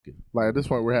Like at this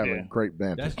point, we're having great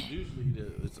banter. That's usually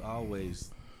it's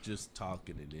always just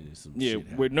talking and then some shit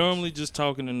happens. We're normally just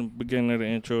talking in the beginning of the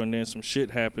intro and then some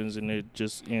shit happens and it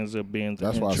just ends up being the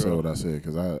That's intro. why I said what I said,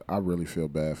 because I really feel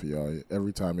bad for y'all.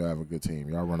 Every time y'all have a good team,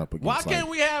 y'all run up against Why can't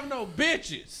we have no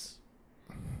bitches?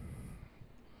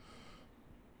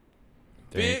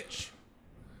 Bitch.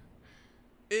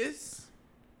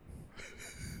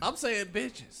 I'm saying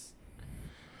bitches.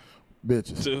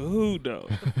 Bitches. To who though?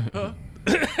 Huh?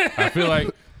 I feel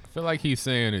like he's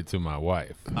saying it to my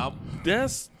wife.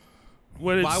 That's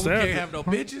what it Why we sounded. can't have no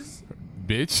bitches?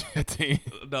 Bitch.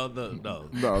 No. No.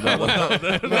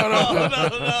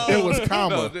 It was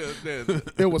comma.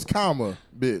 It was comma,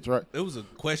 bitch, right? It was a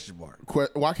question mark.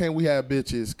 Why can't we have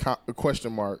bitches?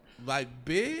 Question mark. Like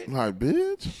bitch? Like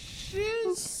bitch?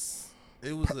 Shiz.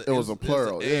 It was a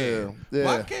plural. Yeah.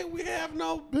 Why can't we have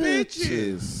no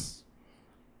bitches?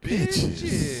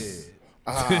 Bitches.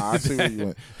 I see where you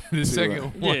went. The second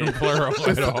one plural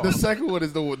at all. The second one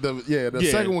is the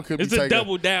second one could be It's taken. a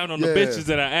double down on the bitches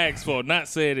that I asked for. Not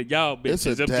saying that y'all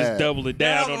bitches. I'm just doubling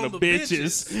down on the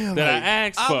bitches that I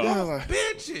asked for. I want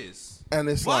bitches. And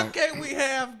it's why like, can't we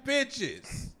have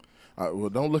bitches? Well,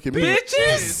 don't look at me.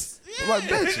 Bitches? Like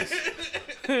bitches.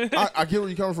 I get where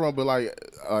you're coming from, but like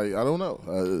I don't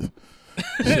know.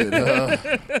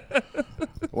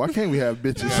 Why can't we have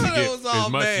bitches? You gotta get as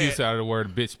much use out of the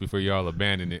word bitch before y'all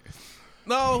abandon it.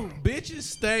 No, bitches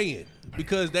staying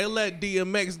because they let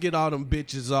DMX get all them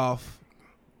bitches off.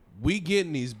 We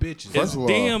getting these bitches. It's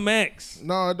DMX.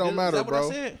 No, it don't matter, is that bro.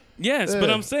 What I said? Yes, but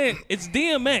I'm saying it's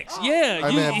DMX. Yeah,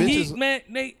 Hey, man,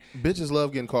 bitches. Bitches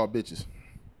love getting called bitches.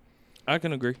 I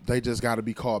can agree. They just got to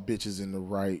be called bitches in the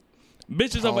right.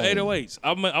 Bitches over 808s.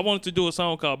 I wanted to do a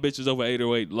song called Bitches Over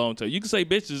 808 long time. You can say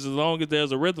bitches as long as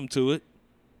there's a rhythm to it.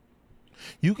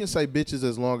 You can say bitches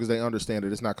as long as they understand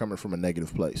that it's not coming from a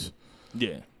negative place.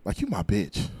 Yeah. Like, you my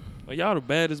bitch. Well, y'all the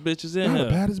baddest bitches in here.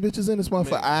 The baddest bitches in this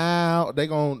motherfucker. Ow, they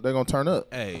gonna turn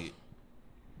up. Hey,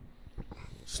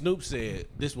 Snoop said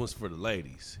this one's for the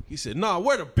ladies. He said, "Nah,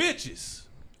 where the bitches?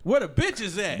 Where the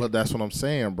bitches at?" But that's what I'm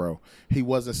saying, bro. He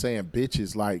wasn't saying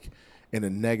bitches like in a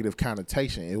negative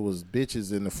connotation. It was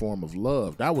bitches in the form of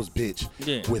love. That was bitch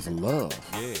with love.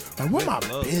 Yeah. Like, where my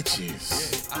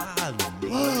bitches? Yeah. I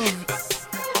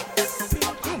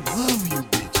love you,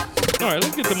 bitches. All right,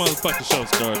 let's get the motherfucking show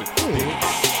started.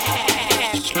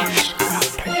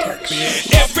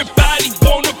 Everybody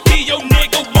wanna be your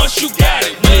nigga once you got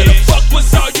it. Where the fuck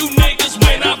was all you niggas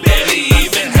when I barely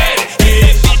even had it?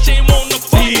 Yeah, bitch ain't wanna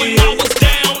fuck when I was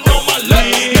down on my luck.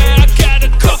 Now I got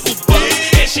a couple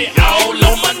bucks and shit all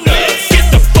on my nuts. Get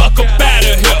the fuck up out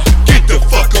of here. Get the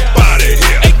fuck up out of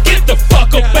here. Hey, get the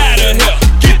fuck up out of here.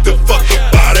 Get the fuck up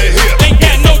out of here. Ain't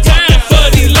got no time for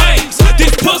these lames.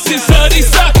 These pussies are these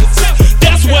suckers.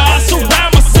 That's why I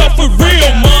surround myself with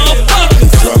real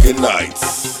motherfuckers. Drunken nights.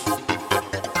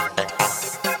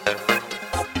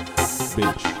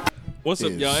 bitch. What's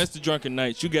up, y'all? It's the Drunken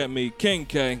Nights. You got me, King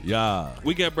K. Yeah.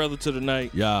 We got Brother to the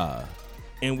Night. Yeah.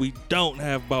 And we don't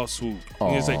have Boss Swoop. You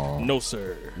can say, no,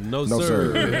 sir. No, No,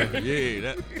 sir. sir.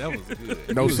 Yeah, that was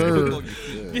good. No, sir.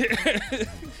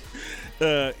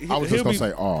 I was just going to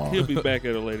say, aw. He'll be back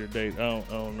at a later date. I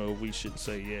don't know if we should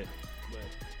say yet. But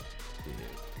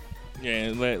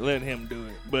yeah, let him do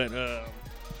it. But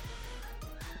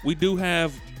we do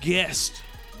have guests.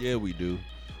 Yeah, we do.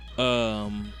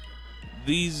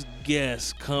 These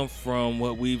guests come from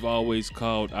what we've always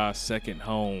called our second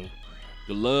home.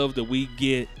 The love that we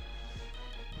get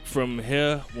from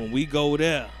here when we go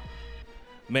there,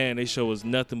 man, they show us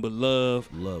nothing but love,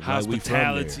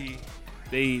 hospitality.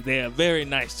 They are very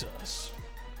nice to us.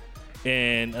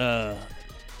 And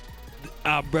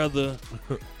our brother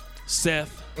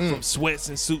Seth from Sweats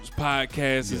and Suits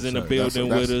podcast is in the building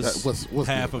with us. What's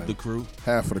half good, of the crew.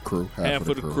 Half of the crew. Half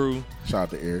of the crew.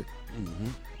 Shout out to Eric.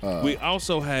 We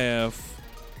also have,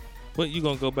 what, you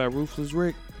gonna go by Ruthless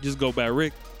Rick? Just go by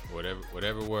Rick. Whatever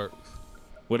works.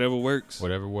 Whatever works.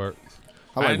 Whatever works.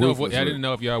 I didn't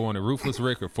know if y'all wanted Ruthless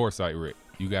Rick or Foresight Rick.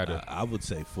 You gotta. I would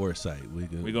say Foresight. We're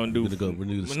gonna do. We go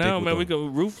Ruthless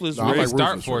No, I Rick. like Start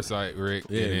Ruthless Foresight Rick.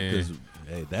 Yeah, because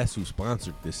hey, that's who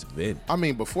sponsored this event. I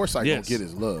mean, but Foresight Yes. gonna get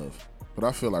his love, but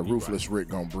I feel like Ruthless Rick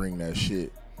gonna bring that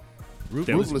shit.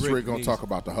 Ruthless Rick gonna talk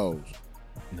about the hoes.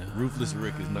 No. Ruthless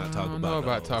Rick is not talking about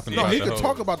the hoes. talking No, about he the can hoes.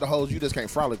 talk about the hoes. You just can't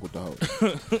frolic with the hoes.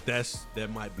 That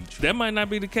might be true. That might not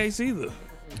be the case either.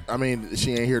 I mean,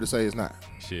 she ain't here to say it's not.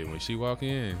 Shit, when she walk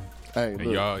in, Hey, And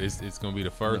look, y'all, it's gonna be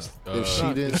the first. if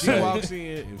she didn't If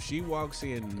say, she walks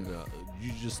in,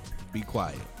 you just be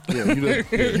quiet. yeah,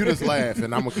 you just laugh,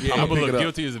 and I'm gonna I'm pick gonna it look up.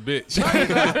 guilty as a bitch. You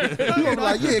gonna be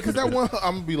like, yeah, because that one,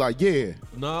 I'm gonna be like, yeah,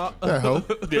 No, that hoe.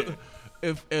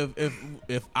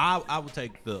 if I would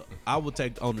take the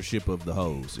ownership of the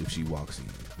hoes if she walks in.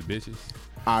 The bitches.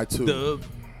 I too. The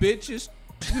bitches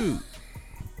too.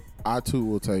 I too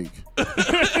will take.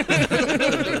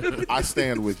 I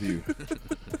stand with you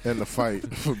in the fight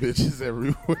for bitches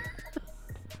everywhere.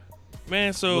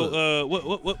 Man, so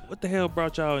what the hell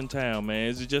brought y'all in town, man?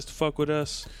 Is it just to fuck with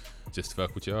us? Just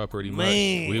fuck with y'all pretty much.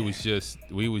 Man. We was just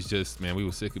man, we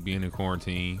was sick of being in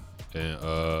quarantine, and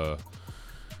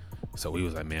so we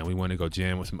was like, man, we want to go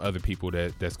jam with some other people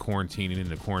that's quarantining in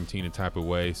the quarantining type of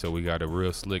way. So we got a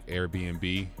real slick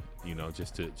Airbnb, you know,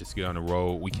 just to get on the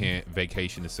road. We can't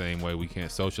vacation the same way, we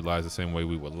can't socialize the same way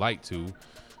we would like to.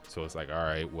 So it's like, all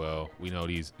right, well, we know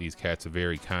these cats are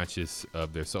very conscious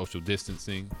of their social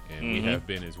distancing, and we have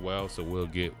been as well. So we'll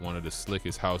get one of the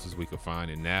slickest houses we could find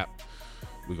in Nap.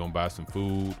 We're going to buy some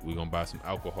food, we're going to buy some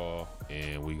alcohol,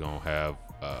 and we're going to have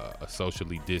a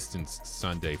socially distanced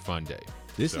Sunday fun day.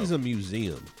 This is a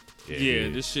museum. Yeah,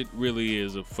 this shit really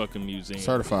is a fucking museum.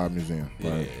 Certified museum.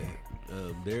 Yeah.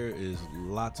 There is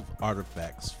lots of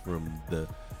artifacts from the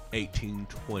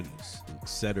 1820s, et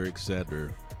cetera,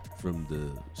 from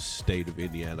the state of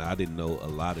Indiana. I didn't know a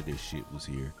lot of this shit was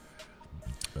here.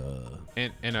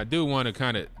 And I do want to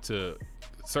kind of to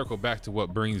circle back to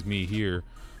what brings me here.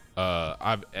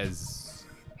 I've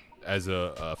as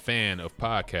a fan of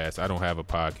podcasts, I don't have a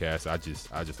podcast. I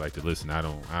just like to listen. I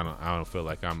don't feel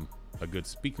like I'm a good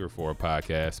speaker for a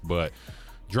podcast, but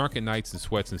Drunken Nights and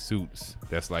Sweats and Suits,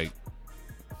 that's like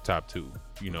top two,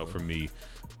 you know, for me.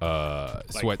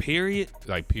 Period.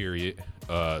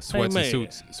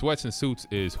 Sweats and Suits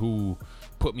is who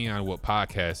put me on what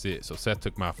podcast is. So Seth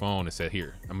took my phone and said,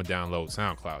 here, I'm gonna download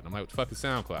SoundCloud. And I'm like, what the fuck is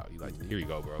SoundCloud? He's like, here you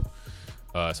go, bro.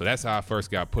 So that's how I first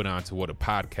got put on to what a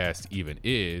podcast even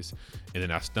is. And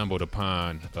then I stumbled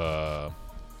upon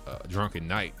Drunken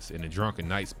Nights, and the Drunken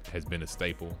Nights has been a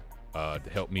staple to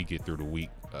help me get through the week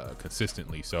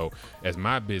consistently. So as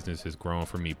my business has grown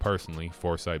for me personally,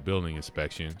 Foresight Building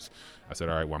Inspections, I said,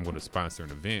 all right, well, I'm going to sponsor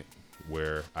an event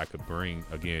where I could bring,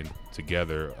 again,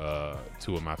 together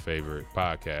two of my favorite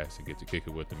podcasts and get to kick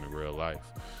it with them in real life.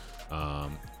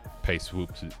 Pay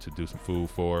Swoop to do some food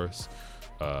for us.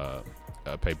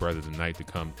 Pay Brothers of Night to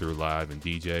come through live and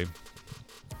DJ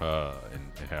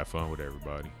and have fun with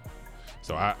everybody.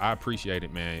 So I appreciate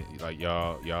it, man. Like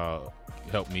y'all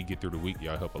help me get through the week.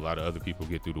 Y'all help a lot of other people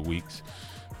get through the weeks.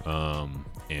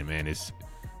 And man,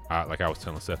 like I was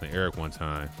telling Seth and Eric one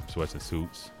time, Sweats and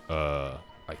Suits,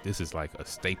 like this is like a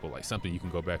staple, like something you can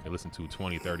go back and listen to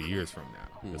 20, 30 years from now.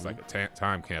 Mm-hmm. It's like a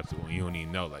time capsule, and you don't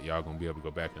even know, like y'all gonna be able to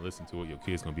go back and listen to it. Your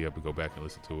kids gonna be able to go back and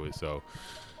listen to it. So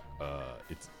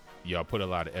it's y'all put a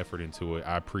lot of effort into it.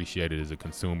 I appreciate it as a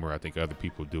consumer. I think other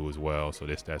people do as well. So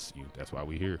that's why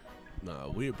we here.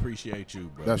 No, we appreciate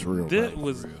you, bro. That's real. That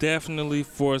was definitely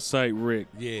Foresight Rick.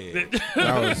 Yeah.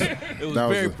 It was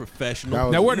very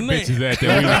professional. Now where the bitches at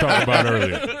that we was talking about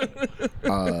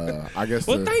earlier? I guess.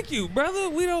 Well, thank you, brother.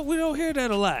 We don't hear that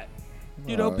a lot.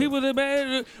 You know, people that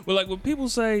bad. Well, like when people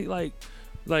say like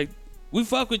we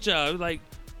fuck with y'all, like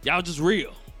y'all just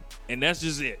real, and that's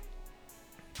just it.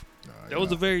 That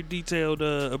was a very detailed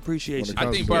appreciation. I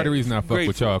think part of the reason I fuck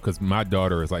with y'all because my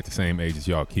daughter is like the same age as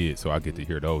y'all kids, so I get to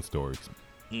hear those stories.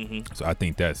 Mm-hmm. So I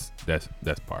think that's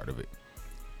part of it.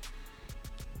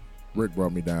 Rick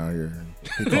brought me down here.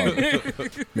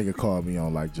 Nigga called me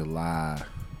on like July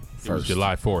 1st. It was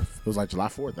July 4th. It was like July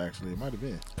 4th, actually. It might have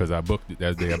been. Because I booked it.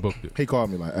 That day I booked it. He called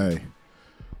me like, hey,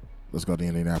 let's go to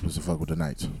Indianapolis and fuck with the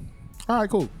Knights. All right,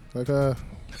 cool. Like,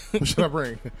 what should I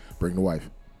bring? Bring the wife.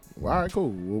 Well, all right,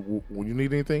 cool. When you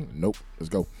need anything, nope. Let's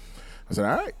go. I said,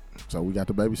 all right. So we got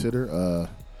the babysitter.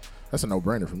 That's a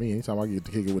no-brainer for me. Anytime I get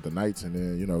to kick it with the Knights and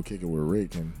then, kick it with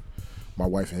Rick, and my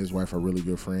wife and his wife are really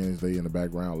good friends. They in the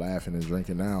background laughing and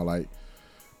drinking now. Like,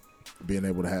 being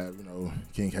able to have,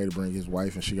 King K to bring his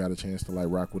wife, and she got a chance to, like,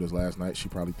 rock with us last night. She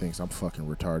probably thinks I'm fucking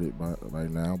retarded right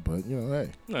now, but, hey.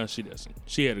 No, she doesn't.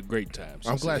 She had a great time.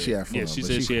 I'm glad she had fun. Yeah, she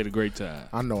said she had a great time.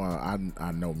 I know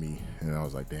I know me, and I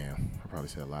was like, damn, I probably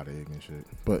said a lot of ignorant shit.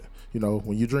 But,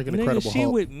 when you're drinking Incredible she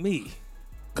Hulk. with me.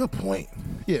 Good point.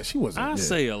 Yeah, she wasn't. I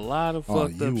say a lot of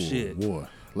fucked up shit. Boy.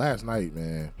 Last night,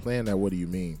 man, playing that What Do You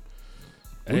Mean?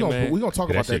 We're going to talk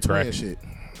about that twin shit.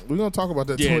 We're going to talk about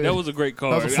that twin. Yeah, that was a great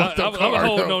card. I'm card,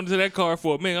 holding on to that card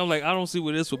for a minute. I'm like, I don't see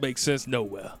where this would make sense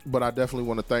nowhere. But I definitely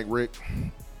want to thank Rick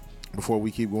before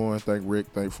we keep going, thank Rick,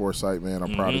 thank Foresight, man.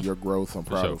 I'm proud of your growth. I'm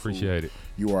proud of appreciate it.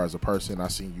 You are as a person. I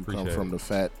seen you come from the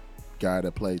fat guy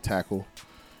that played tackle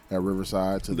at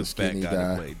Riverside to the skinny fat guy that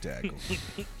guy played tackle.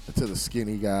 to the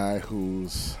skinny guy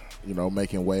who's, you know,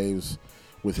 making waves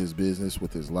with his business,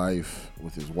 with his life,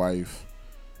 with his wife.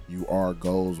 You are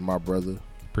goals, my brother.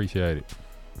 Appreciate it.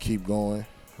 Keep going.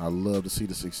 I love to see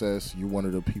the success. You're one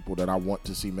of the people that I want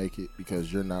to see make it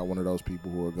because you're not one of those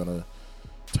people who are going to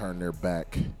turn their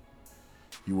back.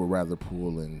 You would rather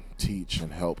pull and teach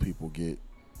and help people get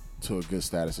to a good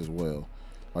status as well.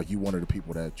 Like you one of the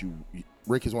people that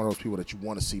Rick is one of those people that you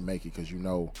want to see make it because you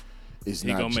know it's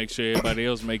not. He gonna make sure everybody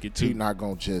else make it too. He not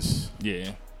gonna just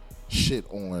shit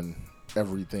on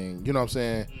everything. You know what I'm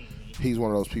saying? He's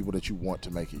one of those people that you want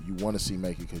to make it. You want to see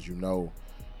make it because you know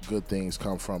good things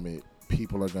come from it.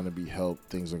 People are gonna be helped.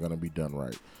 Things are gonna be done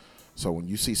right. So when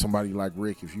you see somebody like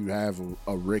Rick, if you have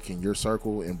a Rick in your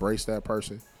circle, embrace that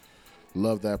person.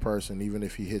 Love that person, even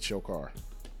if he hits your car.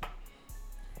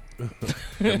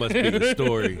 That must be a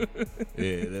story.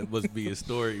 Yeah, that must be a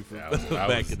story from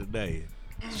back in the day.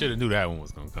 Should have knew that one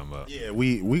was gonna come up. Yeah,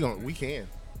 we can,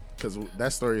 because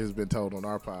that story has been told on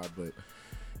our pod. But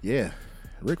yeah,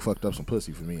 Rick fucked up some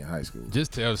pussy for me in high school.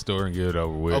 Just tell the story and get it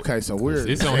over with. Okay, so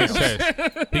it's on his chest.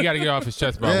 He got to get off his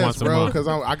chest about once a month. Because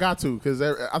I got to, because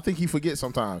I think he forgets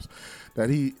sometimes that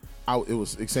it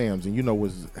was exams, and you know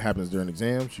what happens during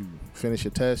exams. You finish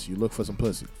your test, you look for some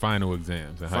pussy. Final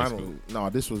exams in high school. No,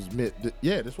 this was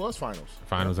this was finals.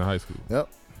 Finals in high school. Yep.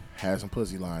 Had some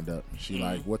pussy lined up. She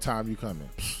like, what time you coming?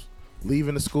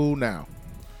 Leaving the school now.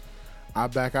 I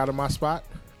back out of my spot.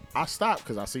 I stopped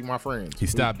because I see my friends. He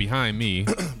stopped behind me.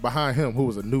 Behind him, who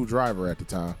was a new driver at the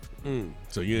time.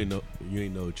 So you ain't know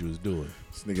what you was doing.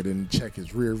 This nigga didn't check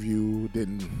his rear view.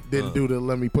 Didn't do the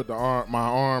let me put my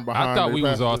arm behind. I thought we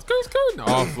was all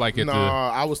off like at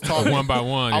I was talking one by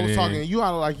one. I was talking. You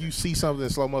ought to like you see something in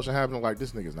slow motion happening. Like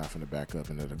this nigga's not finna back up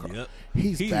into the car. Yep.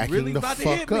 He's backing really the about to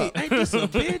fuck hit up. me. Ain't this a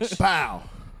bitch? Pow.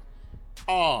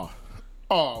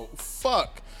 Oh,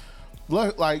 fuck.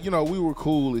 Like, you know, we were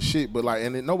cool as shit, but like,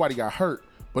 and then nobody got hurt.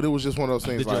 But it was just one of those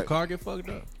things. Did like your car get fucked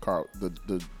up?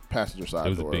 The passenger side door.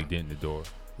 It was a big dent in the door.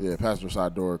 Yeah, passenger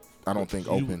side door. I don't think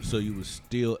open. So you was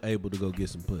still able to go get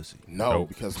some pussy? No, Nope.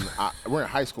 because we're in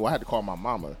high school. I had to call my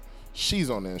mama. She's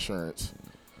on the insurance.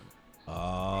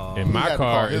 And my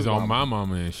car is on my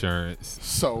mama insurance.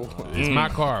 So It's my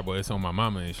car, but it's on my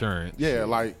mama insurance. yeah,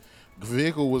 like the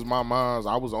vehicle was my mom's.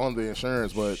 I was on the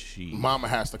insurance, but Shit. mama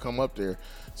has to come up there.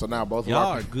 So now both of Y'all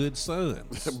our are good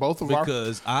sons. Both of our-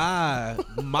 because I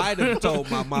might have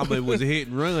told my mama it was a hit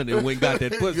and run and went and got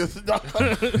that pussy.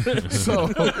 So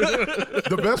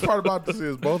the best part about this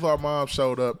is both our moms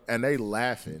showed up and they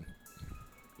laughing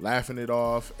it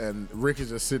off, and Rick is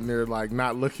just sitting there like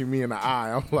not looking me in the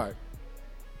eye. I'm like,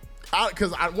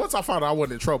 because once I found out I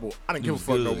wasn't in trouble, I didn't give a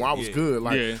fuck no good, more. I was yeah. good.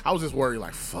 Like Yeah. I was just worried,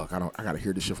 like fuck, I gotta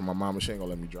hear this shit from my mama. She ain't gonna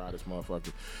let me drive this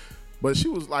motherfucker. But she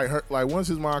was like, once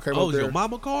his mom came Oh, up there, your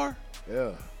mama car?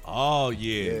 yeah. Oh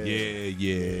yeah.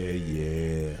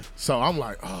 So I'm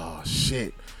like, oh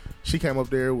shit. She came up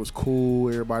there, it was cool,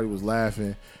 everybody was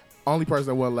laughing. Only person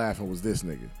that wasn't laughing was this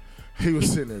nigga. He was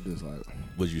sitting there just like,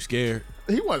 Was you scared?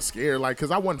 he wasn't scared, like, cause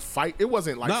I wasn't fight. It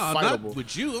wasn't like Nah, fightable. not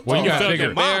with you. I'm Well, you talking gotta about figure,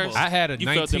 your mama. I had a You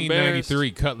felt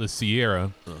 1993 Cutlass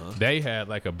Sierra. They had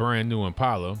like a brand new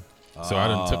Impala. So I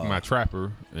done took my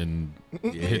trapper and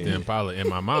hit the Impala. And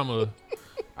my mama,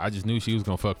 I just knew she was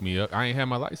gonna fuck me up. I ain't had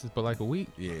my license but like a week.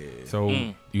 Yeah. So,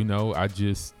 you know,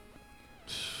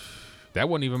 that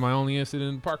wasn't even my only incident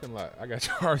in the parking lot. I got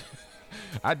charged.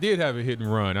 I did have a hit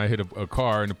and run. I hit a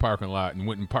car in the parking lot and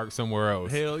went and parked somewhere else.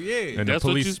 Hell yeah. And That's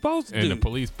what you're supposed to do. And the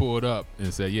police pulled up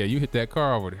and said, yeah, you hit that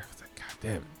car over there. I was like, God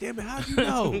damn it. Damn it, how'd you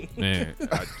know? Man,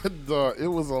 Dog, it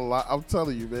was a lot. I'm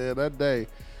telling you, man, that day,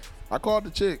 I called the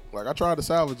chick. Like, I tried to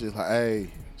salvage it. Like, hey,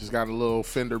 just got a little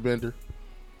fender bender.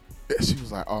 And she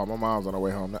was like, oh, my mom's on her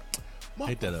way home now.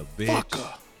 Ain't that a bitch?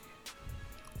 Fucker.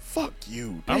 Fuck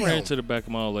you. I Damn. ran to the back of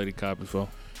my old lady car before.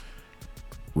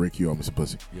 Rick, you owe me some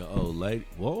pussy. Your old lady.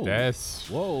 Whoa. that's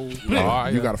Whoa.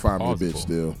 You gotta find me a bitch plausible.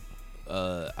 still.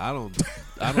 I don't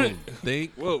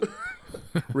think. Whoa.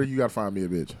 Rick, you gotta find me a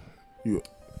bitch. You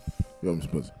owe me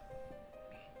some pussy.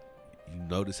 You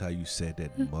notice how you said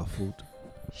that muffled?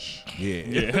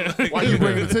 Yeah. Why you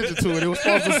bringing attention to it? It was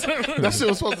supposed to. That shit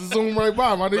was supposed to zoom right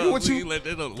by, my nigga. What you? Let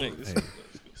that on. Hey,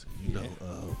 you know,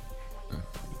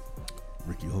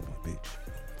 Rick, you owe me a bitch.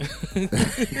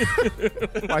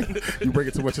 Like, you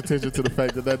bringing too much attention to the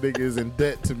fact that nigga is in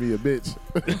debt to me a bitch.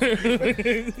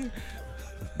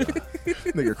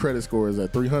 Nigga credit score is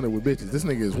at 300 with bitches. This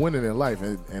nigga is winning in life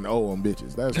and owe on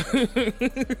bitches. That's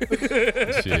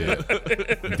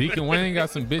Shit. Deacon Wayne got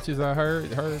some bitches. I heard.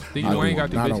 Deacon Wayne got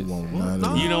the I bitches. don't want none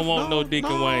of You them. don't want no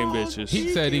Deacon Wayne bitches. He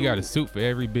said he got a suit for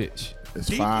every bitch. It's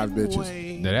 5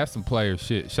 bitches. Now that's some player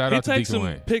shit. Shout He out to takes Deacon some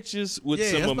Wayne. pictures with Yeah,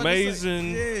 I was some about to say,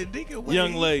 amazing Deacon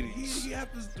young Wayne, ladies. He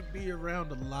happens to be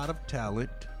around a lot of talent.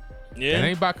 It Yeah.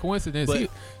 ain't by coincidence. But, he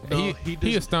no, he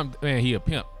he a does- stump man. He a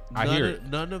pimp. I hear it.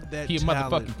 None of that He a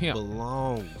talent motherfucking pimp.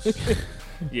 belongs.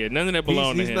 Yeah, none of that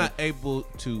belong to he's him. not able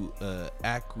to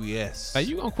acquiesce. Hey,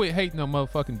 you gonna quit hating on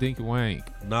motherfucking Deacon Wayne?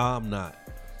 Nah, I'm not.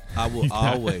 I will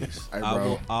always. Hey, I bro.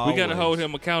 will always. We gotta hold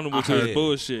him accountable I to his heard-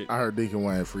 bullshit. I heard Deacon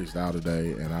Wayne freestyle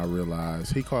today, and I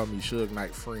realized he called me Suge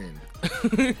Knight friend.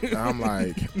 And I'm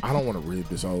like, I don't want to rib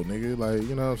this old nigga. Like,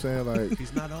 you know what I'm saying? Like,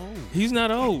 He's not old. He's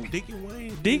not old. Deacon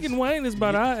Wayne. Deacon Wayne is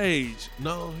about our age.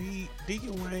 No,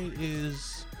 Deacon Wayne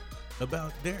is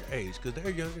about their age because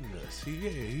they're younger than us.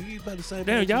 He's about the same.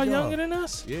 Damn, age y'all as younger than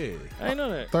us? Yeah, I ain't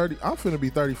know that. 30. I'm finna be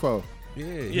 34. yeah,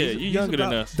 Yeah, he's you younger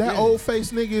than us. That yeah. old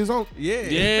face nigga is on. Yeah,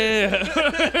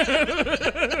 Yeah.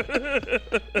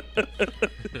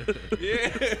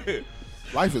 yeah.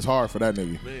 Life is hard for that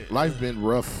nigga. Man. Life been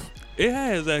rough. It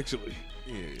has actually.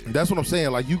 That's what I'm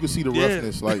saying. Like, you can see the Yeah.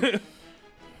 roughness. Like,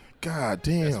 God That's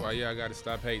damn. why y'all gotta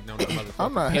stop hating on the motherfucker.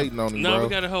 I'm not hating on him, No, bro. we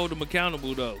gotta hold him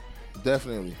accountable though.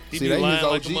 Definitely. He See, be they his lying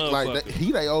like OG. a Like, motherfucker.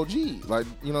 he they OG. Like,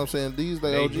 you know what I'm saying? These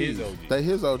they They OGs. his OG. They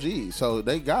his OG. So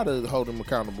they gotta hold him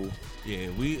accountable. Yeah,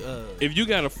 we If you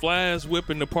got a flash whip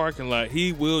in the parking lot,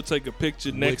 he will take a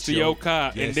picture next to your- your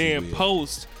car yes, and he then will.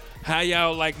 post how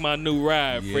y'all like my new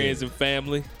ride, Yeah. friends and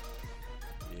family.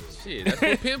 Shit, that's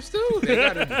what pimps do. They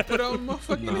gotta put on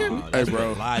motherfucking him. nah, that's Hey, bro.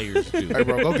 what liars do. Hey,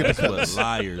 bro, go get the That's what colors.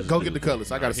 liars. Go do. get the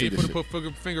colors. I gotta see He this put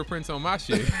shit. fingerprints on my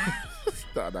shit.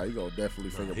 Nah, you gonna definitely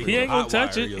fingerprint. He ain't gonna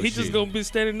touch Hotwire it. your He just shit. gonna be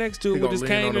standing next to He it with gonna his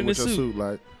lean on cane it and with his your suit. suit.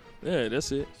 Like, Yeah,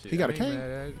 that's it. He got a I ain't cane? mad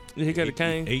at it. Yeah, he got a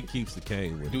cane. He keeps the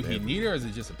cane with Do him. he need it or is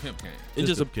it just a pimp cane? It's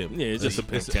just a pimp. Yeah, it's just a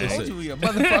pimp It's a- cane. it's Actually, a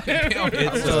motherfucking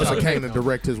pimp. so it's a cane to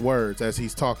direct his words as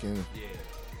he's talking.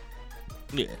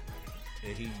 Yeah.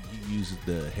 And he uses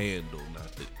the handle,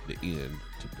 not the end,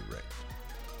 to direct.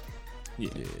 Yeah.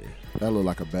 That looked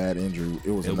like a bad injury.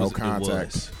 It was It a no was- it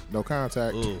contact. was. No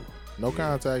contact. Oh, No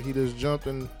contact. He just jumped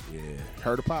and yeah.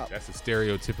 heard a pop. That's a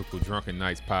stereotypical Drunken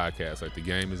Nights podcast. Like the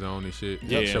game is on and shit.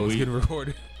 Yeah, The show is we- getting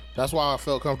recorded. That's why I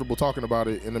felt comfortable talking about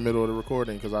it in the middle of the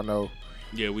recording because I know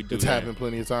Yeah, we do it's that. happened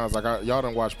plenty of times. Like y'all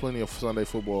done watched plenty of Sunday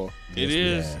football. It Yes, we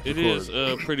is. have. It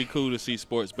is pretty cool to see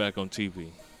sports back on TV.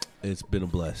 It's been a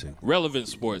blessing. Relevant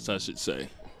sports, I should say.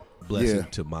 Blessing Yeah.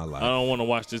 to my life. I don't want to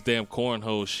watch this damn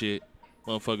cornhole shit.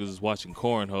 Motherfuckers is watching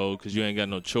cornhole because you ain't got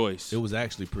no choice. It was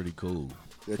actually pretty cool.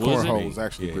 Yeah, Was it? cornhole is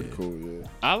actually Yeah. pretty cool. Yeah,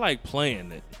 I like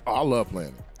playing it, I love playing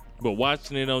it. but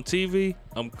watching it on TV,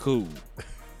 I'm cool.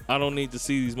 I don't need to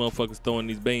see these motherfuckers throwing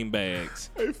these bean bags.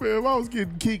 Hey fam, I was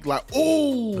getting kicked like,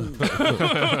 ooh,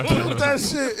 that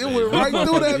shit. It went right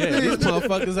through that Yeah, these bitch.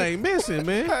 motherfuckers ain't missing,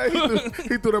 man. Hey,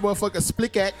 he threw that motherfucker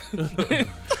split act.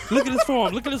 Look at his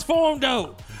form. Look at his form,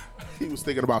 though. He was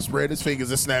thinking about spreading his fingers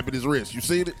and snapping his wrist. You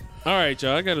seen it? All right,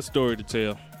 y'all. I got a story to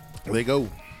tell. There you go.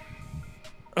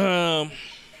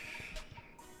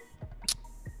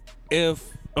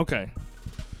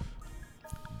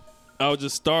 I'll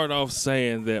just start off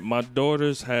saying that my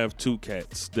daughters have 2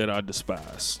 cats that I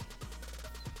despise.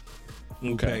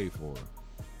 Who paid for it?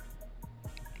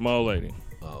 My old lady.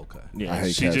 Oh, okay. I Yeah,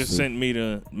 hate she cats, just too. sent me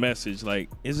the message like,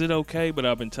 "Is it okay?" But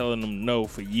I've been telling them no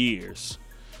for years.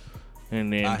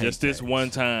 And then I hate just this cats. one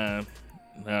time,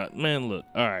 man, look,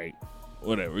 all right,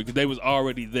 whatever. Because they was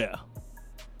already there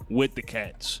with the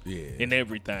cats Yeah. and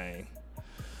everything.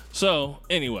 So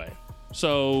anyway,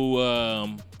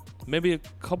 maybe a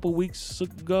couple weeks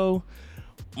ago,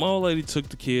 my old lady took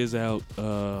the kids out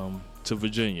to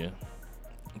Virginia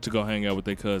to go hang out with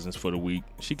their cousins for the week.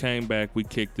 She came back. We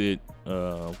kicked it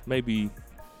maybe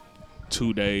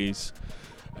 2 days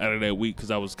out of that week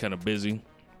because I was kind of busy.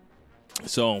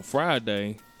 So on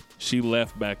Friday, she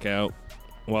left back out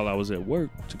while I was at work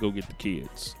to go get the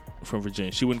kids from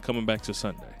Virginia. She wasn't coming back till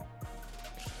Sunday.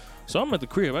 So I'm at the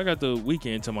crib. I got the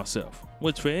weekend to myself,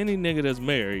 which for any nigga that's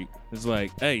married is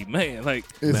like, hey, man, like,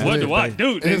 It's what lit. do I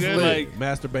do, It's nigga? lit. Like,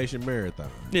 Masturbation marathon.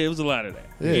 yeah, it was a lot of that,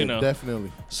 Yeah, you know.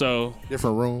 definitely. So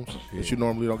Different rooms that you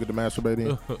normally don't get to masturbate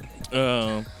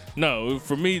in. No,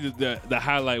 for me, the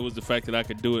highlight was the fact that I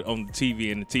could do it on the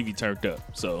TV and the TV turned up.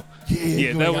 So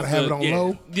you that ain't was gotta have it on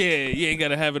low. Yeah, you ain't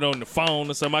gotta have it on the phone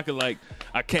or something. I could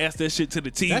I cast that shit to the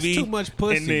TV. That's too much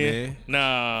pussy, and then,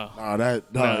 man.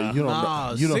 Nah.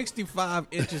 You don't. 65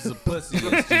 inches of pussy is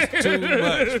just too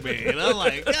much, man. I'm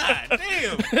like, God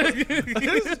damn,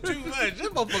 this is too much. This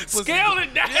motherfucker pussy. Scale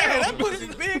it down. Yeah, that pussy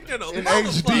big than a In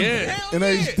motherfucker. HD, Yeah. in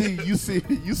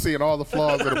HD, you seeing all the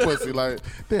flaws of the pussy. Like,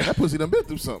 damn, that pussy done been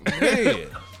through something. Yeah.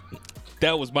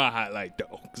 That was my highlight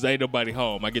though, because ain't nobody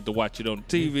home. I get to watch it on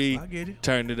the TV. I get it.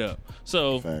 Turn it up.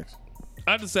 So Facts.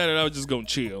 I decided I was just gonna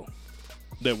chill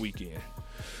that weekend.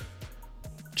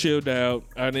 Chilled out.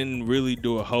 I didn't really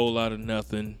do a whole lot of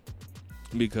nothing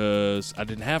because I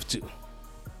didn't have to.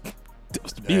 That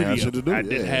was the beauty of it. I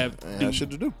didn't have to.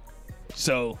 shit to do.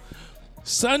 So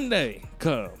Sunday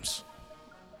comes.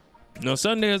 No,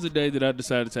 Sunday is the day that I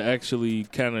decided to actually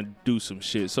kind of do some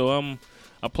shit. So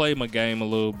I played my game a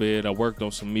little bit. I worked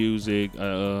on some music.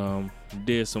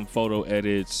 Did some photo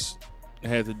edits.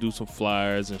 Had to do some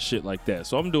flyers and shit like that.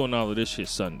 So I'm doing all of this shit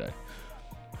Sunday.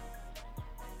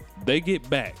 They get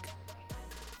back.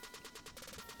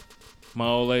 My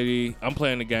old lady, I'm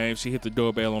playing the game. She hit the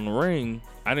doorbell on the ring.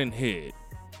 I didn't hit it.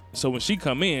 So when she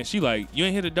come in, she like, you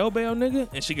ain't hit the doorbell, nigga?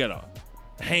 And she got her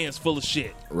hands full of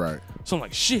shit. Right. So I'm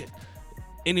like, shit.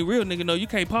 Any real nigga know you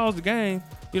can't pause the game.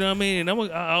 You know what I mean? And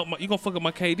you gonna fuck up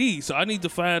my KD. So I need to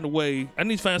find a way. I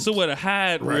need to find somewhere to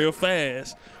hide real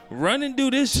fast. Run and do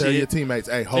this Tell shit. your teammates,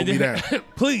 hey, hold me down.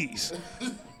 Please.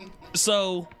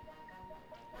 So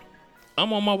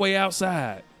I'm on my way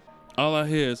outside. All I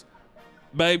hear is,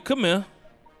 babe, come here.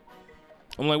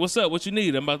 I'm like, what's up? What you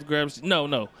need? I'm about to grab.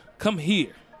 No, come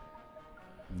here.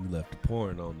 You left the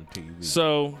porn on the TV.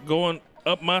 So going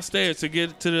up my stairs to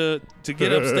get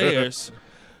upstairs,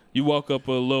 you walk up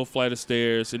a little flight of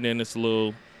stairs, and then it's a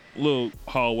little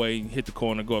hallway. You hit the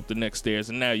corner, go up the next stairs,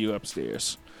 and now you're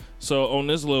upstairs. So on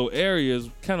this little area is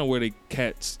kind of where the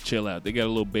cats chill out. They got a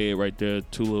little bed right there,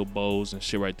 2 little bowls and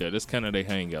shit right there. That's kind of their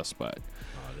hangout spot.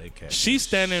 Oh, they catch She's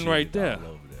standing shit right there.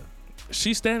 all over there.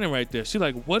 She's standing right there. She's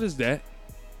like, what is that?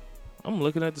 I'm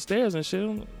looking at the stairs and shit.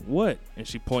 I'm like, what? And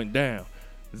she point down.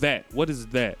 That. What is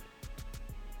that?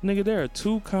 Nigga, there are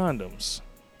 2 condoms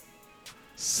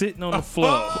sitting on the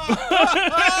floor.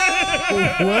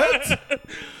 What?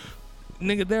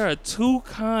 Nigga, there are 2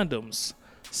 condoms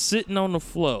sitting on the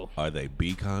floor. Are they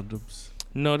B condoms?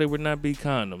 No, they were not B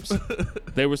condoms.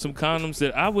 They were some condoms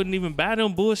that I wouldn't even buy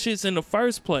them bullshits in the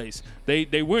first place.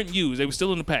 They weren't used. They were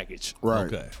still in the package.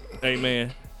 Right. Okay. Hey,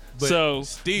 man. But so,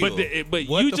 still, but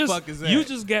what you the just fuck is that? you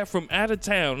just got from out of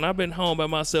town, and I've been home by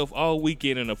myself all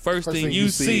weekend, and the first thing you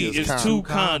see is 2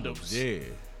 condoms. Yeah.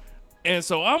 And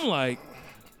so I'm like,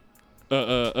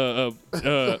 nigga,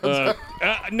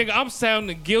 I'm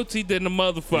sounding guilty than the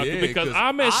motherfucker Yeah, because 'cause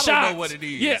I'm as I shocked. don't know what it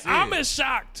is. Yeah, Yeah. I'm as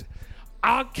shocked.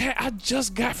 I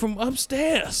just got from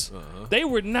upstairs. They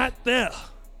were not there.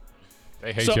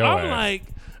 They hate So your I'm ass. like,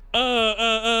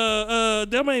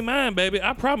 them ain't mine, baby.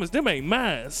 I promise, them ain't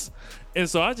mine. And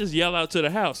so I just yell out to the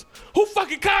house, who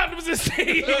fucking condoms is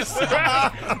these?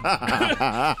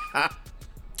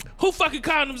 Who fucking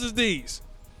condoms is these?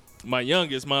 My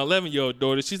youngest, my 11-year-old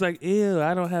daughter, she's like, ew,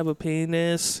 I don't have a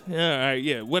penis. All right,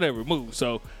 yeah, whatever, move.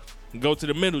 So go to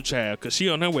the middle child because she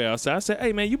on her way outside. I said,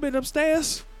 hey, man, you been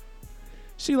upstairs?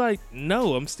 She like,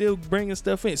 no, I'm still bringing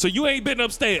stuff in. So you ain't been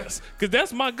upstairs because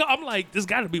that's my God. I'm like, this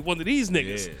got to be one of these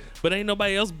niggas. Yeah. But ain't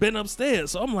nobody else been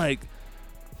upstairs. So I'm like,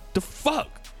 the fuck?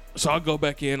 So I go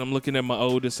back in. I'm looking at my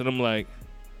oldest and I'm like,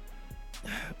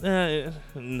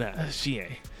 nah, she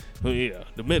ain't. Well, yeah,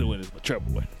 the middle one is my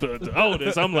trouble one. But the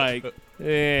oldest, I'm like,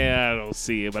 I don't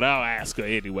see it, but I'll ask her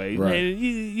anyway. Right. Hey,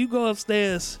 you go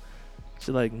upstairs. She's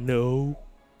like, no.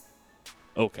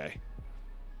 Okay.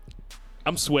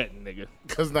 I'm sweating, nigga.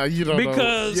 Because now you don't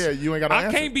Because know. Yeah, you ain't got to I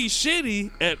answer. can't be shitty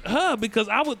at her because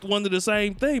I would wonder the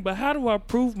same thing. But how do I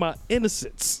prove my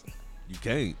innocence? You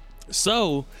can't.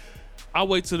 So I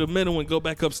wait till the middle and go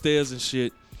back upstairs and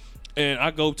shit. And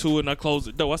I go to it and I close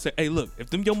the door. I say, hey, look, if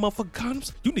them your motherfucking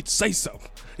condoms, you need to say something.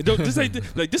 This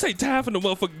ain't time for no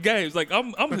motherfucking games. Like,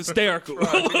 I'm hysterical a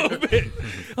little bit.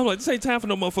 I'm like, this ain't time for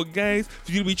no motherfucking games.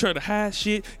 For you to be trying to hide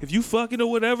shit. If you fucking or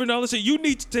whatever and all this shit, you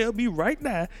need to tell me right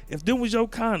now if them was your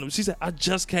condoms. She said, I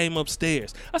just came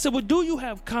upstairs. I said, well, do you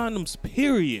have condoms,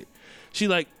 period? She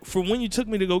like, from when you took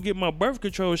me to go get my birth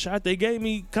control shot, they gave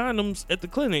me condoms at the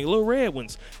clinic, little red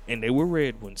ones, and they were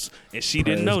red ones. And she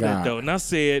didn't know that, God. though. And I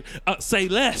said, say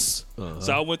less.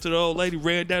 So I went to the old lady,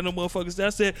 ran down the motherfuckers. I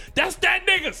said, that's that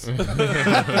nigga's.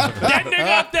 That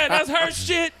nigga up there, that's her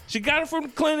shit. She got it from the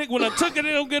clinic. When I took her to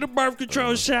go get a birth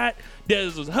control shot,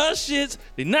 Those was her shits.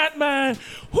 They not mine.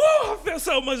 Woo! I feel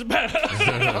so much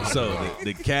better. So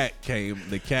the cat came.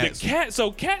 The cats.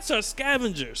 So cats are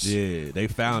scavengers. Yeah, they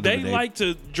found They them. like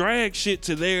to drag shit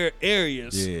to their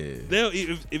areas. Yeah. They'll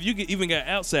if you even got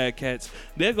outside cats,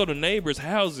 they'll go to neighbors'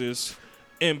 houses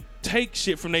and take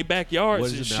shit from their backyards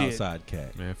What and is an shit. outside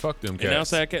cat? Man, fuck them cats. And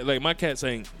outside cat, like my cats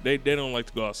ain't. They don't like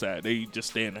to go outside. They just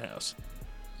stay in the house.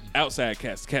 Outside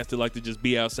cats that like to just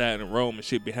be outside and roam and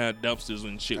shit behind dumpsters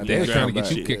and shit. They was trying to Back.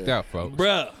 get you kicked out, folks.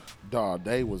 Bruh. Dog,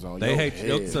 they was on They your hate head.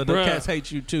 you. So the Bruh. cats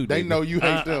hate you too. They nigga. know you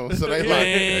hate them, so they like.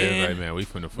 They was like, man, we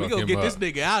finna fuck We gonna him get up. this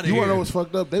nigga out of You here. want to know what's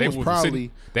fucked up? They was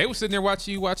probably they was sitting there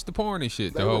watching you watch the porn and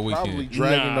shit they the whole were probably weekend.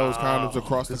 dragging Nah. those condoms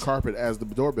across the carpet as the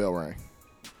doorbell rang.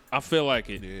 I feel like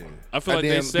it. Yeah. I feel like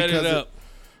And they then set it because up.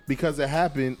 Because it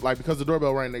happened, like because the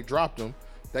doorbell rang, they dropped them,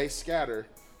 they scatter.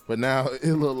 But now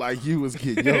it looked like you was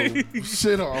getting your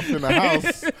shit off in the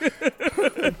house.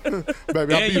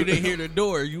 Baby, And you didn't hear the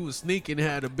door. You was sneaking,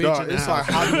 had a bitch Dog, in the it's house.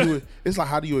 like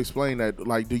how do you explain that?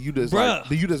 Like, do you just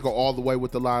Bruh. go all the way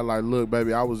with the lie? Like, look,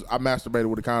 baby, I masturbated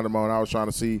with a condom on. I was trying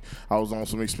to see. I was on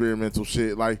some experimental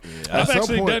shit. Like, at I've some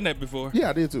actually point- done that before. Yeah,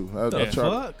 I did too. I tried.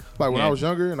 fuck? Like when Yeah. I was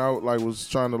younger and I was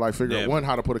trying to like figure Yeah. out one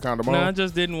how to put a condom No, I on.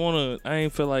 just didn't want to. I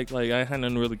ain't feel like I had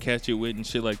nothing to really catch it with and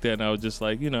shit like that. And I was just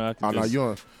like, I could Oh no, just. you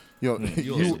on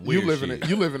some weird living shit. it.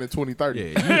 You living in 2030. Yeah,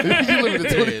 you living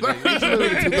in 2030. You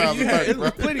living in 2030. There's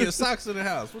bro. plenty of socks in the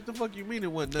house. What the fuck you mean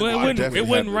it wasn't nothing? Well, I it wasn't, definitely it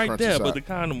wasn't had the right crunchy there, sock. but the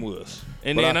condom was.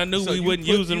 And But then I- I knew So we you wasn't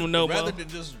put- using you- them no rather more. than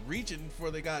just reaching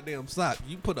for the goddamn sock,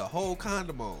 you put a whole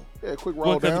condom on. Yeah, quick Well,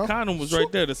 roll because down. the condom was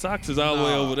right there. The socks is all the way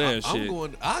Nah, over there and I'm shit.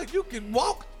 going. You can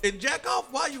walk and jack off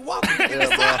while you walking. Get Yeah,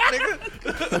 the bro.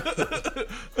 sock,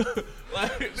 nigga.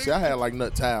 Like, See, I had like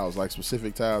nut towels, like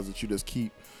specific towels that you just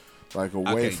keep like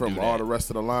away can't from do all that. the rest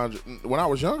of the laundry. When I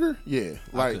was younger, yeah.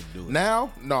 Like couldn't do it. now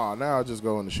I just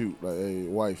go in the shoot. Like, hey,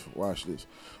 wife, watch this.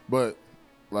 But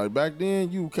like back then,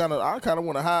 I kind of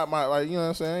want to hide my, like, you know what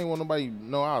I'm saying? I ain't want nobody to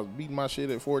know I was beating my shit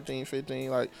at 14, 15,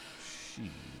 like.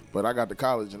 But I got to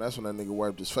college, and that's when that nigga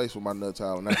wiped his face with my nut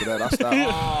towel. And after that, I stopped.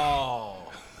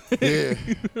 oh,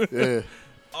 Yeah.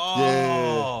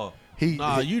 oh. He,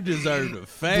 Nah, you deserve a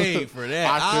fade for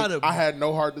that. I had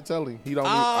no heart to tell him. He don't.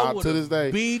 I To this day,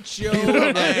 beat your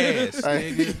ass,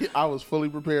 nigga. I was fully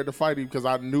prepared to fight him because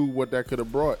I knew what that could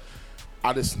have brought.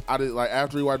 I did like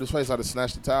after he wiped his face, I just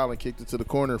snatched the towel and kicked it to the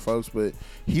corner, folks. But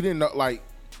he didn't know, like,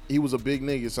 he was a big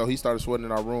nigga, so he started sweating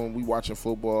in our room. We watching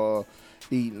football,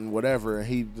 eating whatever, and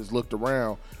he just looked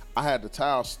around. I had the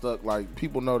towel stuck. Like,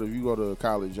 people know that if you go to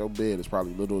college, your bed is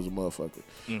probably little as a motherfucker.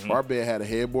 Our bed had a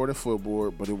headboard and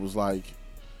footboard, but it was like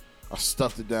I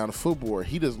stuffed it down the footboard.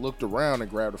 He just looked around and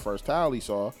grabbed the first towel he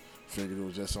saw. Figured it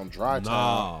was just some dry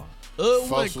towel. Nah. Folks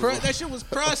was like- That shit was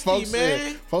crusty,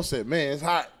 man. Folks said, man, it's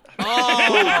hot.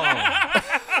 Oh,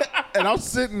 And I'm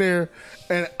sitting there,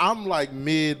 and I'm like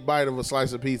mid-bite of a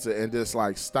slice of pizza and just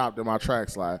like stopped in my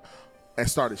tracks like and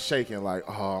started shaking like,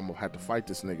 oh, I'm going to have to fight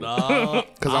this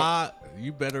nigga.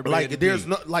 you better Like, man there's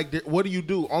be. no, like, what do you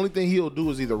do? Only thing he'll do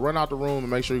is either run out the room and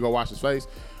make sure you go wash his face,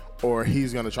 or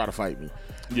he's going to try to fight me.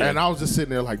 Yeah. And I was just sitting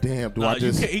there like, damn, do I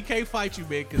just... He can't fight you,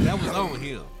 man, because that was on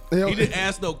him. Hell, He didn't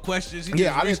ask no questions. He Yeah,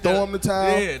 just I didn't reached throw out- him the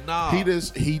towel. Yeah, nah. He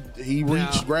just he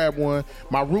reached, Nah. grabbed one.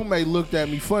 My roommate looked at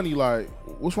me funny, like,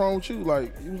 "What's wrong with you?"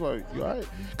 Like, he was like, "You all right?"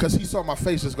 Because he saw my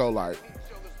face just go like,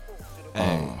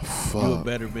 Hey, "Oh you a fuck."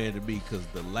 better man than me, because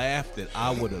the laugh that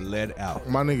I would have let out.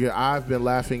 My nigga, I've been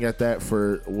laughing at that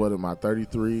for what am I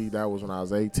 33? That was when I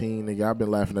was 18. Nigga, I've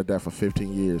been laughing at that for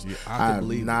 15 years. Yeah, I can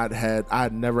believe I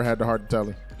never had the heart to tell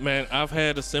him. Man, I've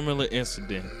had a similar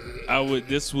incident.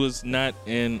 This was not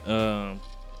in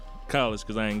college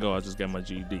because I ain't go. I just got my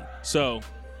GED. So,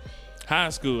 high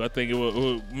school, I think it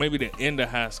was maybe the end of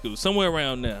high school, somewhere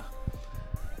around there.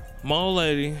 My old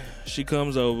lady, she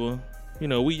comes over. You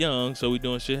know, we young, so we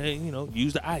doing shit. Hey,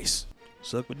 use the ice.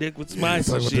 Suck my dick with some ice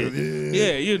and suck my shit. dick,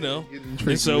 Yeah, you know. Getting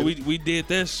tricky And so with we did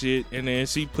that shit, and then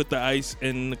she put the ice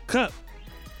in the cup,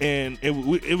 and it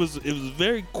was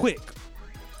very quick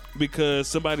because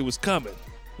somebody was coming.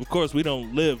 Of course, we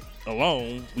don't live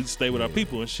alone; we stay with our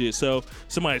people and shit. So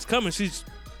somebody's coming. She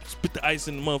spit the ice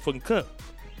in the motherfucking cup.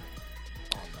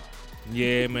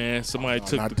 Yeah, man. Somebody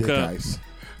took Not the dick cup. ice.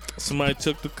 Somebody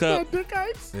took the cup, Not dick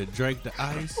ice. And drank the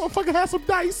ice. Motherfucker had some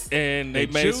dice. and they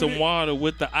They made chewed some it? water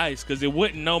with the ice because there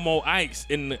wasn't no more ice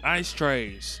in the ice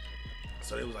trays.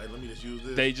 So they was like, let me just use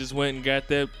this. They just went and got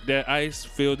that ice,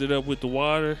 filled it up with the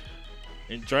water,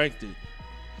 and drank it.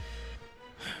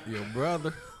 Your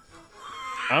brother.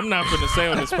 I'm not gonna say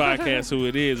on this podcast who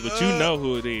it is, but you know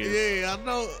who it is. Yeah, I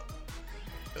know.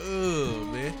 Oh,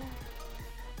 man.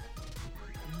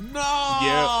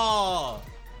 No.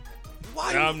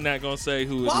 I'm not gonna say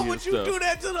who it is. Why would you though. do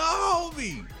that to the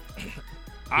homie?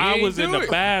 I He was ain't in do the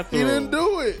it. bathroom. He didn't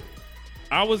do it.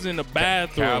 I was in the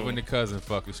bathroom. Calvin the cousin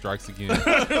fucker strikes again.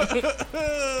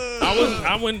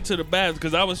 I went to the bathroom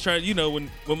because I was trying. You know, when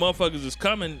motherfuckers is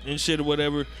coming and shit or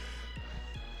whatever.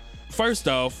 First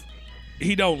off,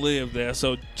 he don't live there,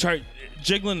 so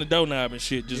jiggling the doorknob and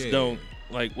shit just don't.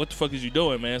 Like, what the fuck is you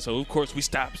doing, man? So of course we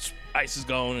stopped. Ice is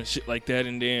gone and shit like that,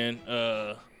 and then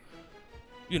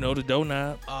you know, the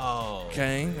doorknob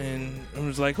came and I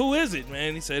was like, "Who is it,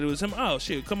 man?" He said it was him. Oh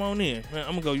shit, come on in, man.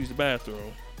 I'm gonna go use the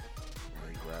bathroom.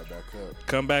 He grabbed that cup.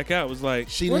 Come back out, was like,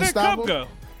 She where'd didn't that stop cup him? go?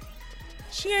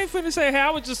 She ain't finna say, "Hey, I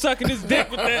was just sucking his dick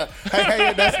with that."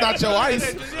 Hey, that's not your ice.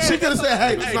 She could have said,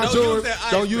 "Hey, it's not don't use yours. that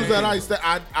ice, Don't use that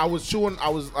man." ice." I was chewing. I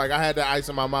was like, I had that ice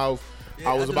in my mouth. Yeah,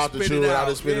 I was I just about to spit chew it it. I out.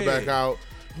 just spit it Yeah. back out.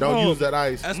 Don't Oh, use that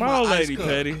ice. That's My old ice lady cup.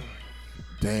 petty.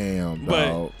 Damn, But,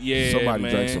 dog. yeah, Somebody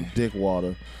drank man. some dick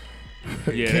water. Yeah,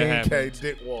 King that K happened.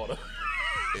 dick water.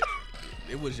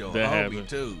 It was your That homie happened.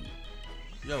 too.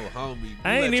 Yo, homie. you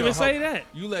I ain't let even your say that.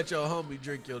 You let your homie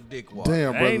drink your dick water.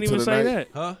 Damn, I brother ain't to even the say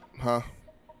night. that. Huh?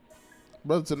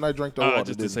 Brother tonight drank the Oh, water.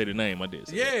 just to didn't say the name, I did.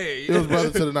 Say Yeah. that. it was brother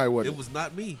to the night. What? It was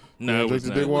not me. No, Yeah, it was drink the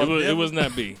not. dick water? It was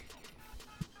not B.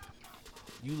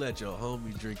 You let your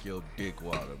homie drink your dick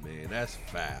water, man. That's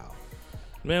foul.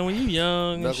 Man, when you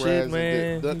young and Nut shit, rags man.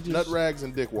 and dick, you nut just- rags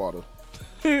and dick water.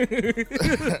 ain't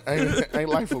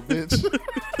life a bitch.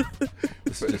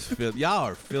 It's just y'all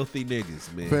are filthy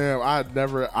niggas, man. Fam,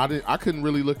 I couldn't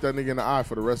really look that nigga in the eye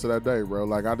for the rest of that day, bro.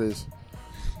 Like I just,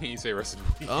 He didn't say rest of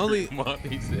the week. Only- month.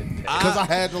 He said that. cause I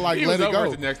had to like He let was it over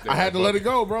go. it the next day, I had to like, let it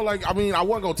go, bro. Like I mean, I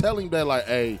wasn't gonna tell him that, like,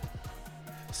 hey,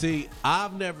 See,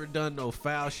 I've never done no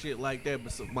foul shit like that,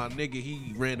 but my nigga,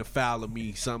 he ran afoul of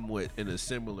me somewhat in a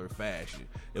similar fashion.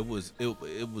 It was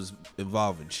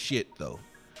involving shit though.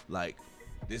 Like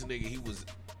this nigga, he was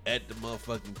at the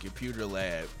motherfucking computer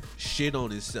lab, shit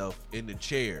on himself in the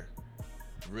chair,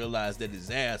 realized that his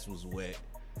ass was wet,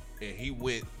 and he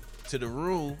went to the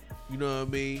room. You know what I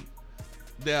mean?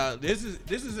 Now this is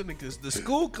in the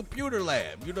school computer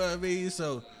lab. You know what I mean?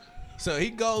 So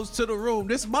he goes to the room.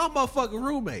 This is my motherfucking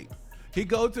roommate. He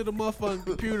goes to the motherfucking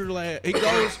computer lab. He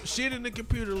goes shit in the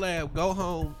computer lab, go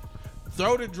home,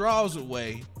 throw the drawers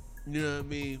away. You know what I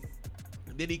mean?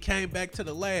 Then he came back to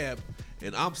the lab,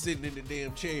 and I'm sitting in the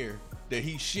damn chair that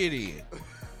he shit in.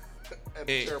 and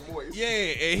the chair moist. Yeah,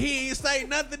 and he ain't say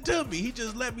nothing to me. He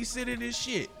just let me sit in his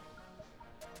shit.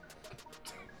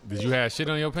 Did you have shit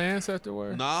on your pants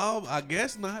afterward? No, I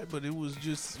guess not, but it was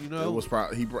just, you know. It was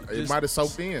probably it Just- might have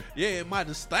soaked in. Yeah, it might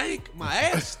have stank. My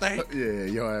ass stank. Yeah,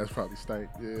 your ass probably stank.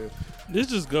 Yeah. This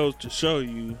just goes to show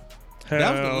you how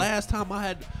That was the last time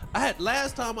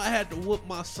I had to whoop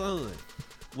my son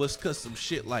was cause some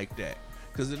shit like that.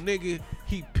 Cause the nigga,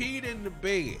 he peed in the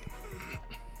bed.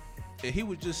 And he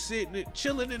was just sitting,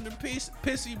 chilling in the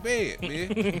pissy bed,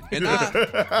 man. And I, you know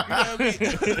what I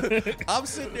mean? I'm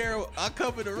sitting there, I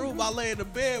come in the room, I lay in the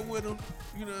bed with him,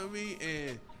 you know what I mean?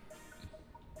 And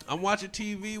I'm watching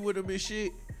TV with him and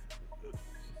shit.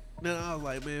 Then I was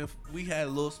like, man, we had a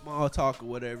little small talk or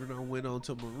whatever, and I went on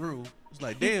to my room. It's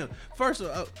like, damn. First,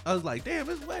 I was like, damn,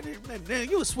 it's wet. Damn,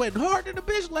 you was sweating hard in the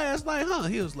bitch last night, huh?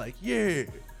 He was like, yeah.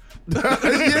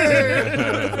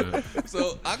 Yeah.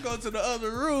 So I go to the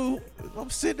other room. I'm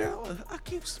sitting there. I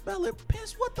keep smelling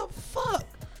piss. What the fuck?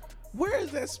 Where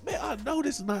is that smell? I know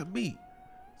this is not me.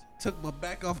 Took my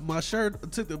back off my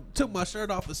shirt. Took my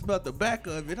shirt off and smelled the back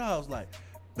of it. I was like,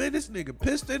 man, this nigga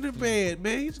pissed in the bed,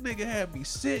 man. This nigga had me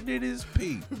sitting in his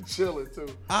pee. Chilling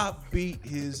too. I beat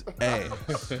his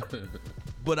ass.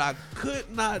 But I could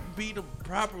not beat him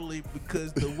properly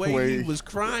because the way he Wait. was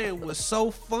crying was so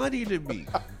funny to me.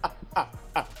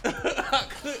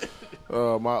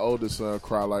 My oldest son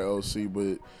cried like OC,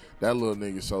 but that little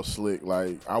nigga so slick.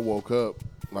 Like I woke up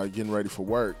like getting ready for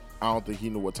work. I don't think he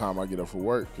knew what time I get up for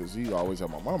work because he always at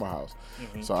my mama's house.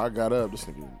 So I got up. This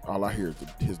nigga, all I hear is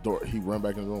his door. He run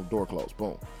back in the room, door closed.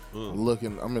 Boom.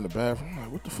 Looking, I'm in the bathroom. I'm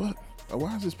like, what the fuck? Like,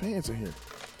 why is his pants in here?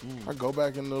 I go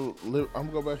back in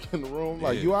the room.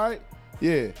 Like, Yeah. you all right?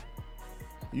 Yeah.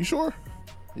 You sure?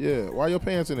 Yeah. Why your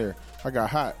pants in there? I got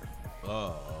hot.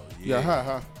 Oh, Yeah, yeah.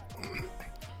 huh?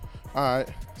 All right.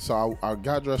 So I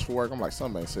got dressed for work. I'm like,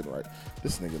 something ain't sitting right.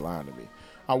 This nigga lying to me.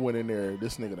 I went in there.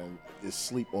 This nigga done is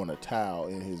sleep on a towel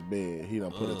in his bed. He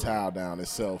done put a towel down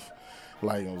himself.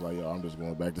 Like, I was like, yo, I'm just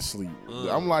going back to sleep.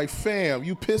 I'm like, fam,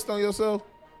 you pissed on yourself?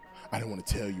 I didn't want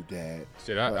to tell you, Dad.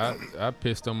 Shit, I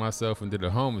pissed on myself and did a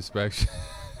home inspection.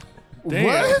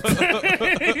 What?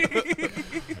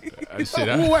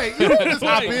 Wait, you don't just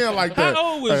hop in like that.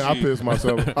 How old was Hey, I you? pissed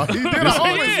myself. He did a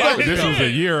home inspection. This was a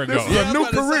year ago. This is a new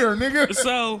career, nigga.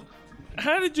 So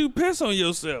How did you piss on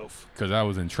yourself? Because I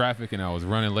was in traffic and I was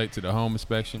running late to the home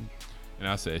inspection. And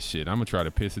I said, shit, I'm going to try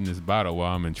to piss in this bottle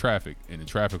while I'm in traffic. And the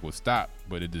traffic would stop,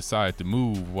 but it decided to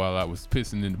move while I was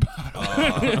pissing in the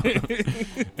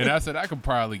bottle. And I said, I could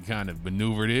probably kind of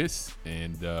maneuver this.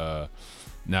 And nah,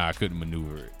 I couldn't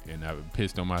maneuver it. And I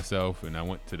pissed on myself, and I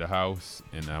went to the house,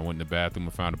 and I went in the bathroom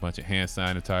and found a bunch of hand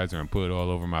sanitizer and put it all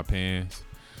over my pants.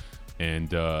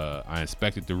 And I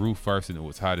inspected the roof first, and it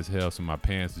was hot as hell, so my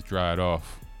pants was dried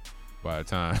off by the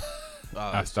time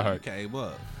I started. So came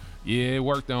up. Yeah, it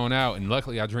worked on out, and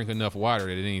luckily I drink enough water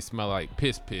that it didn't smell like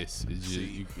piss. It's just,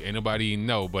 ain't nobody even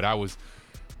know, but I was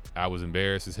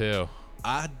embarrassed as hell.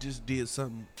 I just did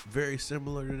something very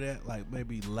similar to that, like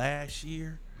maybe last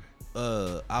year.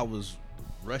 I was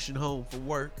rushing home from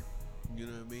work, you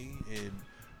know what I mean, and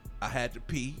I had to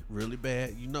pee really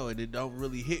bad, you know, and it don't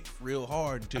really hit real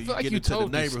hard until you get into the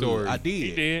neighborhood. Story. I did.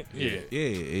 You did? Yeah,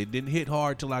 it didn't hit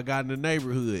hard till I got in the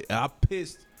neighborhood. I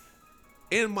pissed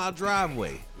in my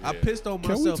driveway. I pissed on Can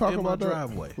we myself talk in my about that?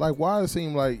 driveway. Like, why it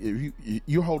seem like if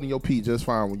you're holding your pee just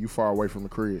fine when you far away from the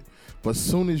crib, but as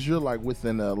soon as you're like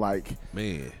within a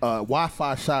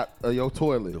Wi-Fi shot of your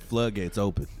toilet, The floodgates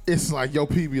open. it's like your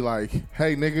pee be like,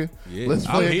 "Hey nigga, Yeah, let's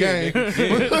I'm play here, a game."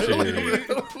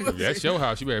 Shit. That's your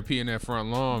house. You better pee in that front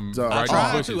lawn. Dog. Right I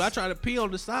in the bushes. tried to pee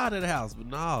on the side of the house, but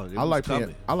no, it I like was peeing.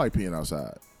 coming. I like peeing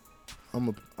outside. I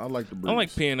like the breeze. I like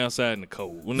peeing outside in the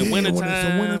cold. When the Yeah,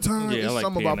 wintertime, when it's the wintertime, yeah, I it's like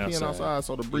something peeing about peeing outside,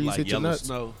 so the breeze Like hit your yellow nuts.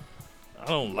 snow. I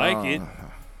don't like it.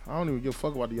 I don't even give a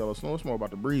fuck about the yellow snow. It's more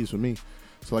about the breeze for me.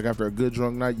 So like after a good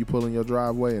drunk night, you pull in your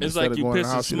driveway, and It's instead like of you going in the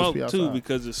pissing house, smoke you just too pee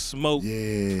because it's smoke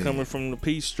yeah, coming from the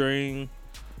pee string.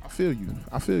 I feel you.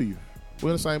 We're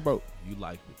in the same boat. You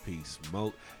like to pee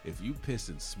smoke. If you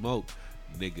pissing smoke,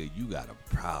 nigga, you got a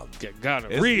problem. Got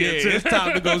It's, it. it's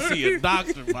time to go see a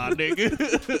doctor, my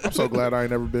nigga. I'm so glad I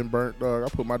ain't never been burnt, dog. I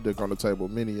put my dick on the table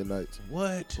many a nights.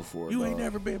 What? Before, you ain't dog.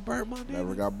 never been burnt, my nigga?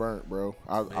 Never got burnt, bro.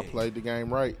 I Man. played the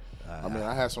game right. I mean,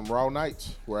 I had some raw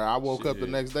nights where I woke up the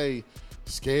next day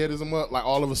scared as a mud. Like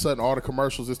all of a sudden, all the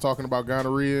commercials is talking about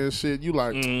gonorrhea and shit. You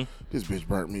like, this bitch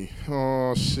burnt me.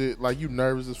 Oh shit! Like you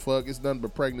nervous as fuck. It's nothing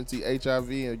but pregnancy, HIV,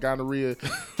 and gonorrhea.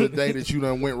 The day that you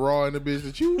done went raw in the bitch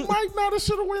that you might not have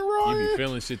should have went raw You be in.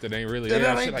 feeling shit that ain't really That there.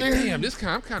 ain't Shit like, there. damn,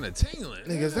 I'm kind of tingling.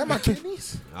 Nigga, is that my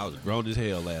kidneys? I was grown as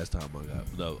hell last time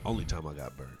only time I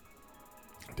got burnt.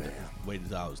 Damn. Waited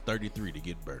until I was 33 to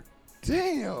get burnt.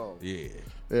 Damn. Yeah.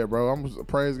 Yeah, bro. I'm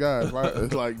praise God. Right?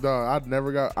 It's like, dog.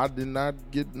 I did not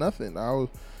get nothing.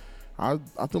 I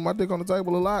threw my dick on the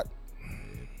table a lot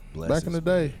back in the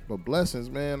day. But blessings,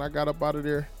 man. I got up out of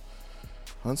there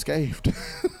unscathed.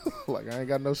 Like I ain't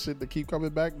got no shit to keep coming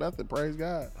back. Nothing. Praise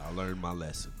God. I learned my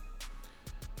lesson.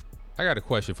 I got a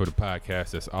question for the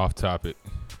podcast that's off topic.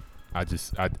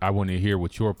 I want to hear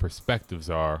what your perspectives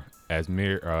are as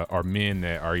are men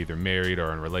that are either married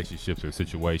or in relationships or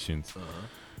situations.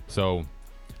 So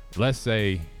let's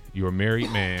say you're a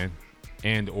married man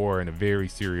and or in a very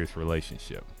serious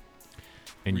relationship,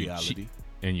 and Reality.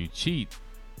 you cheat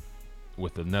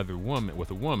with another woman,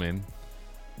 with a woman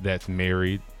that's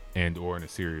married and or in a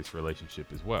serious relationship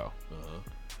as well.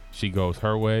 She goes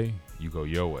her way, you go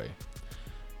your way.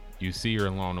 You see her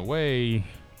along the way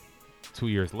 2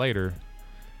 years later,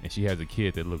 and she has a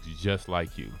kid that looks just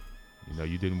like you. You know,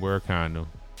 you didn't wear a condom,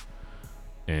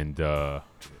 and I'm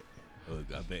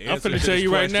finna tell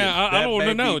you right now. I don't want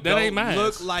to know. That ain't mine.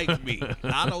 Look like me.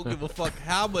 I don't give a fuck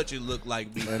how much it look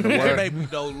like me. And the That word- baby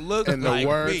don't look In like the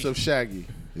words me. of Shaggy,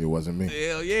 it wasn't me.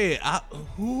 Hell yeah.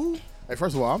 Who? Hey,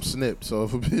 first of all, I'm snipped. So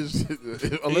if a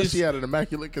bitch, unless she had an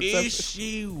immaculate conception, Is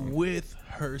she with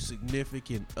her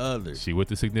significant other? she with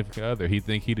the significant other. He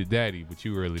think he the daddy, but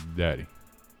you really the daddy.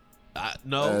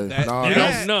 No, no, You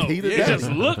that's- don't know. he the It daddy.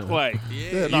 just look like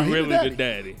Yeah, you no, he the really daddy. the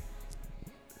daddy.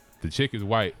 The chick is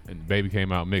white, and the baby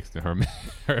came out mixed, and her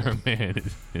man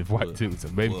is white too. So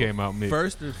the baby came out mixed.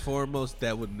 First and foremost,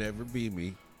 that would never be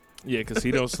me. Yeah, because he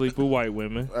don't sleep with white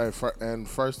women. hey, and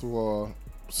first of all,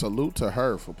 salute to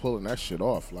her for pulling that shit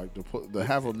off. Like to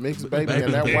have a mixed baby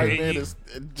and that white man is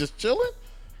just chilling.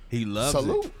 He loves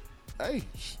Salute. it. Hey,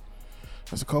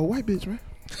 that's a cold white bitch, man.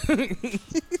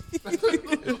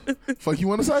 Fuck you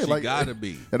want to say? She Like gotta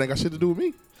be. That ain't got shit to do with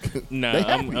me. Nah, They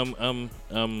happy.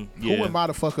 yeah. Who am I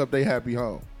to fuck up they happy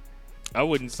home? I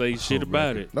wouldn't say shit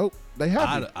about it. Nope, they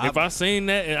happy. If I seen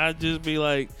that, and I'd just be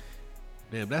like,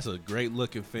 Damn, that's a great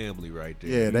looking family right there.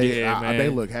 yeah, man. they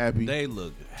look happy. They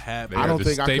look happy. I don't the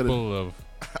think I could've- staple of.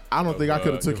 I don't think I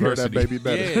could have took care of that diversity. baby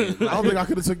better. Yeah. I don't think I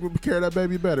could have took care of that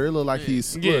baby better. It looked like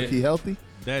he's Yeah. look, he healthy.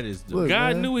 That is the Look,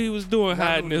 God man. knew he was doing God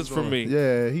hiding knew this he from was me. doing-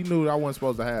 Yeah, he knew I wasn't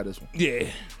supposed to have this one. Yeah.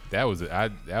 That was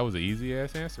an easy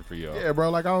ass answer for y'all. Yeah, bro.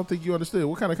 Like I don't think you understood.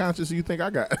 What kind of conscience do you think I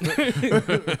got?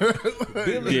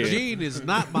 Billie Yeah. Jean is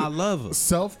not my lover.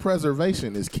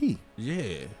 Self-preservation is key.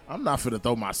 Yeah. I'm not finna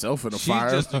throw myself in the She's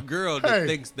fire. just a girl that Hey.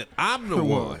 thinks that I'm the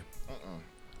Come on. one.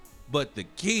 But the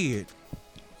kid,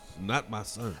 not my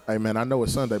son. Hey man, I know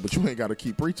it's Sunday, but you ain't got to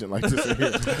keep preaching like this in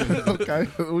here. Okay,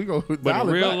 we go. But in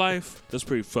real life, that's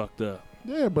pretty fucked up.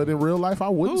 yeah, but in real life, I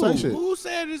wouldn't say shit. Who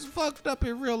said it's fucked up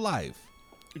in real life?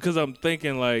 Because I'm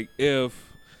thinking like if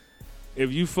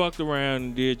you fucked around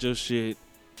and did your shit,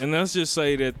 and let's just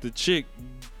say that the chick,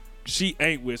 she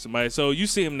ain't with somebody, so you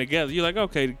see them together, you're like,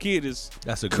 okay, the kid is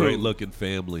That's a cool. great looking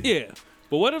family. Yeah.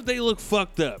 But what if they look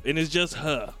fucked up and it's just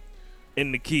her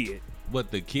and the kid?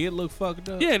 But the kid look fucked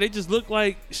up? Yeah, they just look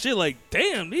like shit. Like,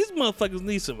 damn, these motherfuckers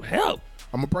need some help.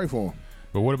 I'm gonna pray for him.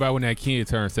 But what about when that kid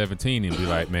turns 17 and be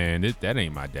like, man, that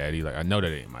ain't my daddy. Like, I know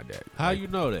that ain't my daddy. How Like, you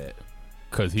know that?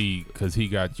 Cause he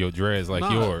got your dreads like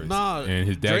yours, Nah, and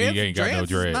his daddy ain't got no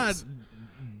dreads. Is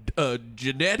not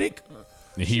genetic.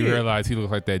 And he shit. realized he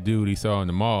looked like that dude he saw in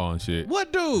the mall and shit.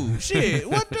 What dude? Shit.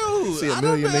 What dude? See a I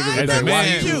don't million know. niggas I in As ain't a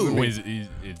that watching white you.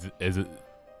 man,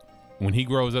 when he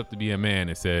grows up to be a man,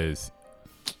 it says,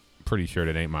 "Pretty sure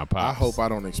that ain't my pops." I hope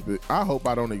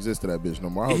I don't exist to that bitch no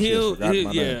more. I hope she has forgotten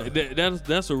my name.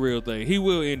 That's a real thing. He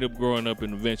will end up growing up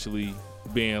and eventually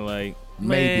being like, Maybe.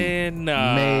 man, nah,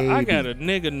 I Maybe. got a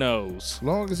nigga nose. As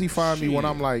long as he find me when Shit.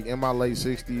 I'm like in my late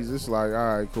 60s, it's like,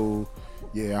 all right, cool.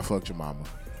 Yeah, I fucked your mama.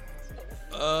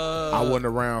 I wasn't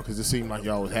around because it seemed like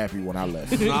y'all was happy when I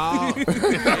left. Nah. You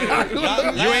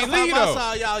Last ain't leave time I though.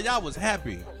 saw y'all was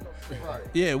happy.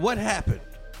 Yeah, what happened?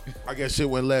 I guess shit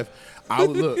went left. I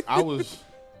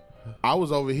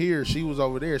was over here. She was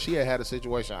over there. She had a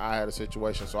situation. I had a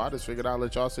situation. So I just figured I'd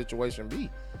let y'all situation be.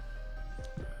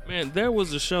 Man, there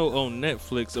was a show on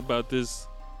Netflix about this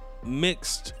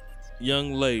mixed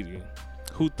young lady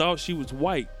who thought she was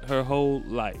white her whole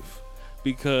life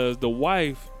because the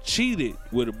wife cheated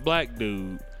with a black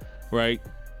dude, right?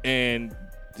 And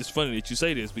it's funny that you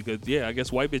say this because, yeah, I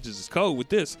guess white bitches is cold with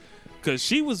this because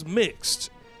she was mixed.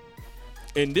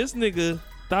 And this nigga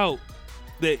thought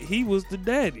that he was the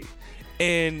daddy.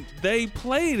 And they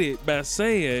played it by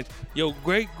saying, your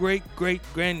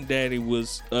great-great-great-granddaddy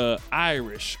was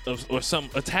Irish or some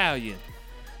Italian.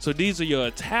 So these are your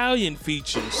Italian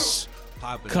features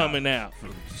Popping coming out.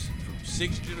 from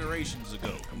 6 generations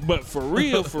ago. But for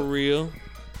real,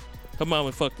 her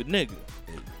mama fucked the nigga.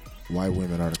 White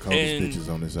women are the coldest And bitches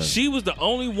on this earth. she was the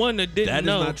only one that didn't That is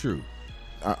know. not true.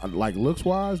 Like looks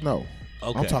wise, no.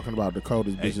 Okay. I'm talking about the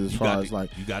coldest Hey, bitches as you far got as to- like.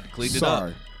 you got to clean it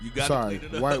sorry, up. You got to sorry.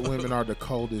 clean it up. White women are the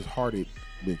coldest hearted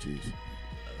bitches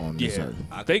on this Yeah,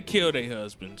 earth. they kill their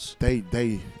husbands. They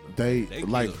They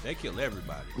like kill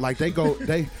everybody. like they go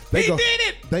they He go did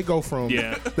it! they go from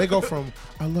Yeah. they go from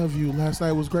I love you, last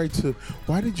night was great to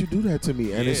why did you do that to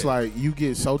me? And it's Yeah. like you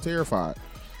get so terrified.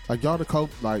 Like y'all the cold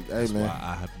like, hey That's man. why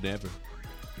I have never.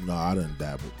 No, I done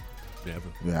dabbled.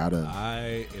 Yeah,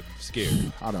 I am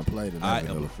scared. I done played it. I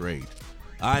am afraid.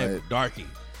 I am Right. darky.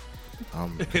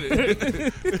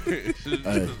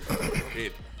 Hey,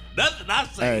 Nothing I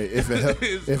say hey, if it helps,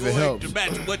 is if it going helps, to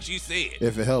match what you said.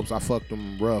 if it helps, I fucked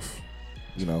them rough.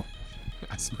 You know,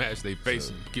 I smash their face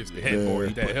and gives the Yeah. headboard.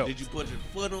 If that helps. Did you put your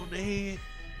foot on the head?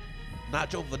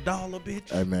 Not your Vidala, bitch.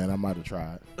 hey man, I might have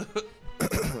tried. But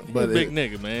but big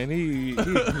nigga, man. He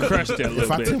crushed that if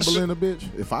little I bitch. timber in a bitch,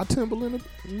 man, if I timber in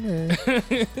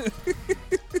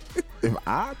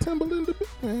the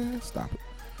bitch, man, stop it.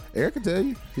 Eric can tell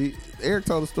you. Eric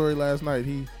told a story last night.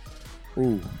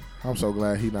 I'm so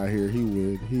glad he not here.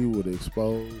 He would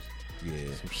expose Yeah.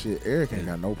 some shit. Eric ain't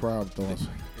got no problem throwing. Some,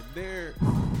 And there.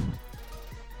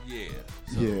 Yeah.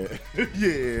 So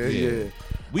yeah.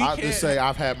 We I'll can't- just say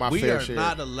I've had my we fair are share.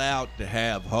 not allowed to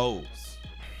have hoes.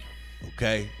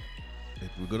 Okay?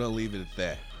 We're going to leave it at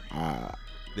that.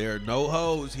 There are no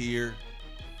hoes here.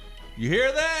 You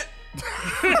hear that?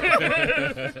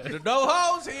 There are no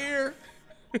hoes here.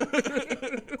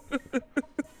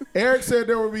 Eric said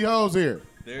there would be hoes here.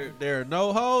 There are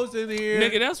no hoes in here.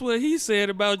 Nigga, that's what he said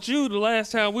about you the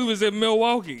last time we was in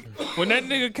Milwaukee. When that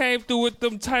nigga came through with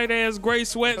them tight ass gray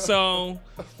sweats on,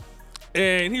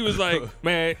 and he was like,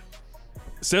 man,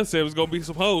 Seth said it was gonna be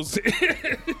some hoes. I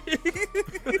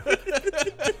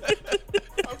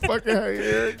fucking hate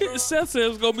Eric. Seth said it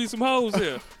was gonna be some hoes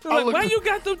here. I'm I like, looked why at- you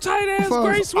got them tight ass Folks,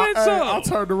 gray sweats I on?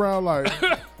 turned around like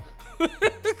you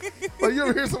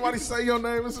ever hear somebody say your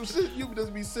name and some shit, you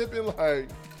just be sipping like,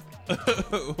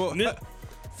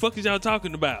 Fuck is y'all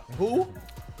talking about? who?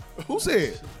 Who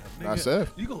said? Not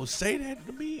Seth. You gonna say that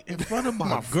to me in front of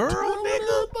my girl,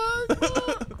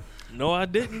 nigga? No, I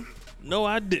didn't. No,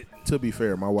 I didn't. To be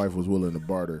fair, my wife was willing to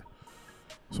barter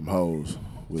some hoes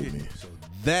with me. So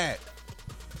that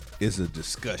is a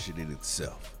discussion in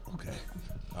itself. Okay.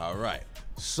 All right.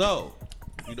 So,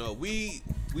 we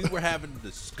were having a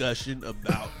discussion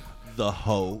about the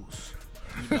hoes,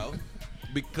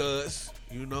 because,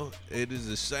 it is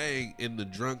a saying in the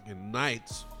Drunken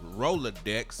Knights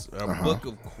Rolodex, a book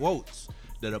of quotes,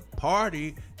 that a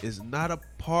party is not a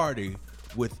party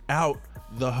without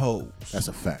the hoes. That's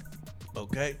a fact.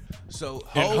 Okay? So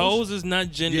And hoes is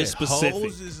not gender specific.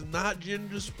 Hoes is not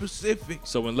gender specific.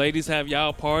 So when ladies have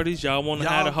y'all parties, y'all want to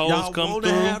have the hoes come y'all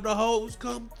through. want to have the hoes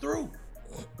come through.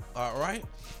 All right.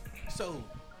 So,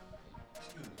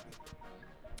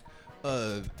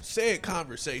 said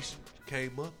conversation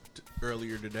came up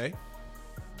earlier today,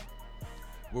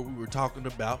 where we were talking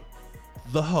about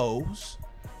the hoes,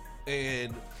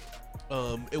 and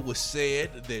it was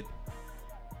said that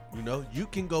you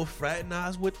can go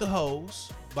fraternize with the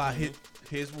hoes by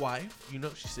his wife.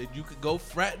 She said you could go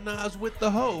fraternize with the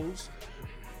hoes,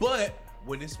 but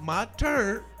when it's my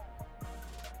turn,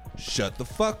 shut the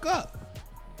fuck up.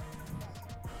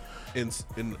 In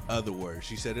other words,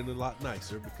 she said it a lot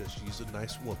nicer because she's a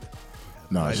nice woman.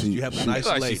 No, You have a nice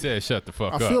like lady. she said, "Shut the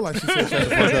fuck I up." feel like she said shut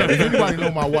the fuck up. If anybody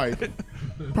know my wife,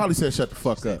 probably said shut the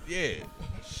fuck up. Yeah,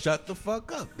 shut the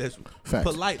fuck up. That's Facts.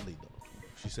 politely though.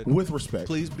 She said With respect.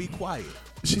 Please be quiet.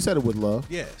 She said it with love.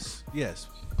 Yes.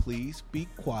 Please be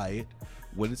quiet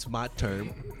when it's my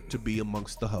turn to be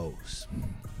amongst the hoes.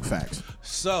 Facts.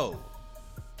 So,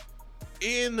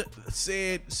 in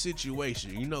said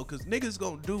situation, because niggas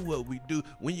gonna do what we do.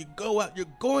 When you go out, you're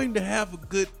going to have a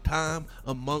good time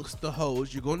amongst the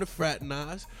hoes. You're going to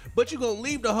fraternize, but you're gonna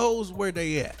leave the hoes where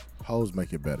they at. Hoes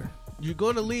make it better. You're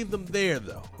gonna leave them there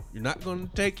though. You're not gonna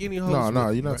take any hoes. No,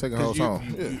 with you're not you, taking 'cause hoes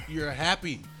home. Yeah. You're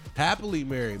happily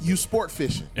married. You sport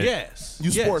fishing. Yes.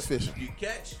 You yes. sport fishing. You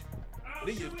catch.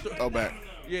 Then you Oh, back.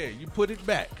 Yeah, you put it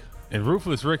back. And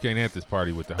Ruthless Rick ain't at this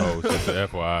party with the hoes. Just a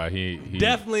FYI, he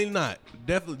Definitely not.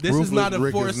 Definitely. This Ruthless is not a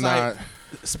Rick is Foresight not-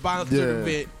 sponsored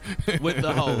event with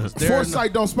the hoes.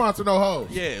 Foresight don't sponsor no hoes.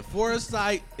 Yeah,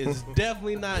 Foresight is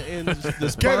definitely not in the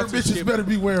Gator bitches sponsorship. better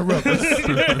be wearing rubbers.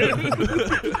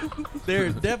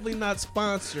 They're definitely not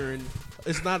sponsoring.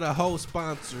 It's not a hoe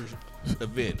sponsored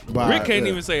event. By- Rick can't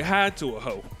yeah. even say hi to a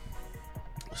hoe.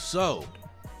 So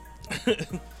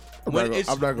I'm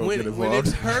not gonna when get when involved.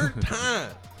 it's her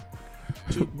time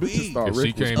to be Thought if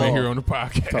Rick she was came Paul. in here on the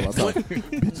podcast.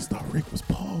 Bitches thought Rick was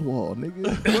Paul Wall,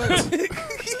 nigga.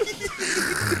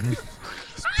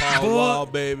 Paul Wall,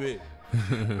 baby.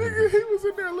 Nigga, he was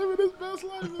in there living his best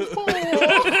life as Paul Wall.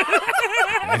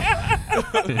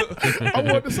 I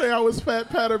wanted to say I was Fat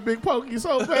Pat or Big Pokey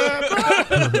so bad. I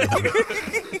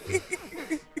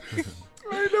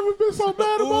ain't never been so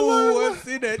bad in my Ooh, life. what's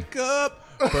in that cup?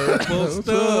 Purple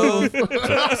stuff.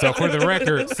 So for the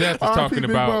record, Seth was talking Big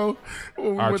about Bro,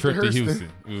 when we our went trip to Houston. Houston.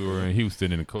 We were in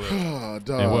Houston in the club. Oh,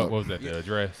 dog. And what was that? The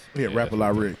address? Yeah, Rap a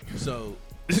lot, Rick. So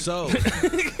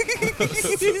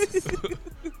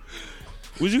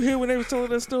Was you here when they was telling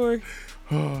that story?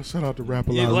 Oh, shout out to Rap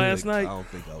a Yeah, lot, last Rick. I night. don't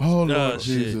think I was. Oh, Nah, Lord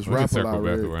shit. Jesus. We can Rap a circle lot,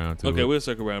 back Rick. around to Okay, it. we'll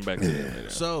circle around back to that later.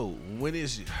 So when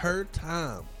it's her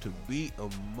time to be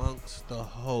amongst the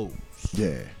hoes,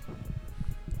 Yeah.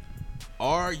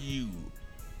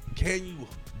 can you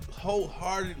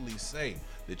wholeheartedly say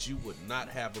that you would not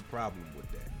have a problem with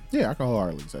that? Yeah, I can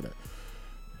wholeheartedly say that.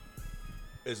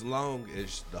 As long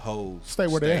as the hoes Stay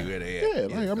where they at. at.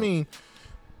 Yeah, like, I mean,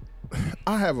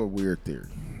 I have a weird theory,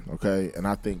 okay? And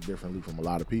I think differently from a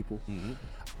lot of people. Mm-hmm.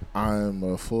 I'm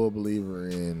a full believer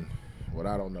in what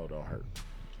I don't know don't hurt.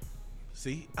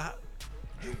 See, I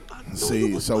knew you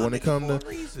See, was so my when it nigga comes for to, a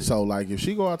reason. so like if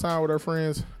she go out town with her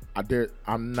friends,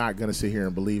 I'm not gonna sit here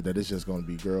and believe that it's just gonna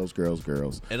be girls,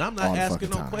 And I'm all not the asking fucking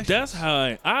no time. questions. That's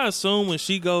how I assume when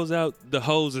she goes out, the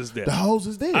hose is there. The hoes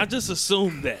is there. I just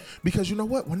assume that. Because you know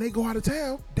what? When they go out of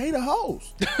town, they the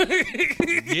hoes.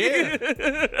 Yeah.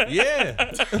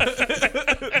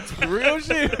 Real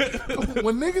shit.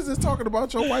 When niggas is talking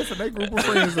about your wife and they group of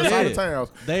friends that's out of town,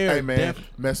 They are hey man,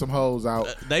 met some hoes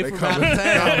out. They from coming- out of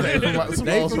town. They from out- some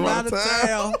They hoes from out of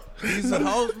town. These are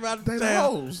hoes from out of They the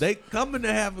town. hoes. They coming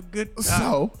to have a good time.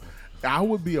 So, I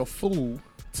would be a fool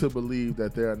to believe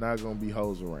that there are not going to be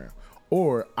hoes around.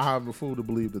 Or I'm a fool to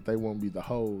believe that they won't be the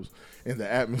hoes in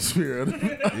the atmosphere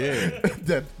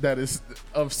that is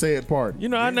of said party. You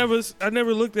know, I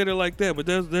never looked at it like that, but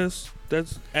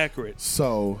that's accurate.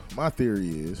 So, my theory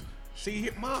is See,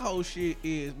 my whole shit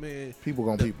is, man, people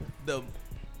gonna people. the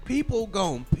people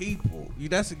gon' people.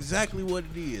 That's exactly what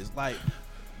it is. Like,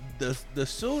 the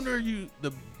sooner you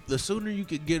the sooner you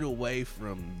can get away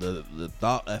from the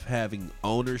thought of having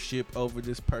ownership over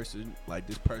this person, like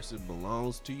this person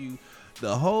belongs to you,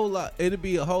 it'll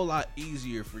be a whole lot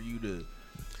easier for you to.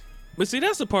 But see,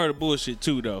 that's a part of bullshit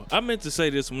too, though. I meant to say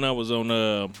this when I was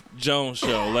on Jones'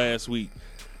 show last week.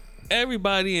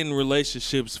 Everybody in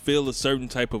relationships feel a certain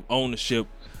type of ownership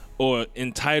or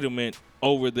entitlement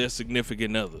over their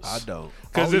significant others. I don't.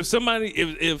 Because if somebody,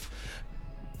 if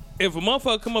a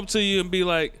motherfucker come up to you and be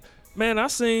like, man, I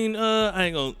seen, I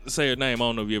ain't gonna say her name. I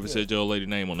don't know if you ever said your old lady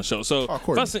name on the show. So, if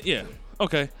I seen, yeah,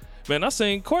 okay. Man, I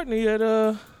seen Courtney at,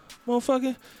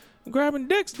 motherfucking grabbing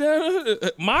dicks down.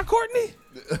 My Courtney?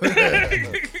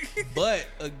 But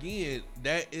again,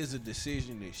 that is a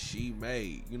decision that she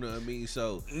made. You know what I mean?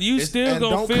 So you still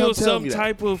gonna feel some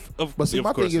type of. But see,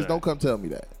 my thing is, not. don't come tell me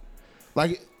that.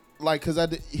 Like, cause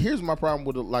here's my problem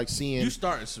with like seeing you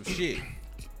starting some shit.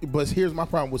 But here's my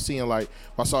problem with seeing like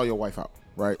if I saw your wife out,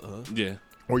 right? Yeah.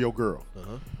 Or your girl.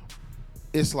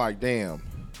 It's like, damn.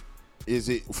 Is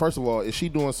it first of all, is she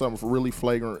doing something really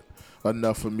flagrant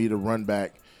enough for me to run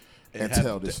back and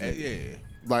tell this nigga? Yeah.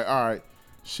 Like, all right,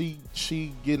 she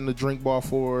getting the drink ball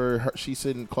for her. She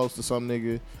sitting close to some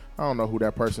nigga. I don't know who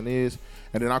that person is.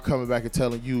 And then I'm coming back and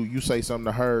telling you say something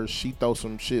to her. She throw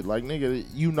some shit like, nigga,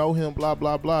 you know him, blah,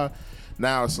 blah, blah.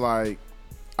 Now it's like,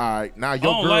 all right, now your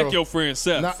girl. I don't like your friend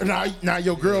Seth. Now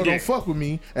your girl don't fuck with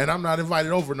me, and I'm not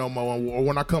invited over no more. Or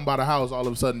when I come by the house, all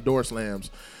of a sudden door slams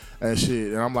and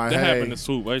shit. And I'm like, that hey. happened to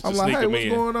Swoop. I used to I'm like, sneak hey, him what's in.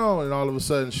 going on? And all of a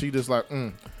sudden she just like,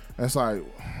 And it's like,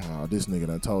 oh, this nigga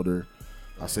done told her.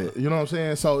 I said, you know what I'm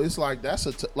saying? So it's like, that's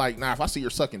like, now if I see her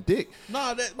sucking dick,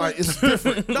 no, that like it's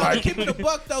different. No, like, keep it a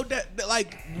buck though. That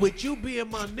like with you being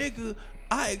my nigga,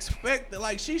 I expect that.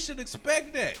 Like she should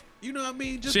expect that. You know what I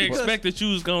mean? Just she because, expected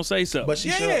you was gonna say something. but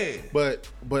she should.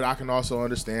 But I can also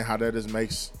understand how that just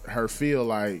makes her feel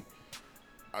like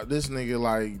this nigga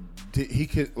like he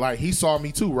could like he saw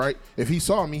me too, right? If he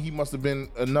saw me, he must have been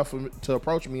enough to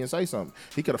approach me and say something.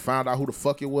 He could have found out who the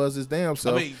fuck it was his damn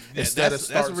self. I mean, instead that's of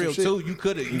starting real some shit. too. You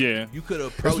could have, you could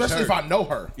have approached especially her. if I know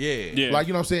her. Yeah. Like,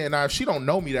 you know what I'm saying? Now, if she don't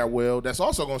know me that well, that's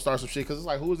also going to start some shit because it's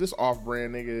like, who is this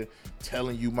off-brand nigga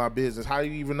telling you my business? How do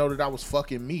you even know that I was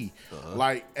fucking me?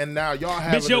 Like, and now y'all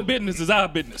have... Bitch, your business is our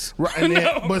business. Right, and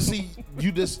then, but see,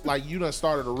 you just, like, you done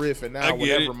started a riff, and now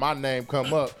whenever my name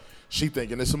come up, she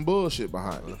thinking there's some bullshit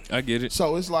behind it. I get it.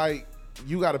 So it's like,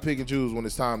 you got to pick and choose when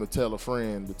it's time to tell a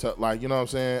friend, like, you know what I'm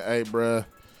saying? Hey, bruh,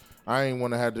 I ain't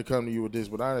want to have to come to you with this,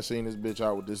 but I done seen this bitch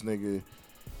out with this nigga.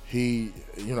 He,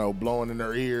 you know, blowing in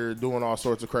her ear, doing all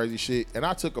sorts of crazy shit. And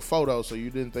I took a photo so you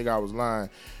didn't think I was lying.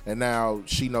 And now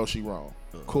she knows she wrong.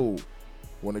 Cool.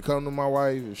 When it comes to my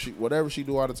wife, if she, whatever she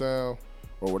do out of town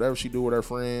or whatever she do with her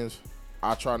friends,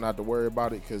 I try not to worry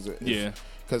about it because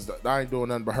I ain't doing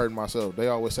nothing but hurting myself. They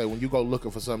always say when you go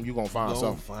looking for something, you going to find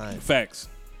something. Facts.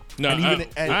 No, I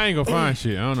ain't gonna find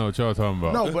shit. I don't know what y'all talking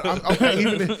about. No,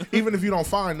 but even if you don't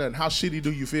find nothing, how shitty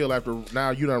do you feel after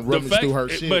now you done rummaged through her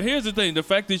shit? But here's the thing: the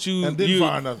fact that you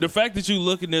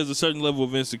looking, there's a certain level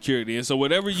of insecurity, and so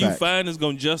whatever you find is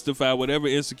gonna justify whatever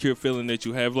insecure feeling that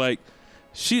you have. Like,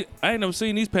 I ain't never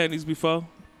seen these panties before.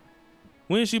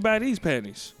 When did she buy these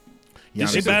panties? Did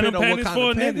she buy them panties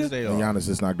for a nigga? Giannis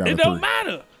just knocked down. It don't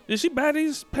matter. Did she buy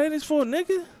these panties for a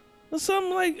nigga? Or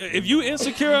something like, if you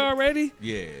insecure already,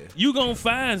 you gonna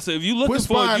find. So if you looking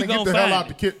for it, you gonna find. Hell out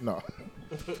the kid. No.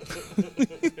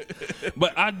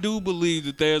 But I do believe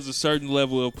that there's a certain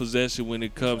level of possession when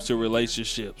it comes to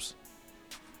relationships.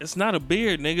 It's not a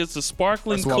beer, nigga. It's a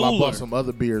sparkling cooler. That's why I bought some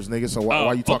other beers, nigga. So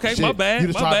why you talking shit? My bad. You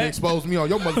just trying to expose me on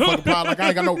your motherfucking pod like I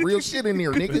ain't got no real shit in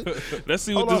here, nigga. Let's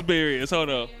see what this beer is. Hold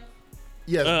on.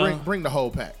 Yes, bring the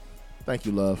whole pack. Thank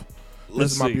you, love.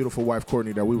 This is my beautiful wife,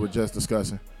 Courtney, that we were just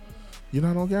discussing. You're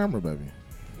not on camera, baby.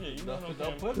 Yeah, you're not on camera.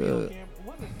 Don't put me on camera.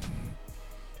 What is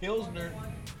Pilsner?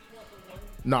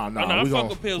 Nah,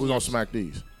 we're gonna smack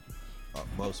these.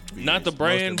 Most beers, not the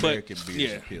brand, most American but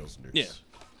beers are Pilsners. Yeah.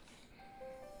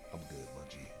 I'm good, my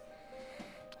G.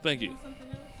 Thank you.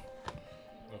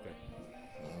 Okay.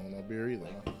 I don't know beer either.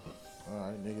 Huh? All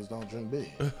right, niggas don't drink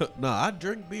beer. No, I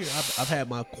drink beer. I've had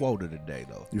my quota today,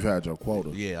 though. You've had your quota.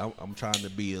 Yeah, I'm trying to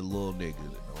be a little nigga.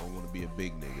 I don't want to be a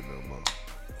big nigga no more.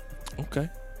 Okay.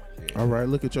 Yeah. All right,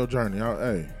 look at your journey.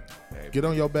 Hey, get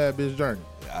on your bad bitch journey.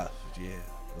 Yeah,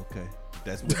 okay. If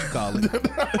that's what you call it.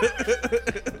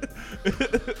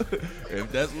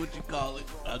 If that's what you call it,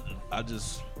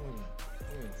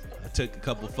 I took a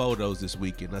couple photos this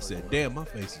weekend. I said, damn, my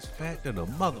face is fat than a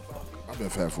motherfucker. I've been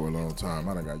fat for a long time.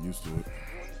 I done got used to it.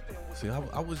 See,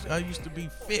 I used to be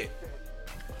fit.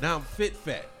 Now I'm fit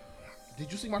fat.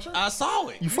 Did you see my shirt? I saw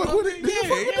it. You fuck know with what it? I Did mean? you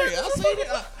fuck with it? Yeah, I seen it.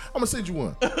 I'm gonna send you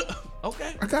one.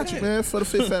 Okay. I got you, man. For the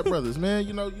Fit Fat Brothers, man.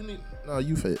 You know you need. No,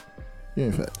 you fit. You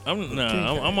ain't fat. I'm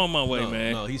on my way,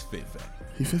 man. No, he's fit fat.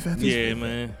 He fit fat. Yeah,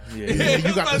 man. Yeah. Yeah,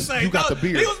 you got the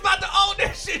beard. He was about to own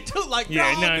that shit too. Like,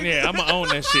 Yeah, no, yeah, I'm gonna own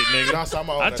that shit, nigga. No, so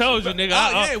I'ma own I that told shit. you,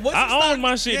 nigga. Once you I own stop-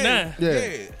 my shit now.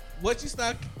 Yeah.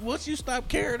 Once you stop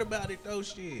caring about it, though,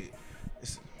 shit,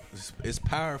 it's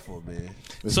powerful, man.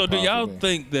 It's So do powerful, y'all man.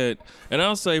 think that, and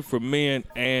I'll say for men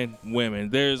and women,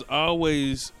 there's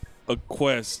always a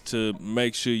quest to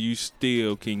make sure you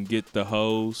still can get the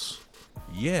hoes?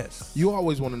 Yes. You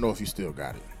always want to know if you still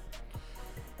got it.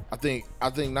 I think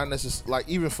not necessarily, like,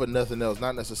 even for nothing else,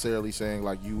 not necessarily saying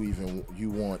like you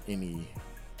want any.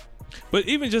 But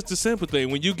even just the simple thing,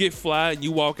 when you get fly and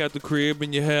you walk out the crib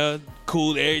and your hair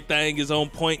cool, everything is on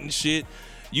point and shit,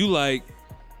 you like,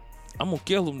 I'm gonna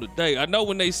kill them today. I know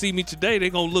when they see me today, they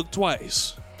gonna look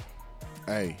twice.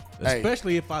 Hey,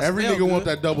 Especially if I every smell nigga good. want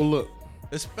that double look.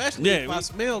 Especially Yeah, if I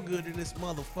smell good in this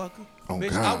motherfucker. Oh,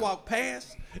 bitch, God. I walk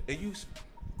past and you.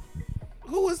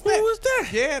 Who is that? Who is that?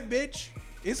 Yeah, bitch.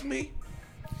 It's me.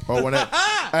 Oh, when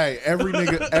hey, every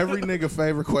nigga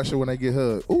favorite question when they get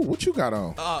hugged. Ooh, what you got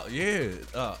on? Oh, yeah.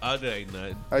 That ain't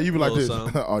nothing. Hey, you be like this. Little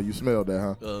something. Oh, you smelled that,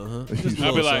 huh?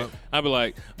 Uh-huh. I'll be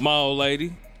like, my old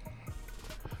lady.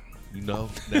 You know,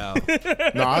 now,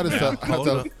 No, I just tell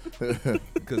hold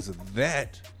because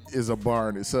that, is a bar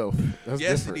in itself. That's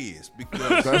yes, different. it is.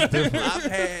 Because That's different. I've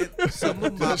had some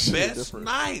of my That shit best different.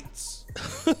 nights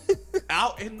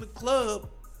out in the club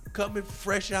coming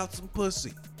fresh out some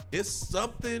pussy. It's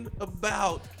something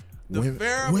about the Women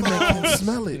pheromones. can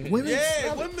smell it. Women Yeah,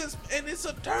 smell it. women, and it's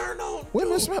a turn on.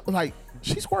 Women too. smell like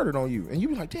she squirted on you, and you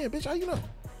be like, "Damn, bitch, how you know?"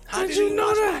 How'd you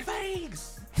know that? My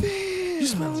veins. You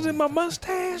smell it in my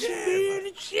mustache, Yeah, beard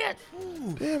and shit.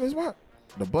 Damn, it's my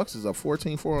the Bucks is up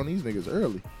 14-4 on these niggas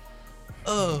early.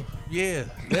 Yeah.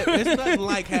 It's nothing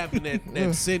like having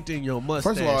that scent in your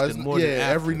mustache. First of all, it's, the morning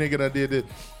after. every nigga that did it.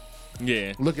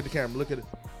 Yeah. Look at the camera. Look at it.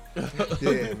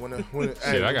 Yeah, when Shit,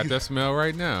 hey, I got that smell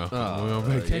right now. We on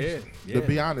vacation. Yeah. To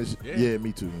be honest, yeah,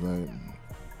 me too. Like,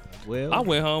 Well, I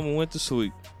went home and went to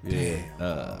sleep.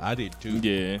 yeah. I did too.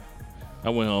 Yeah. I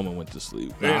went home and went to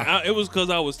sleep. And it was because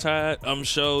I was tired. I'm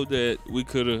sure that we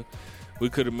could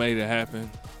have made it happen,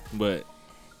 but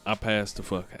I passed the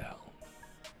fuck out.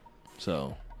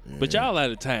 So, but y'all out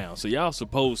of town, so y'all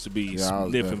supposed to be yeah, I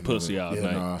was sniffing definitely- pussy all yeah,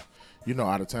 night. Nah. You know,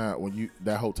 out of town when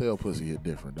that hotel pussy hit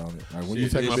different, don't it? Like when you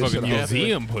take a bitch to Motherfucking the hotel,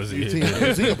 museum pussy.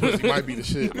 museum pussy might be the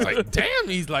shit. Like, damn,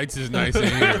 these lights is nice in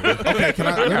here. Okay, can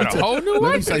I got a whole new let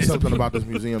light me say in this something about this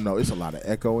museum though. It's a lot of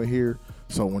echo in here.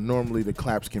 So when normally the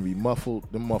claps can be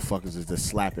muffled, them motherfuckers is just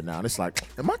slapping now. And it's like,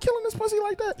 am I killing this pussy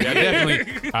like that?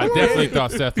 Yeah, I definitely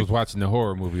thought Seth was watching the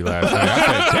horror movie last night.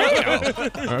 I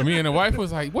said, damn. Me and the wife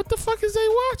was like, what the fuck is they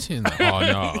watching? Oh,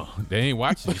 no. They ain't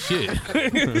watching shit.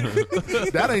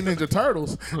 That ain't Ninja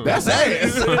Turtles. That's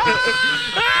ass.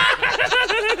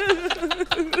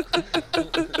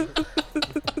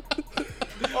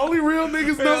 Only real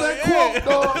niggas know that quote,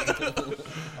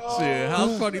 dog. Shit,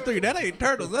 House 43. That ain't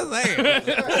turtles. That's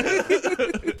ass.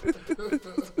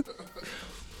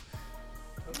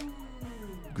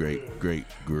 Great.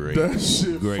 That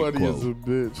shit Great funny quote. as a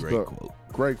bitch. Great dog. quote.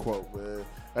 Great quote, man.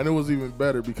 And it was even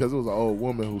better because it was an old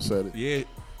woman who said it. Yeah,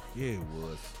 it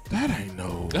was. That ain't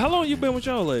no. How long you been with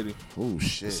y'all lady, Oh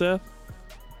shit. Seth?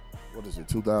 What is it?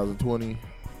 2020.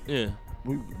 Yeah,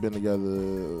 We've been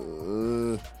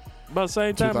together. about the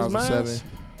same time as 2007. mine.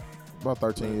 About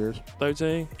 13 years.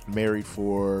 13. Married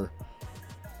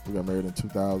we got married in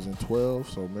 2012,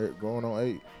 so going on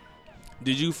 8.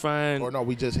 Did you find? Or no,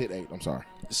 we just hit 8. I'm sorry.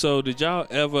 So did y'all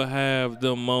ever have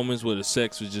the moments where the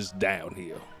sex was just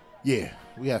downhill? Yeah,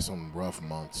 we had some rough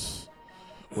months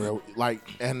where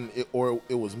it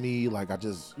was me, like I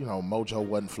just, mojo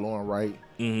wasn't flowing right.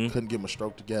 Mm-hmm. Couldn't get my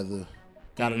stroke together.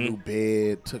 Got a new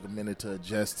bed. Took a minute to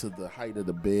adjust to the height of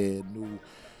the bed.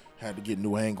 Had to get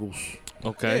new angles.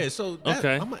 Okay. Yeah, so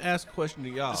Okay. I'm gonna ask a question to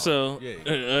y'all. So,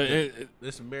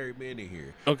 there's some married men in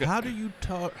here. Okay. How do you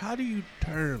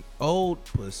turn old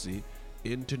pussy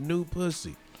into new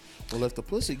pussy? Well, if the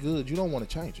pussy good, you don't want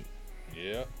to change it.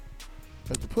 Yeah.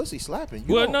 If the pussy slapping,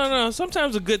 you Well, don't. no.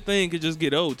 Sometimes a good thing could just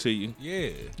get old to you. Yeah.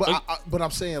 But but I'm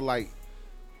saying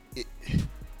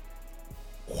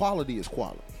quality is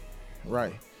quality,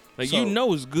 right? Like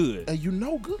So- it's good.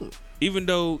 And good.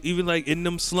 Even like in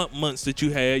them slump months that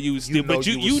you had, you was still, You know but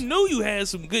you you was- knew you had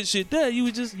some good shit there. You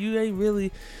ain't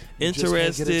really You just can't get it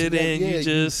interested, together. and Yeah, you you-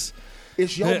 just.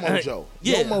 It's your mojo.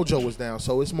 Yeah. Your mojo is down,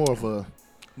 so it's more of a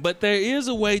But there is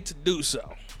a way to do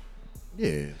so.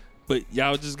 yeah. But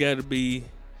y'all just got to be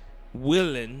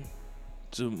willing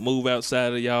to move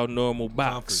outside of y'all normal Comfort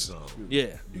box. zone.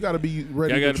 Yeah. You got to be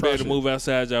ready. Y'all got to to be try able to shit. move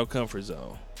outside y'all comfort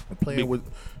zone. And playing with,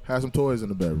 have some toys in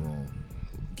the bedroom.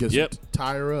 Get some,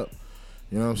 tie her up.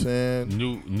 You know what I'm saying?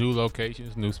 New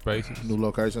locations, new spaces. New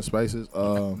location spaces.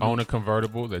 Own a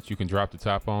convertible that you can drop the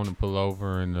top on and pull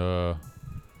over and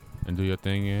do your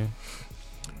thing in.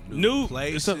 New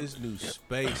places, new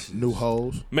spaces, new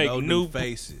hoes. Make no new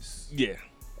faces. Yeah.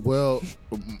 Well,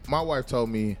 my wife told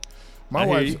me. My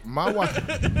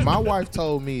wife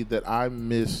told me that I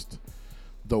missed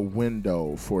the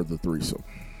window for the threesome.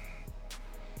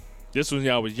 This when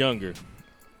y'all was younger.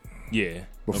 Yeah.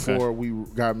 Before we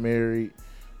got married,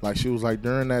 like she was like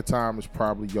during that time is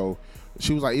probably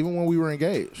she was like even when we were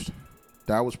engaged,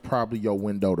 that was probably your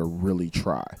window to really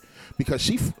try, because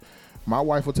my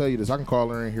wife will tell you this. I can call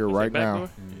her in here right now.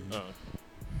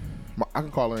 I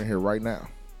can call her in here right now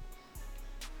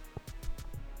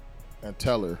and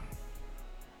tell her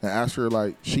and ask her,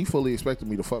 like, she fully expected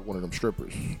me to fuck one of them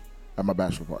strippers at my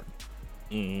bachelor party.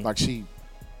 Mm-hmm. Like she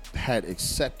had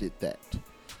accepted that.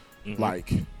 Mm-hmm.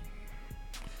 Like,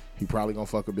 he probably gonna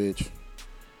fuck a bitch.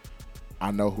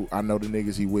 I know the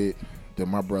niggas he with. Then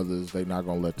my brothers, they not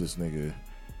gonna let this nigga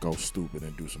go stupid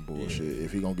and do some bullshit. Yeah.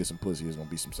 If he gonna get some pussy, it's gonna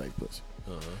be some safe pussy.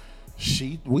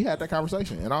 We had that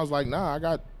conversation, and I was like,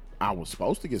 nah, I was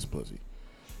supposed to get some pussy,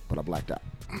 but I blacked out.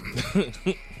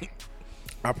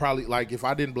 I probably, like, if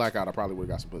I didn't black out, I probably would have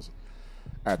got some pussy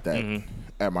at that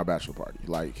at my bachelor party.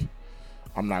 Like,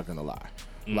 I'm not gonna lie.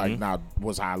 Like, now,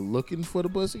 was I looking for the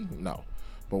pussy? No,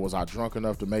 but was I drunk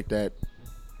enough to make that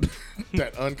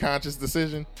that unconscious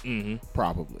decision?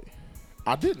 Probably.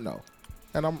 I didn't know,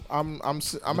 and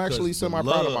I'm actually semi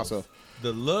proud of myself.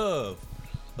 The love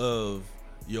of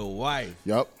your wife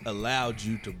allowed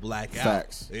you to black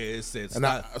Facts. out. It said,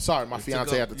 sorry, my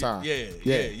fiance at the time.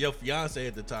 Yeah, your fiance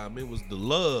at the time. It was the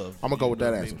love. I'm gonna go with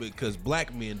that answer because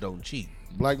black men don't cheat.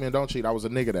 Black men don't cheat. I was a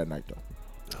nigga that night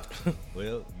though.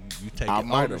 Well, you take I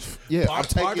might have. Yeah,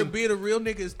 part of being a real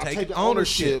nigga is taking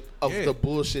ownership of the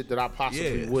bullshit that I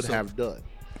possibly would have done.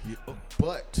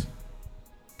 But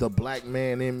the black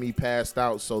man in me passed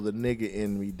out, so the nigga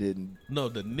in me didn't. No,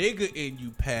 the nigga in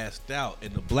you passed out,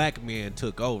 and the black man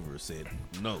took over. Said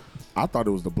no. I thought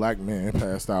it was the black man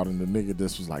passed out, and the nigga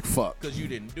just was like, "Fuck," because you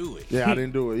didn't do it. Yeah, I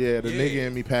didn't do it. Yeah, the nigga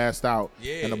in me passed out,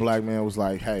 and the black man was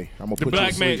like, "Hey, I'm gonna put you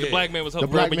to sleep." The black man was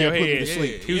rubbing your head.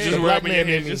 He was just rubbing your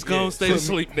head. Just go and stay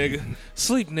asleep, nigga.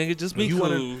 Sleep, nigga. Just be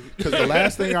cool. Because the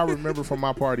last thing I remember from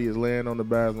my party is laying on the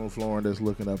bathroom floor and just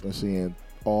looking up and seeing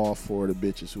all four of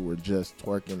the bitches who were just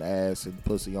twerking ass and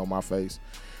pussy on my face,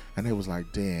 and it was like,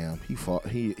 damn, he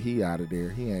out of there.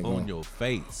 He ain't on your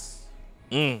face.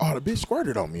 Oh, the bitch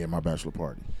squirted on me at my bachelor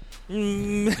party.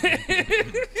 If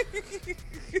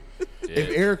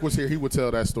Eric was here, he would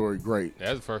tell that story great.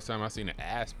 That's the first time I seen an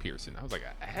ass piercing. I was like,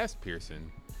 an ass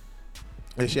piercing?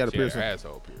 And she had a piercing. Her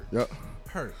asshole pierced. Yep.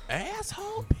 Her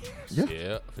asshole pierced? Yeah.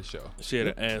 Yeah, for sure. She had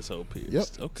an asshole pierced. Yep.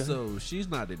 Okay. So she's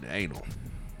not in the anal.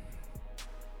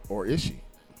 Or is she?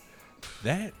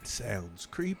 That sounds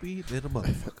creepy than a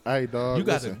motherfucker. Hey, dog. You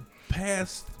got to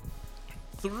pass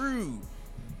through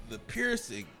the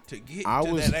piercing to get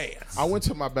to that ass. I went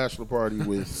to my bachelor party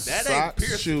with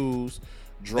socks, shoes,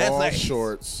 drawers,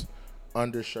 shorts,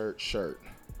 undershirt, shirt.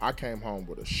 I came home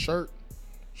with a shirt,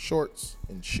 shorts,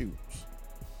 and shoes.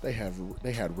 They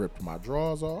had ripped my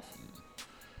drawers off.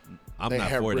 I'm not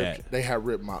for that. They had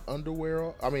ripped my underwear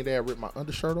off. I mean, they had ripped my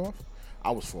undershirt off.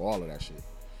 I was for all of that shit.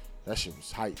 That shit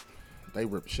was hype. They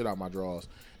ripped shit out my drawers,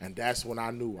 and that's when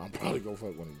I knew I'm probably gonna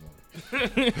fuck one of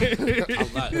these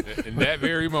motherfuckers. In that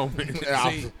very moment.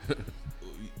 See,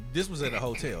 this was at a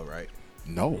hotel, right?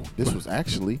 No, this was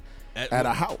actually at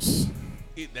a house.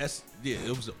 It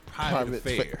was a private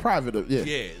affair. Private, yeah.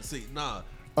 Yeah, see, nah.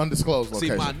 Undisclosed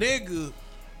location. See, my nigga,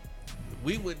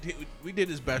 we did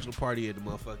this bachelor party at the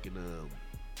motherfucking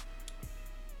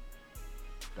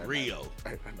Rio.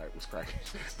 That night was cracking.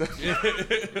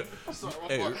 I'm sorry,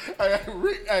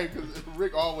 because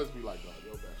Rick always be like, "No,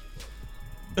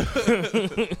 yo,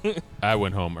 bachelor." I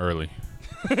went home early.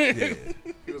 Yeah.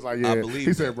 He was like, "Yeah."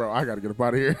 He said, "Bro, I gotta get up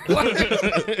out of here."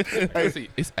 Hey, see,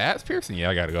 it's ass piercing.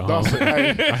 Yeah, I gotta go home. The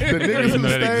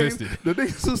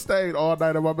niggas who stayed all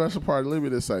night at my bachelor party, let me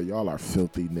just say, y'all are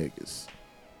filthy niggas.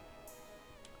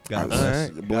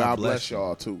 God bless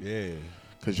y'all too. Yeah,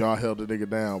 because y'all held the nigga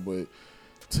down, but.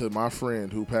 To my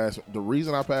friend who passed, the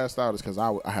reason I passed out is because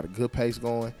I had a good pace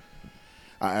going.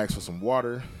 I asked for some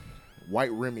water.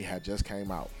 White Remy had just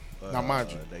came out. Now,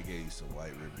 mind you, they gave you some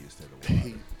White Remy instead of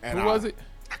water. Who was it?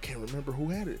 I can't remember who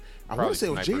had it. I want to say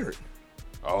it was Jared.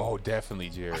 Oh, definitely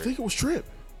Jared. I think it was Trip.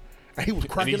 And he was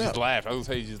And he cracking just up. laughed. I was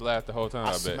gonna say he just laughed the whole time. I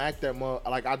I bet. smacked that mug.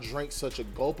 Like, I drank such a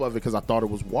gulp of it because I thought it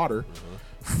was water.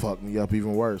 Fucked me up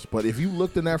even worse. But if you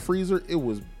looked in that freezer, it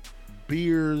was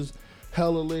beers,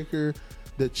 hella liquor.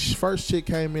 The first chick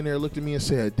came in there, looked at me and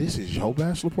said, "This is your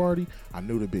bachelor party?" I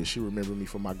knew the bitch. She remembered me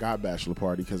from my guy bachelor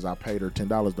party because I paid her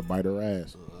 $10 to bite her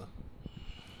ass.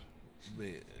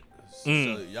 Man. So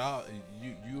y'all,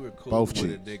 you were cool Both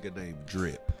with chicks. a nigga named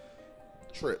Drip.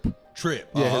 Trip. Trip.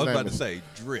 Yeah, I his was name about to is- say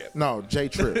Drip. No, J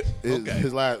Trip. Okay.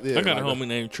 His last. Yeah, I got a like homie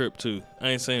named Trip too. I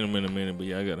ain't saying him in a minute, but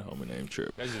yeah, I got a homie named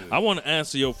Trip. That's just- I want to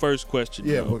answer your first question.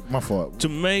 Yeah, though. but my fault. To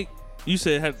make, you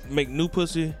said had to make new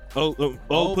pussy, old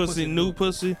pussy, pussy, new new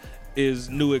pussy is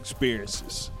new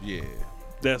experiences. Yeah.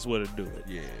 That's what it do it.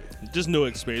 Yeah. Just new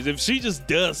experience. If she just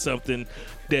does something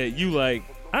that you like,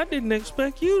 I didn't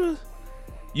expect you to,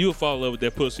 you'll fall in love with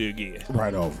that pussy again.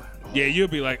 Right over. Yeah, you'll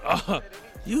be like, oh,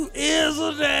 you is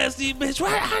a nasty bitch.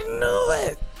 Right? I knew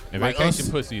it. And Like vacation us-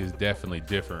 pussy is definitely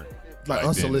different. Like than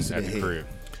unsolicited at the head. crib.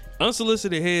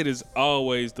 Unsolicited head is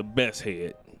always the best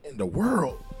head. In the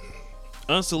world.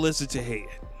 Unsolicited head.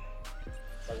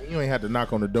 Like, when you ain't had to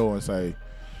knock on the door and say,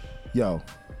 "Yo,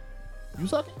 you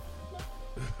sucking?"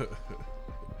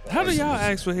 How do y'all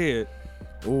ask for head?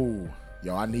 Ooh,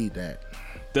 yo, I need that.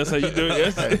 That's how you do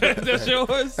it. That's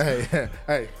yours. Hey,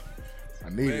 hey, I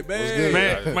need it. What's Baby. good?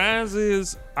 Man, mine's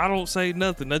is I don't say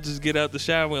nothing. I just get out the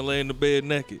shower and lay in the bed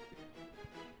naked.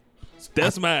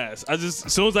 That's mine. I just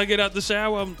as soon as I get out the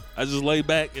shower, I just lay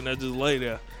back and I just lay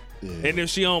there. Yeah. And if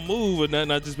she don't move or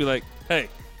nothing, I just be like, hey,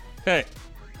 hey,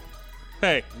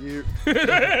 hey, You,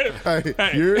 hey,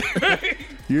 hey,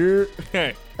 you're,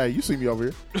 hey. hey, you see me over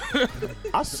here?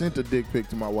 I sent a dick pic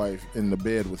to my wife in the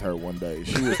bed with her one day.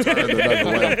 She was turned another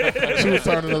way. She was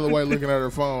turned another way, looking at her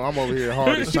phone. I'm over here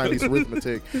hard as Chinese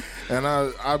arithmetic, and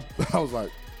I was like,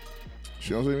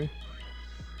 she don't see me.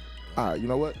 All right, you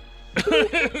know what?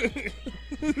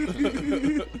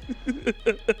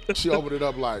 She opened it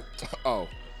up like, oh,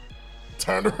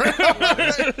 turned around.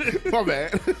 My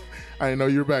bad. I didn't know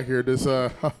you were back here. This,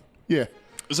 yeah.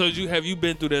 So have you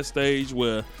been through that stage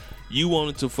where you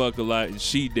wanted to fuck a lot and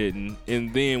she didn't,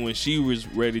 and then when she was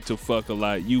ready to fuck a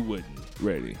lot, you wasn't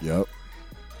ready? Yep.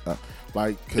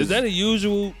 Like, 'cause Is that a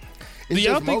usual? Do it's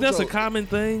y'all just think that's a mojo. common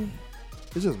thing?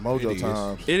 It's just mojo It is.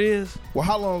 times. It is. Well,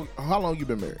 how long you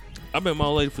been married? I've been with my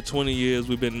lady for 20 years.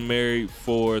 We've been married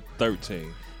for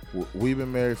 13. We've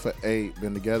been married for 8,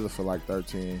 been together for like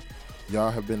 13.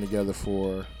 Y'all have been together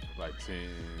for Like 10,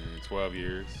 12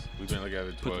 years. We've been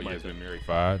together 12 the years, mic been married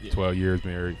 5. Yeah. 12 years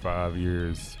married, 5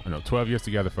 years. I know, 12 years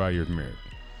together, 5 years married.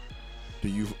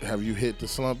 have you hit the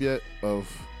slump yet of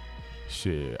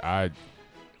Shit, I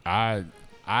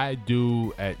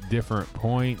do at different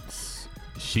points.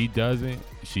 She doesn't.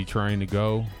 She trying to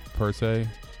go, per se.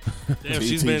 Damn,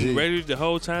 she's been TTG. ready the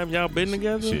whole time y'all been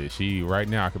together? Shit, she right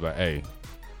now I could be like, hey.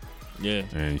 Yeah.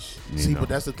 And you See, know. but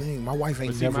that's the thing. My wife ain't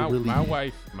But see, never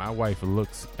really my wife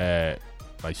looks at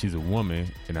like she's a woman,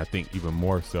 and I think even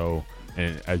more so.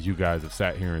 And as you guys have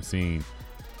sat here and seen,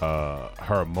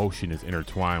 her emotion is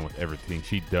intertwined with everything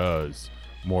she does,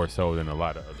 more so than a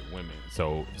lot of other women.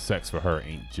 So sex for her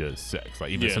ain't just sex. Like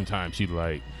even Yeah. sometimes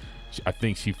I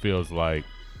think she feels like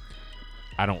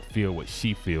I don't feel what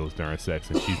she feels during sex,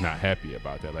 and she's not happy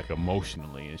about that, like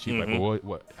emotionally. And she's like, well,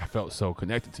 what? I felt so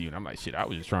connected to you, and I'm like, shit, I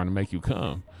was just trying to make you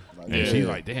come. And Yeah. she's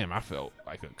like, damn, I felt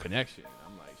like a connection.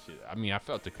 I'm like, shit. I mean, I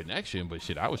felt the connection, but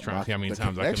shit, I was trying to see how many The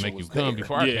times I could connection make you was come there.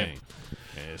 before I Yeah. came.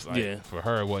 And it's like, Yeah. for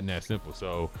her, it wasn't that simple.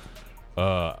 So,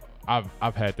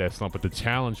 I've had that slump, but the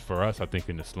challenge for us, I think,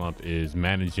 in the slump is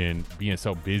being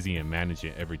so busy and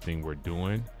managing everything we're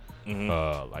doing.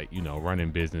 Like, you know,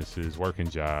 running businesses, working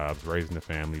jobs, raising a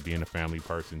family, being a family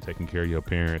person, taking care of your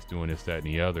parents, doing this, that, and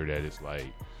the other. That is like,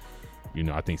 you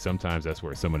know, I think sometimes that's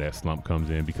where some of that slump comes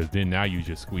in, because then now you're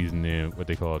just squeezing in what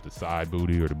they call it, the side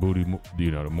booty or the booty,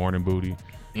 you know, the morning booty.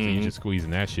 So you're just squeezing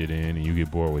that shit in, and you get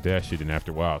bored with that shit. And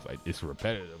after a while, it's like it's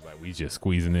repetitive. Like we just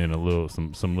squeezing in a little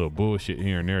some little bullshit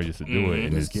here and there just to do it.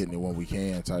 And just getting it when we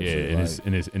can type yeah,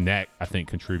 shit. and that I think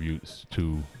contributes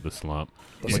to the slump.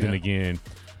 But Yeah. then again,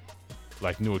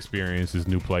 like new experiences,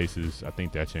 new places, I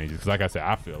think that changes. Because like I said,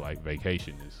 I feel like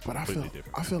vacation is But completely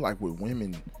different. I feel like with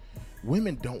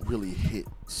women don't really hit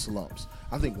slumps.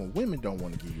 I think when women don't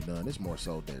want to give you none, it's more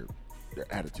so their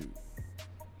attitude.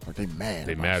 Like they mad.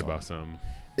 They mad about something.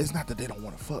 It's not that they don't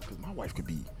want to fuck, because my wife could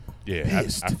be Yeah,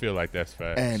 pissed. I feel like that's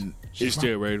facts. and She's if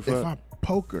still ready to If fuck? I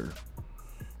poke her,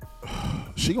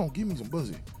 she gonna give me some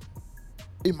pussy.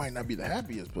 it might not be the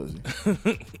happiest pussy.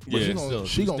 Yeah,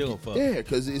 she gonna still fuck. yeah,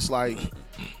 because it's like,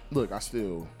 look, I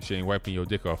still She ain't wiping your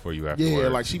dick off for you afterwards. yeah,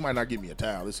 like she might not give me a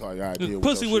towel. It's like I deal with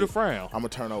Pussy your with a shit. frown. I'm gonna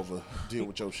turn over, deal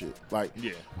with your shit. Like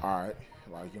Yeah. all right,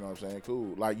 like you know what I'm saying,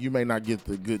 cool. Like you may not get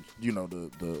the good, you know, the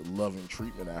loving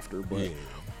treatment after, but Yeah.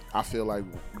 I feel like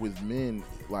with men,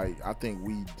 like I think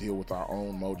we deal with our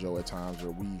own mojo at times,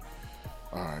 where we.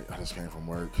 All right, I just came from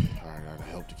work. All right, I gotta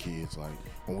help the kids. Like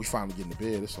when we finally get into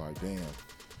bed, it's like, damn,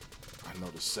 I know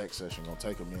the sex session gonna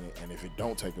take a minute, and if it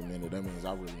don't take a minute, that means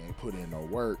I really ain't put in no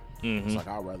work. It's like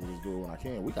I'd rather just do it when I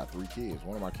can. We got 3 kids.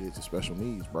 One of my kids is special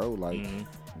needs, bro. Like,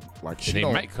 like she And they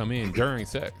don't, might come in during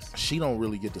sex. she don't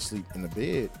really get to sleep in the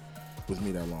bed with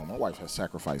me that long. My wife has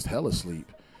sacrificed hella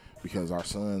sleep because our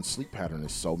son's sleep pattern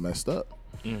is so messed up.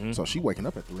 So she waking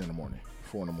up at 3 in the morning,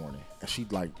 4 in the morning, and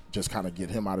she'd like just kind of get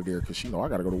him out of there because she know I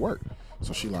gotta go to work.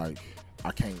 So she like,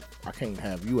 I can't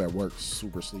have you at work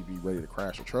super sleepy, ready to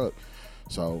crash a truck.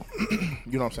 So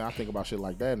you know what I'm saying? I think about shit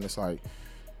like that, and it's like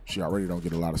she already don't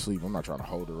get a lot of sleep. I'm not trying to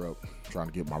hold her up, trying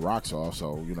to get my rocks off.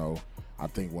 So you know, I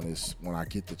think when I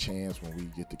get the chance, when we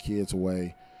get the kids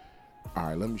away, all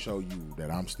right, let me show you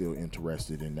that I'm still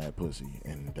interested in that pussy,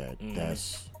 and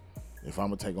that's if I'm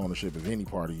gonna take ownership of any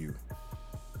part of you.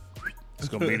 It's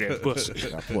gonna be that pussy.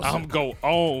 That pussy. I'm gonna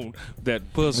own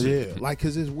that pussy. Yeah, like,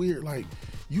 cause it's weird. Like,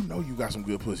 you know, you got some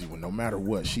good pussy, when no matter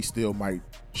what, she still might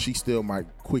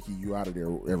quickie you out of there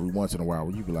every once in a while.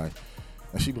 Where you be like,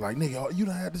 and she be like, nigga, you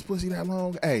done had this pussy that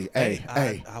long? Hey.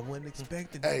 I wasn't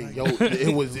expecting. Hey, like yo, that.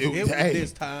 it was hey,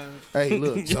 this time. Hey,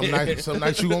 look, some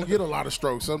nights you gonna get a lot of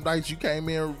strokes. Some nights you came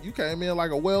in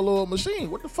like a well-oiled machine.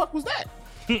 What the fuck was that?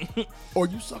 Or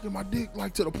you sucking my dick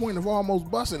like to the point of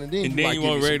almost busting, and then And you then like you give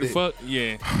want me ready to some fuck?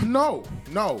 Yeah. dick. No,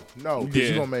 because Yeah.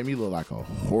 you gonna make me look like a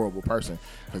horrible person.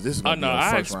 Because this is Oh gonna no, be a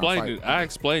I first round explained fight. it. I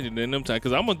explained it in them times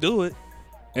because I'm gonna do it,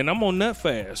 and I'm on nut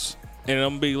fast, and I'm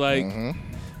gonna be like,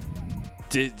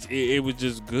 it was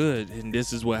just good, and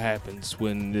this is what happens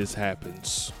when this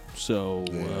happens. So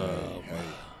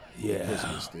Pussy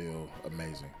is still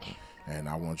amazing, and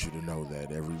I want you to know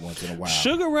that every once in a while.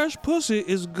 Sugar Rush pussy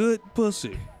is good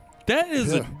pussy. That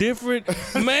is a different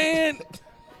man.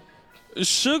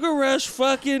 Sugar Rush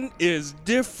fucking is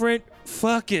different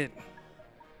fucking.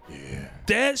 Yeah.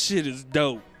 That shit is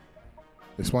dope.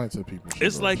 Explain to people.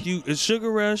 It's Sugar like Rush. it's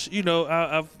Sugar Rush. You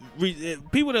know,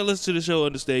 people that listen to the show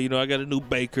understand. You know, I got a new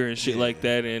baker and shit like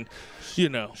that, and you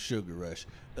know, Sugar Rush.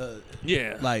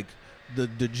 yeah, Like the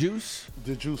juice.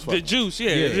 the juice. the juice.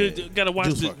 Yeah, Yeah. gotta watch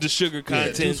Juice fucking. the sugar Yeah,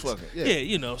 content. juice fucking. Yeah.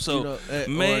 You know, so You know,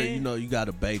 man, or you know, you got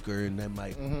a baker, and that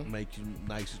might make you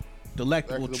nice,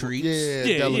 delectable treats. Yeah,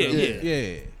 Yeah, delicate,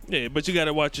 yeah. Yeah, but you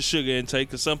gotta watch your sugar intake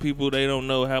because some people they don't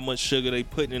know how much sugar they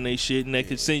putting in their shit, and that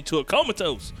can send you to a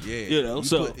comatose. Yeah, you know,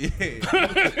 so you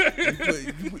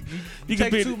You take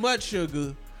could be too much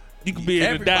sugar. you could be in a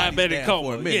everybody's diabetic down coma.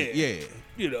 for a minute. Yeah.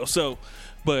 you know. So,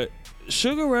 but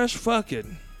Sugar Rush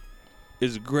fucking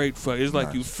is great. It's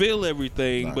like you feel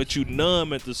everything, but you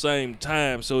numb at the same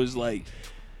time. So it's like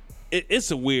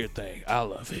it's a weird thing. I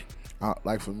love it.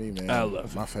 like for me, man. I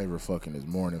love my favorite fucking is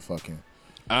morning fucking.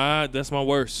 That's my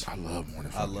worst. I love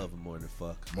morning I fucking. love a morning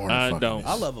fuck. Morning I fucking don't. is-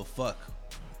 I love a fuck.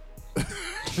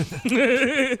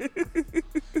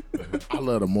 I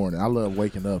love the morning. I love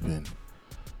waking up and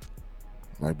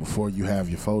like before you have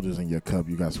your Folgers in your cup,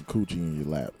 you got some coochie in your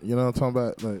lap. You know what I'm talking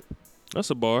about? Like, That's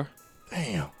a bar.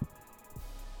 damn.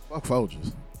 Fuck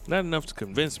Folgers. Not enough to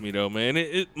convince me though,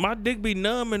 man. My dick be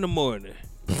numb in the morning.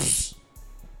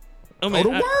 I Go to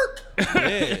I- work.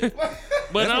 Yeah.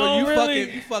 but I That's don't when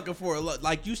really. you fucking for a lot.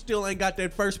 Like you still ain't got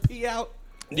that first pee out.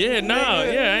 Yeah, no, I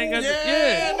ain't got. Yeah,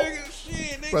 Yeah, nigga,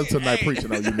 shit, nigga. Brother tonight Hey.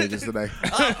 preaching on you niggas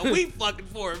today. We fucking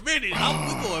for a minute.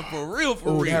 We going for real, for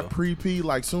Oh, real. that pre-pee,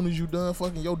 like soon as you done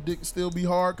fucking, your dick still be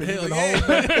hard because you Hell been yeah.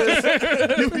 holding that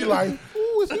piss. You be like,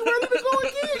 ooh, is he ready to go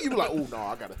again? You be like, ooh, no,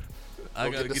 I gotta I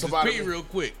gotta get get somebody- this pee real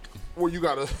quick. well, you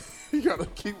gotta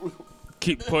keep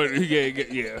keep putting.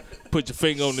 Yeah. Put your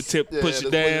finger on the tip, push just it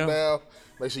push down.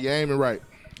 Make sure you're aiming right.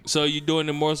 So you doing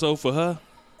it more so for her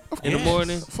in the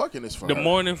morning? Fucking is for The her.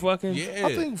 morning fucking. Yeah.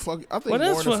 I think Well, that's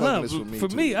morning for fucking her. is for me. For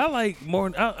too. me, I like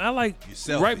morning. I like You're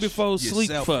selfish. right before You're sleep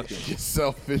selfish. fucking. You're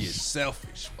selfish. You're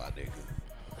selfish, my nigga.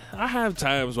 I have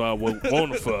times where I want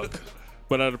to fuck,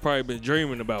 but I've probably been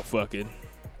dreaming about fucking.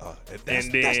 That's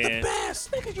And the then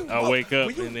best, nigga. You I wake up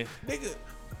and then- nigga,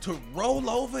 to roll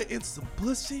over in some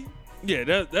pussy. Yeah,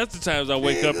 that's the times I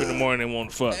wake up in the morning and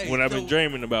want to fuck. Hey, when I've been the-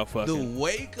 dreaming about The fucking.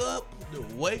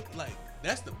 wake, like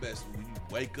that's the best when you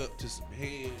wake up to some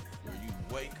head, or you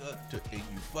wake up to and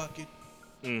you fucking.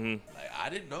 Mm-hmm. Like I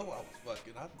didn't know I was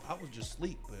fucking. I was just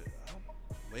asleep, but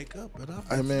I wake up and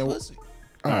I'm Hey, man, pussy.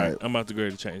 All right. I'm about to go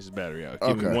ahead and change this battery out.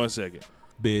 Give me 1 second.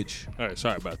 Bitch. All right,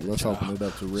 sorry about that. Let's y'all. open it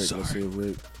up to Rick. Sorry. Let's see if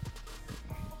Rick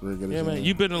get Yeah, his man, name.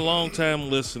 you've been a long time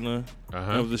listener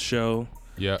of the show.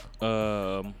 Yeah.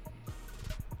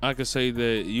 I could say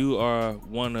that you are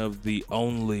one of the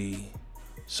only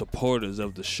supporters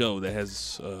of the show that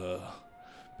has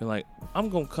been like, I'm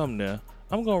gonna come there.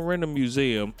 I'm gonna rent a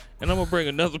museum and I'm gonna bring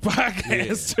another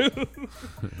podcast too.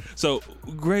 So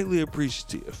greatly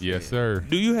appreciative. Yes, sir.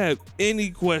 Do you have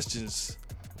any questions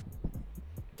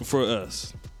for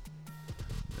us?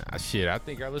 Shit, I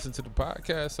think I listen to the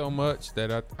podcast so much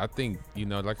that I think, you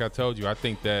know, like I told you, I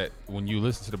think that when you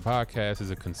listen to the podcast as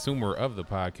a consumer of the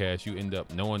podcast, you end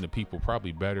up knowing the people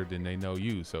probably better than they know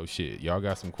you. So shit, y'all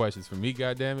got some questions for me,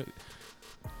 goddammit?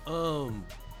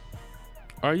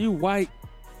 Are you white?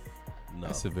 No.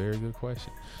 That's a very good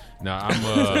question. No,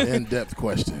 I'm In-depth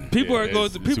question. People Yeah, are going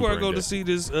it's to people are super going to in-depth. see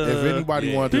this. If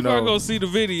anybody wanted to people are know, going to see the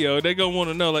video. They're going to want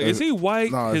to know, like, is he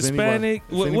white, no, if Hispanic?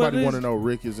 If what anybody is? want to know,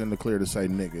 Rick is in the clear to say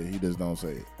nigga. He just don't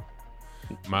say it.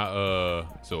 my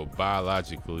so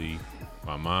biologically,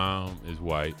 my mom is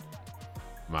white,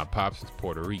 my pops is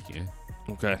Puerto Rican,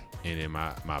 Okay. and then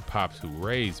my pops who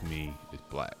raised me is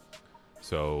black.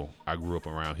 So I grew up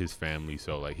around his family.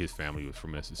 So like his family was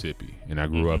from Mississippi, and I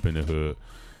grew up in the hood.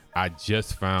 I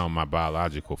just found my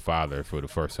biological father for the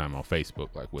first time on Facebook,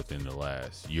 like within the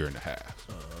last year and a half.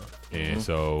 And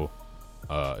so,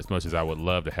 as much as I would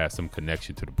love to have some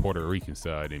connection to the Puerto Rican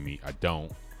side in me, I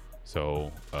don't.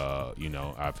 So, you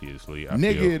know, obviously, I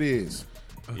Nigga, feel, it is.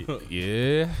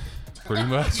 yeah, pretty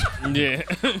much. Yeah.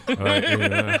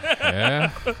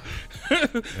 Yeah.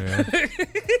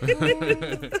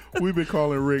 We've been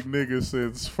calling Rick nigga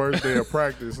since first day of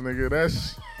practice, nigga.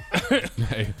 That's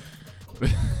Hey.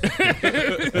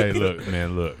 Hey, look,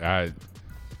 man, look.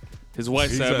 His white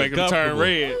He's side making him turn uncomfortable.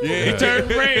 red. Yeah, he turned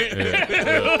red.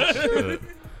 Look.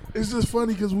 it's just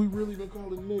funny because we really been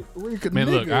calling Rick a Man,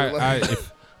 nigga. look,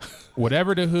 if,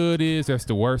 whatever the hood is, that's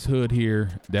the worst hood here.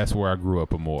 That's where I grew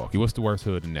up in Milwaukee. What's the worst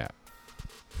hood in that?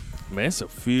 Man, it's a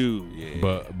few.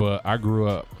 Yeah. But I grew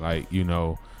up, like, you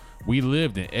know, we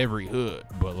lived in every hood,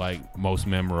 but like most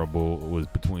memorable was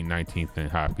between 19th and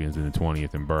Hopkins and the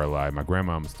 20th and Burleigh. My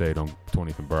grandmama stayed on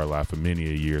 20th and Burleigh for many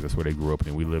a years. That's where they grew up,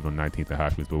 and we lived on 19th and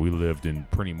Hopkins, but we lived in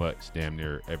pretty much damn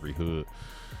near every hood.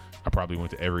 I probably went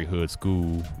to every hood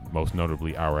school, most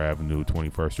notably Our Avenue,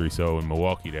 21st Street. So in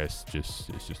Milwaukee, it's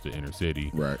just the inner city.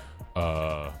 right.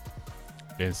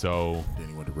 And so Then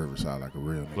he went to Riverside like a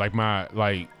real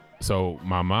nigga. So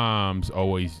my mom's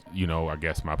always, you know, I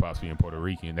guess my pops being Puerto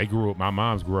Rican, my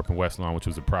mom's grew up in West Lawn, which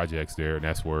was the projects there, and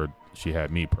that's where she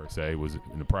had me per se, was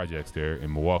in the projects there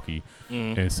in Milwaukee.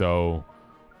 And so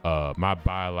my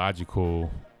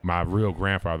real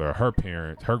grandfather, her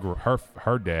parents,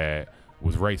 her dad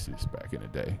was racist back in the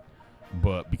day,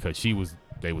 but because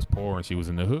they was poor and she was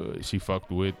in the hood, she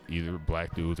fucked with either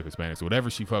black dudes or Hispanics or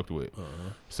whatever she fucked with.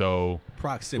 So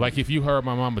Proximity. like if you heard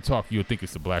my mama talk, you would think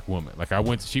it's a black woman. Like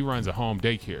she runs a home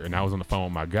daycare, and I was on the phone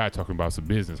with my guy talking about some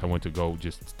business. I went to go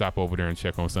just stop over there and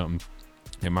check on something,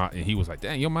 and he was like,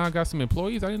 "Dang, your mom got some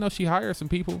employees? I didn't know she hired some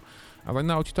people." I was like,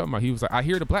 "No, what you talking about?" He was like, "I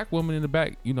hear the black woman in the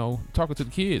back, you know, talking to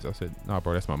the kids." I said, "No,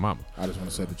 bro, that's my mama." I just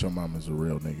want to say that your mama is a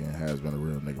real nigga and has been a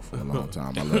real nigga for a long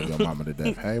time. I love your mama to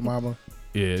death. Hey, mama.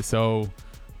 Yeah, so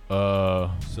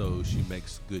So she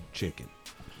makes good chicken.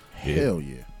 Hell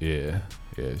yeah. yeah,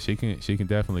 she can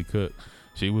definitely cook.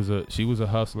 She was a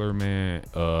hustler, man.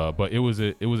 But it was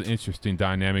an interesting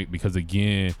dynamic because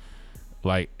again,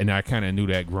 like, and I kind of knew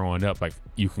that growing up. Like,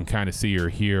 you can kind of see or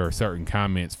hear certain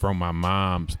comments from my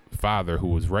mom's father, who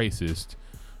was racist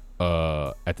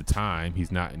at the time.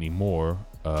 He's not anymore.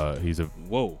 He's a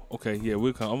Whoa. Okay. Yeah, I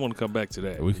want to come back to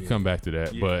that. we can come back to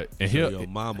that, but and So he'll your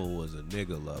mama was a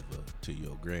nigga lover to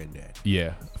your granddad.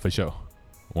 yeah, for sure,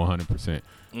 100%.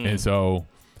 And so,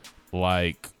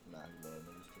 like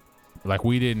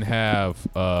we didn't have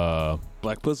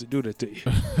Black pussy do that to you.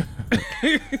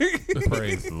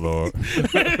 praise the Lord.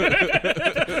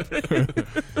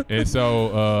 And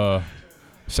so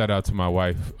shout out to my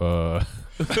wife.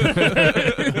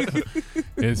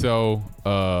 And so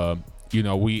you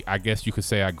know, I guess you could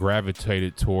say I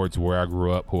gravitated towards where I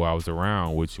grew up, who I was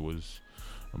around, which was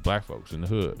black folks in the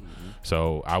hood.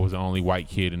 So I was the only white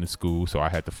kid in the school, so I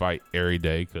had to fight every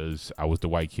day because I was the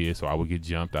white kid, so I would get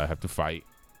jumped. I'd have to fight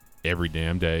every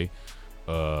damn day.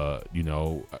 You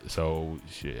know, so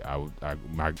shit,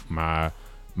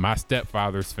 my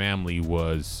stepfather's family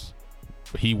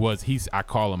I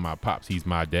call him my pops. He's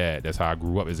my dad. That's how I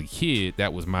grew up as a kid.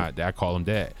 That was I call him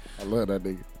dad. I love that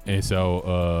nigga. And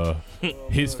so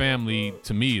his family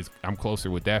to me is I'm closer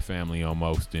with that family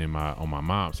almost than on my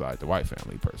mom's side, the white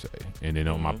family per se. And then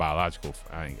on my biological,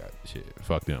 I ain't got shit.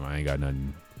 Fuck them. I ain't got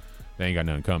nothing. They ain't got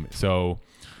nothing coming. So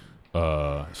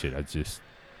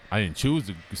I didn't choose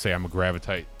to say I'm gonna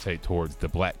gravitate towards the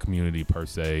black community per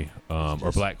se,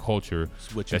 or black culture.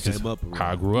 That's just how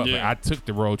I grew up. Yeah. Like, I took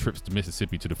the road trips to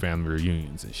Mississippi to the family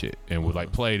reunions and shit, and would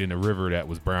like played in the river that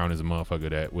was brown as a motherfucker,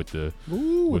 that with the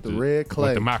red clay,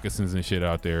 with the moccasins and shit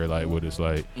out there, like with it's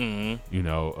like, you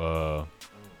know,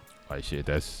 like shit.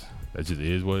 That just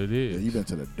is what it is. Yeah, you been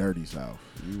to the dirty South.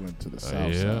 You went to the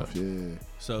South. Yeah.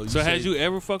 So had you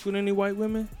ever fucked with any white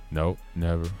women? Nope,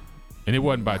 never. And it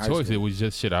wasn't by choice. School. It was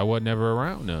just shit. I wasn't never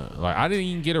around none. Like I didn't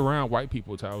even get around white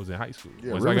people until I was in high school.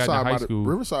 Yeah, once I got into high school,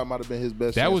 Riverside might have been his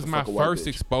best. That was my first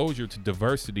exposure to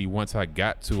diversity. Once I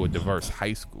got to a diverse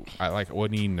high school, I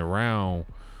wasn't even around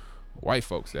white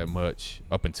folks that much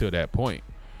up until that point.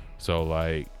 So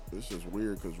like, it's just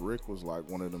weird because Rick was like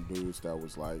one of them dudes that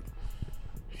was like,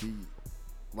 he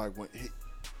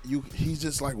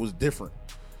just like was different.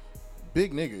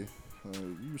 Big nigga.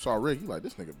 You saw Rick, you like,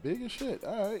 this nigga big as shit.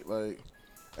 All right, like,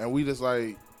 and we just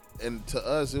like, and to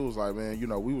us it was like, man, you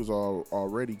know, we was all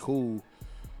already cool.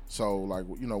 So like,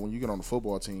 you know, when you get on the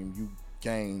football team, you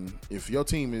gain, if your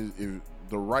team is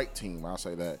the right team, I'll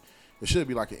say that, it should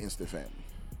be like an instant family.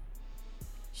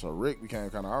 So Rick became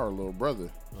kind of our little brother.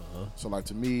 So like,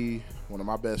 to me, one of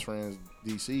my best friends,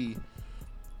 DC,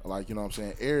 like, you know what I'm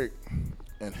saying, Eric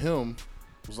and him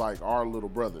was like our little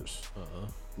brothers.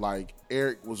 Like,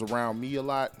 Eric was around me a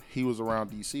lot. He was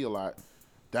around DC a lot.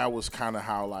 That was kind of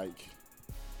how, like,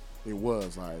 it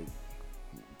was. Like,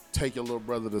 take your little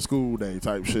brother to school day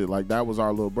type shit. Like, that was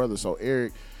our little brother. So,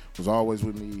 Eric was always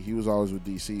with me. He was always with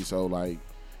DC. So, like,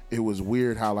 it was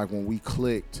weird how, like, when we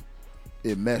clicked,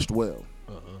 it meshed well.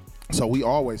 So, we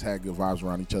always had good vibes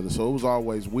around each other. So, it was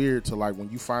always weird to, like,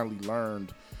 when you finally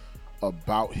learned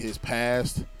about his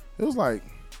past, it was like,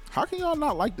 how can y'all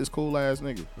not like this cool-ass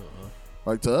nigga?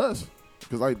 Like, to us,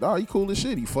 because like, dog, he cool as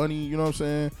shit. He funny, you know what I'm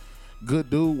saying? Good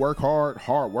dude, work hard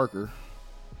worker.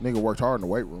 Nigga worked hard in the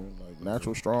weight room, like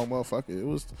natural strong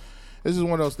motherfucker. It's just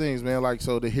one of those things, man. Like,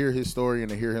 so to hear his story and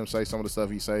to hear him say some of the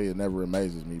stuff he say, it never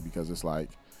amazes me because it's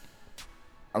like,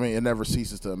 I mean, it never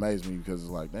ceases to amaze me because it's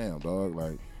like, damn, dog,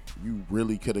 like, you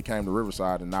really could have came to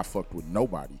Riverside and not fucked with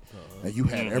nobody. And you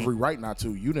had every right not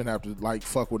to. You didn't have to like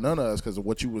fuck with none of us because of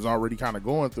what you was already kind of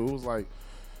going through. It was like,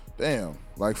 damn,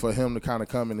 like for him to kind of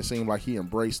come in and seem like he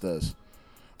embraced us,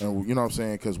 and you know what I'm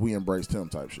saying, because we embraced him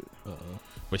type shit.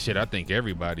 But shit, I think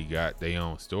everybody got their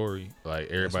own story.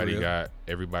 Like everybody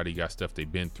got stuff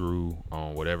they've been through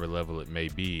on whatever level it may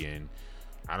be, and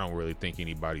I don't really think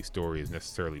anybody's story is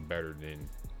necessarily better than,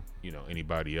 you know,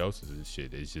 anybody else's and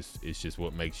shit. It's just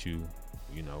what makes you,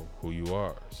 you know, who you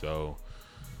are. So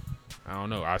I don't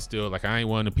know. I still like, I ain't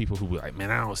one of the people who be like, man,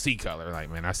 I don't see color.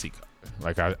 Like, man, I see color.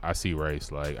 Like I see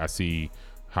race. Like I see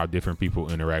how different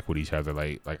people interact with each other.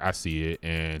 Like I see it,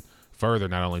 and further,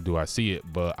 not only do I see it,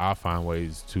 but I'll find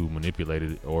ways to manipulate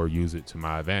it or use it to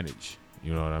my advantage.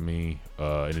 You know what I mean?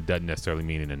 And it doesn't necessarily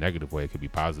mean in a negative way. It could be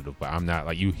positive, but I'm not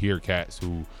like, you hear cats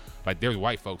who, like, there's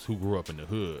white folks who grew up in the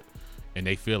hood and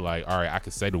they feel like, all right, I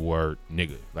could say the word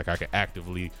nigga. Like I could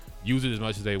actively use it as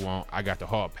much as they want. I got the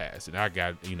hard pass, and I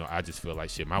got, you know, I just feel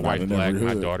like shit. My wife black,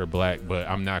 my daughter black, but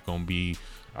I'm not gonna be.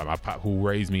 My pop who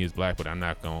raised me is black, but I'm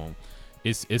not gonna.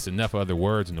 It's enough other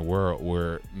words in the world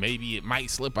where maybe it might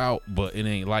slip out, but it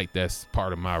ain't like that's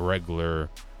part of my regular,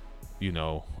 you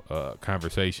know,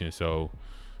 conversation. So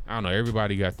I don't know.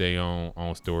 Everybody got their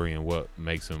own story and what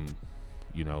makes them,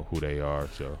 you know, who they are.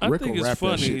 So I Rick think will it's rap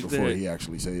funny that shit before that he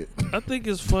actually say it. I think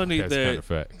it's funny that's kind that of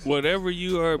facts. whatever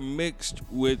you are mixed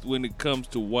with when it comes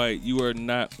to white, you are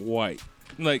not white.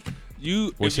 Like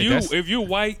you, Well, if you're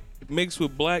white mixed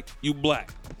with black, you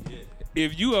black. Yeah.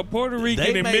 If you are Puerto Rican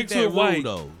They and made mixed that with white, rule,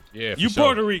 though. Yeah, you sure.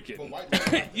 Puerto Rican.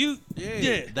 You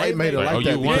They made it Like, like oh,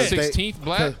 that you because they- 1/16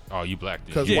 black? Oh, you black.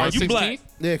 Because Yeah, white you black. 1/16?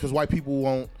 Yeah, because white people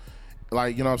won't,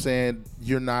 like, you know what I'm saying,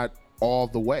 you're not all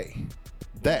the way.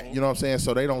 That, you know what I'm saying?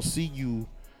 So they don't see you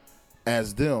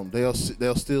as them. They'll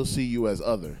still see you as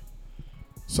other,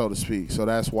 so to speak. So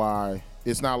that's why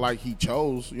it's not like he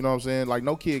chose, you know what I'm saying? Like,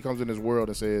 no kid comes in this world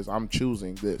and says, I'm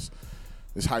choosing this.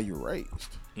 It's how you're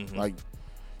raised. Like,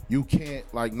 you can't,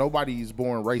 like, nobody's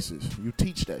born racist. You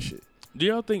teach that shit. Do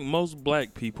y'all think most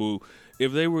black people,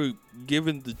 if they were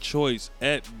given the choice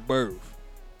at birth,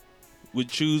 would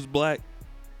choose black?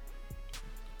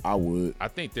 I would. I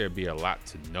think there'd be a lot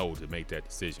to know to make that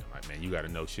decision. Like, man, you got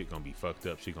to know shit gonna be fucked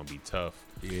up. Shit gonna be tough.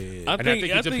 Yeah. I And think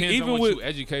it depends even on what with you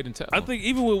educate and tell. I think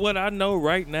even with what I know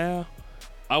right now,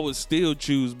 I would still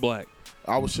choose black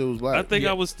I would choose black. I think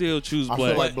I would still choose I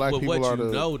black. feel like black but people what are you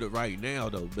the. know that right now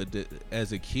though, but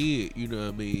as a kid, you know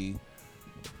what I mean.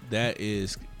 That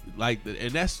is like,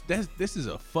 and that's this is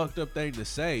a fucked up thing to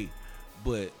say,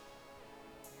 but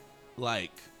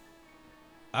like,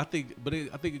 I think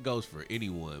it goes for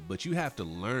anyone. But you have to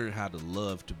learn how to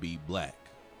love to be black.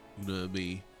 You know what I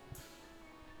mean?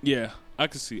 Yeah, I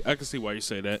can see why you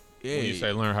say that. Yeah. When you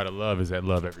say learn how to love, is that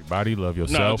love everybody, love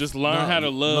yourself? No, just learn how to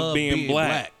love being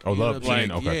black. Oh, You know love what I'm being-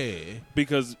 saying? okay. Yeah.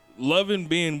 Because loving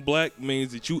being black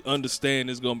means that you understand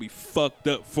it's gonna be fucked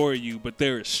up for you, but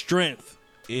there is strength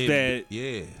that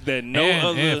no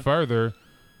other. And further,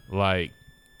 like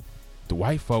the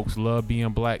white folks love being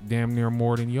black damn near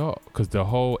more than y'all, because the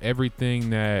whole everything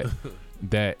that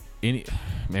any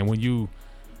man when you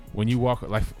walk,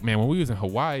 like, man, when we was in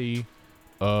Hawaii,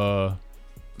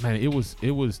 man, it was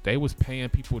they was paying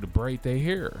people to braid their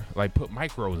hair, like put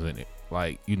micros in it.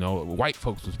 Like, you know, white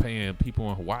folks was paying people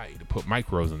in Hawaii to put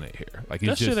micros in their hair. Like,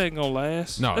 it's that shit ain't gonna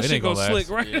last. No, that it shit ain't gonna last. Slick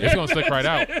right. It's gonna slick right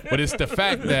out. But it's the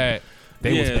fact that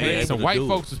they was Yeah, paying. they So able to white do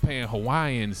folks was paying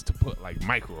Hawaiians to put like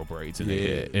micro braids in their Yeah.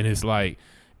 head, and it's like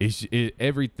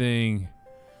everything.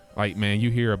 Like, man, you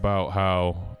hear about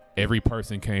how every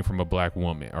person came from a black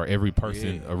woman, or every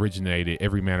person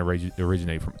every man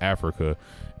originated from Africa,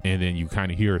 and then you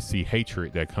kind of see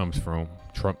hatred that comes from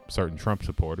certain Trump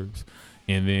supporters,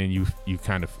 and then you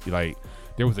kind of like.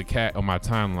 There was a cat on my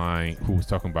timeline who was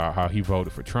talking about how he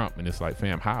voted for Trump, and it's like,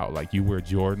 fam, how? Like, you wear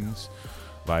Jordans,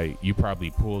 like you probably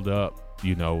pulled up,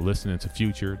 you know, listening to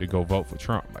Future to go vote for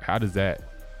Trump. Like, how does that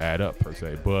add up per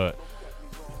se? But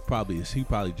he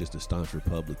probably just a staunch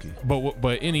Republican.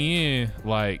 But in the end,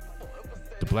 like,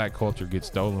 the black culture gets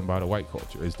stolen by the white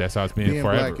culture. That's how it's been Being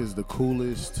forever. black is the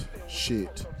coolest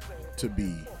shit to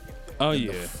be in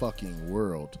the fucking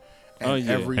world. And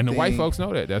and the white folks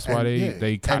know that. That's why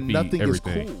they copy and nothing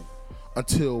everything. is cool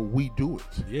until we do it.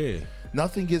 Yeah.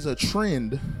 Nothing is a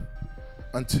trend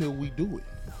until we do it.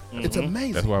 It's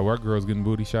amazing. That's why white girls getting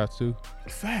booty shots too.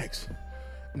 Facts.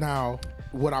 Now,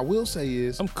 what I will say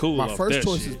is, I'm cool my off first that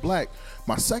choice shit. is black.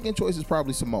 My second choice is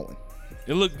probably Samoan.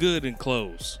 It looked good in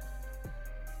clothes.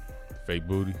 Fake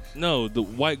booty. No, the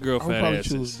white girl I would fat probably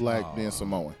asses. choose black than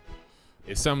Samoan.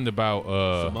 It's something about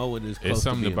Samoan is close it's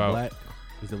something to being about black.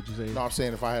 Is that what you're saying? No, I'm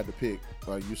saying if I had to pick,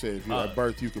 like you said, if you at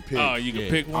birth you could pick. Oh, you can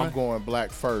pick one. I'm going black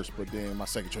first, but then my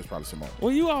second choice probably Samoan.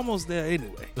 Well, you almost there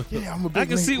anyway. Yeah, I'm a big I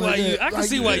can see why you. I can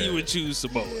see why yeah. you would choose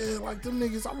Samoa. Yeah, like them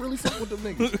niggas, I really fuck with them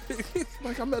niggas.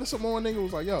 Like I met a Samoan nigga who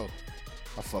was like, yo,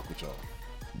 I fuck with y'all.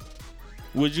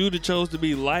 Would you have chose to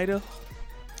be lighter?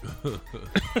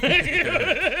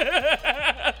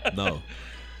 No.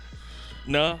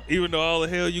 No, even though all the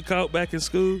hell you caught back in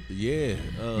school. Yeah.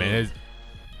 man.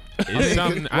 It's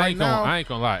something. I ain't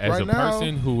gonna lie. As right a now-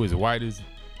 person who is white as,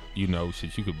 you know,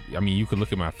 shit, you could. I mean, you could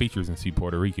look at my features and see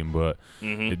Puerto Rican, but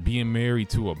being married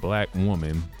to a black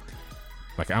woman,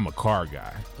 like, I'm a car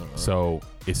guy, so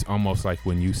it's almost like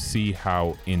when you see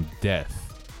how in depth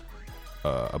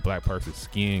a black person's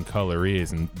skin color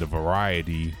is and the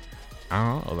variety. I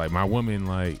don't know, like my woman,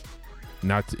 like,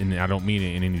 and I don't mean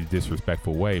it in any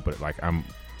disrespectful way, but like I'm.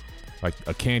 Like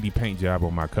a candy paint job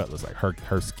on my cutlass, like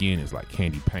her skin is like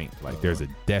candy paint. Like there's a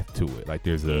depth to it. Like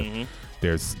there's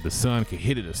the sun can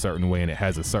hit it a certain way and it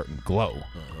has a certain glow.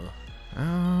 I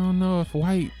don't know if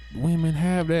white women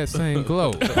have that same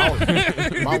glow.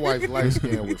 My wife light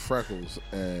skinned with freckles,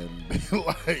 and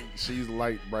like she's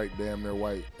light, bright, damn near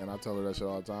white. And I tell her that shit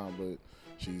all the time, but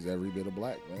she's every bit of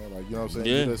black, man. Like, you know what I'm saying?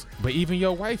 Yeah. Just, But even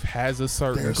your wife has a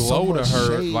certain There's glow so to much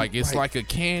her. shade, Like it's like a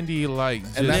candy, like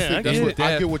and Yeah, that's what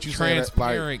I get what you saying.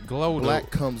 transparent glow.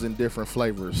 Black comes in different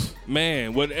flavors.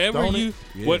 Man, whatever Don't you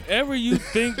it? whatever you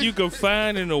think you can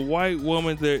find in a white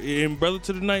woman, there. And Brother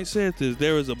to the Night said this: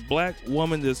 there is a black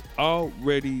woman that's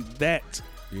already that,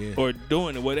 or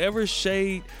doing it. Whatever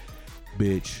shade.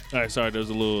 bitch. All right, sorry, there's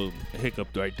a little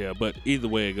hiccup right there, but either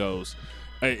way it goes,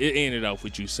 it ended off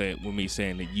with you saying, with me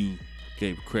saying that you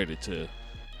gave credit to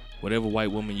whatever white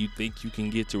woman you think you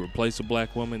can get to replace a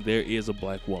black woman. There is a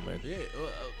black woman. Yeah,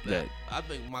 That- I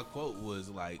think my quote was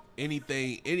like,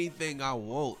 anything I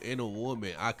want in a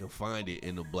woman, I can find it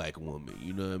in a black woman.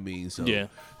 You know what I mean? So Yeah.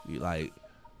 like,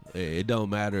 it don't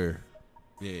matter.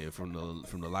 Yeah, from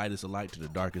the lightest of light to the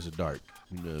darkest of dark.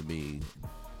 You know what I mean?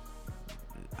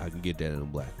 I can get that in a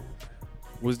black woman.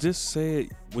 Was this said?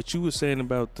 What you were saying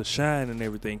about the shine and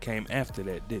everything came after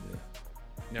that, didn't it?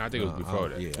 No, I think it was before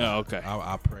that. Yeah. Oh, okay.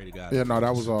 I pray to God. Yeah, no,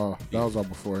 that was all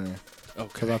beforehand. Okay.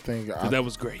 Because I think that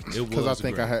was great. because I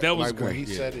think I had That was like when great.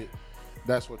 he said it,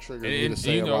 that's what triggered me And to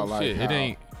say you know, about like shit, how it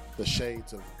ain't. the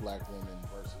shades of black women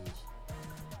versus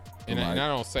And I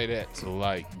don't say that to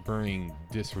like bring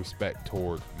disrespect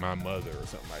toward my mother or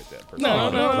something like that.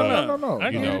 No.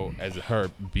 You know, as her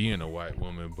being a white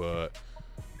woman, but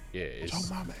yeah, it's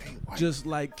Your mama ain't white. Just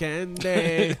like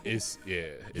candy.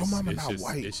 Your mama not just,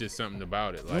 white. It's just something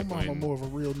about it. Your Like mama more of a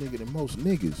real nigga than most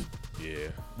niggas. Yeah,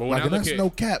 but when Like, I and look that's at no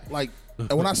cap. Like,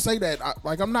 and when I say that,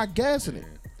 I'm not gassing it.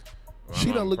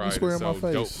 She done looked me square in my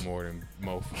face. Dope more than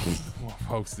most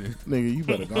folks. Nigga, you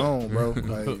better go on, bro.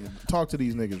 Like, talk to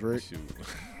these niggas, Rick. Shoot.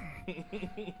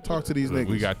 Talk to these niggas.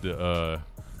 We got the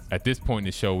at this point in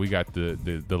the show, we got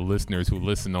the listeners who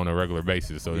listen on a regular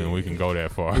basis, so then we can go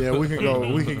that far. Yeah, we can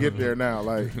go. We can get there now.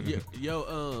 Like,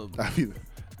 you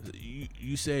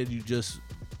said you just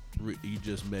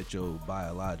met your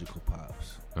biological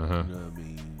pops. Uh-huh. You know what I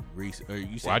mean? Recent, or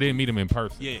you said I didn't meet him in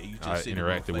person. Yeah, you just I seen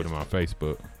interacted him on with him on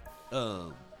Facebook.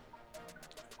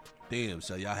 Damn.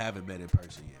 So y'all haven't met in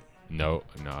person yet? No,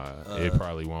 it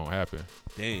probably won't happen.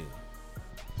 Damn.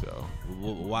 So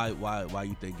why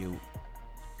you think it?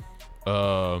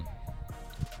 So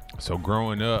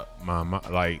growing up, my mom,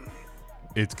 like,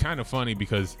 it's kind of funny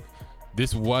because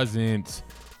this wasn't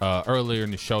earlier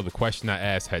in the show. The question I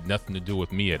asked had nothing to do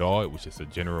with me at all. It was just a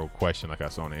general question, like I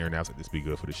saw on the air, and I was like, "This be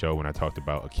good for the show." When I talked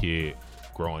about a kid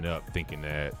growing up thinking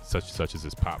that such and such is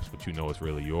his pops, but you know it's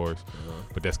really yours.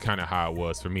 But that's kind of how it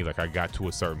was for me. Like, I got to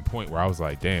a certain point where I was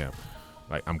like, "Damn,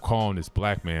 like I'm calling this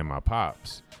black man my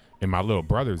pops." And my little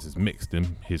brothers is mixed,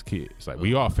 them his kids. Like,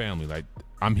 we all family. Like,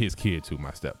 I'm his kid too,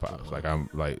 my step pops. Like, I'm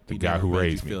like the guy who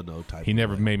raised me. He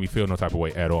never made me feel no type of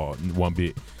way at all, one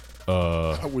bit.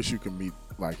 I wish you could meet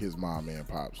like his mom and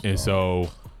pops. And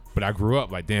so, but I grew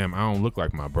up like, damn, I don't look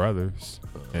like my brothers,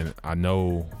 and I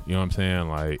know, you know what I'm saying,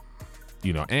 like,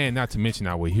 you know, and not to mention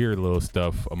I would hear little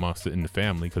stuff amongst it in the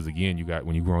family, because again, you got,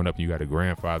 when you growing up, you got a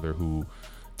grandfather who,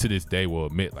 to this day, will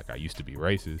admit, like, I used to be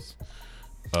racist.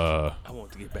 I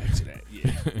want to get back to that.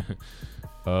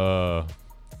 Yeah.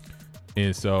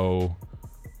 And so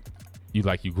you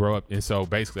grow up, and so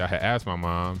basically I had asked my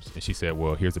mom, and she said,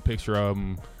 well, here's a picture of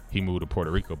him. He moved to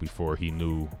Puerto Rico before you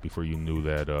knew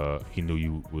that he knew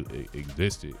you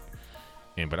existed.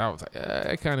 But I was like,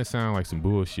 that kind of sounded like some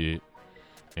bullshit.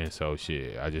 And so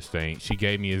shit, I just think she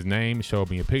gave me his name, showed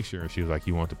me a picture, and she was like,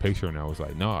 you want the picture? And I was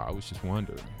like, no, I was just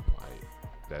wondering. Like,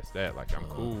 that's that. Like, I'm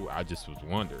cool. I just was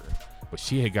wondering. But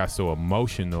she had got so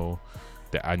emotional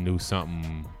that I knew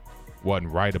something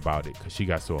wasn't right about it, because she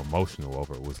got so emotional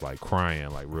over it, was like crying,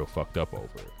 like real fucked up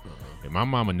over it. And my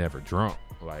mama never drunk,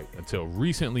 like, until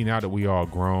recently. Now that we all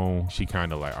grown, she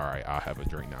kind of like, all right, I'll have a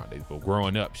drink nowadays. But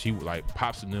growing up, she would, like,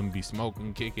 pops and them be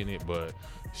smoking, kicking it, but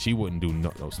she wouldn't do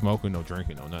no smoking, no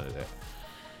drinking, no none of that.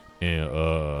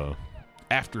 And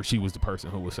after she was the person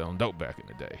who was selling dope back in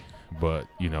the day. But,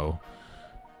 you know,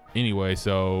 anyway,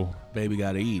 so baby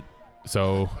gotta eat.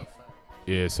 So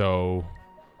yeah, so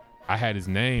I had his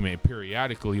name, and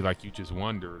periodically, like, you just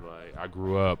wonder, like, I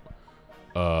grew up,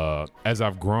 as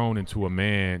I've grown into a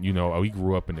man, you know, we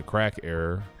grew up in the crack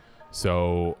era,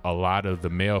 so a lot of the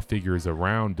male figures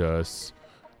around us,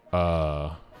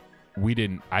 I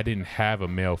didn't have a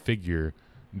male figure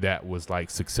that was like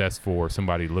successful or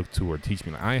somebody to look to or teach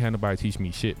me. Like, I ain't had nobody teach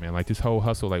me shit, man. Like, this whole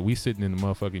hustle, like, we sitting in the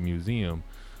motherfucking museum,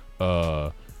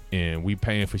 and we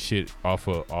paying for shit off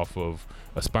of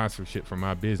a sponsorship from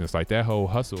my business. Like, that whole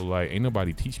hustle, like, ain't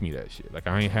nobody teach me that shit. Like,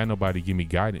 I ain't had nobody give me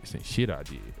guidance and shit I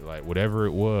did. Like, whatever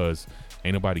it was,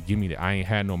 ain't nobody give me that. I ain't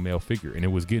had no male figure. And it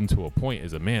was getting to a point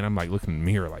as a man, I'm like looking in the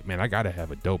mirror like, man, I gotta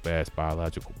have a dope ass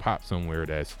biological pop somewhere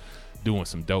that's doing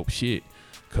some dope shit,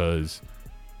 cause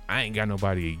I ain't got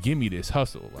nobody to give me this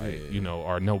hustle. Like, you know,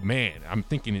 or no man. I'm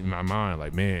thinking in my mind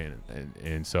like, man,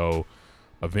 and so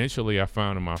eventually I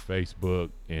found him on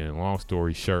Facebook, and long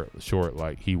story short,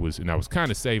 like, he was, and I was kind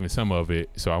of saving some of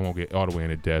it, so I won't get all the way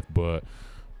into depth, but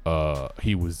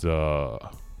he was,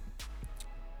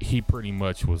 he pretty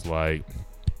much was like,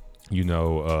 you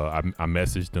know, I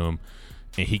messaged him,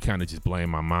 and he kind of just blamed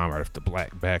my mom right off the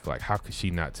back, like, how could she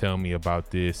not tell me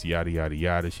about this, yada, yada,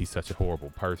 yada, she's such a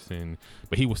horrible person.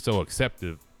 But he was so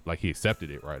accepted, like, he accepted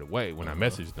it right away when I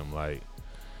messaged him, like.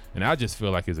 And I just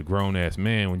feel like, as a grown-ass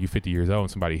man, when you're 50 years old and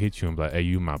somebody hits you and be like, hey,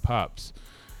 you my pops.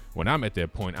 When I'm at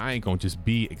that point, I ain't going to just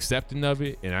be accepting of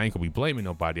it, and I ain't going to be blaming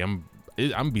nobody. I'm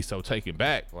going to be so taken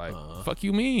back. Like, fuck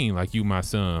you mean? Like, you my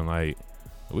son. Like,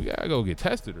 we got to go get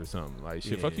tested or something. Like,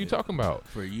 shit, fuck you talking about?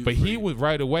 But he was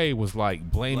right away was, like,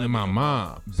 blaming my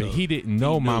mom. But he didn't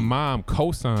know my mom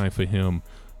co-signed for him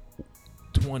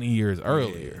 20 years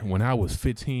earlier when I was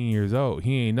 15 years old.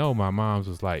 He ain't know my mom's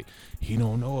was like, he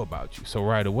don't know about you. So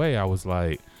right away I was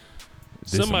like,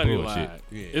 some Somebody bullshit. lied.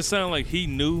 Yeah. It sounded like he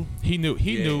knew. He knew.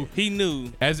 He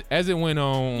knew. As it went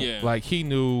on, Yeah. like he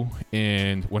knew,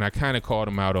 and when I kind of called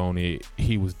him out on it,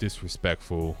 he was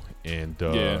disrespectful, and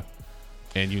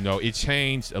and you know, it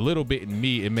changed a little bit in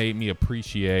me. It made me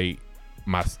appreciate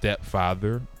my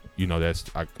stepfather. You know,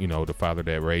 the father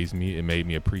that raised me. It made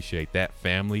me appreciate that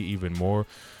family even more,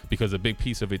 because a big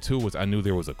piece of it too was I knew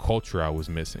there was a culture I was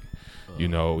missing. You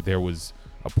know, there was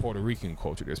a Puerto Rican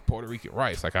culture. There's Puerto Rican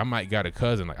rights. Like I might got a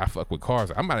cousin. Like I fuck with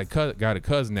cars. I might have got a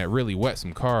cousin that really wet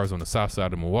some cars on the south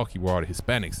side of Milwaukee where all the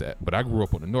Hispanics at. But I grew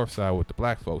up on the north side with the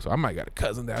black folks. So I might got a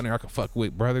cousin down there I could fuck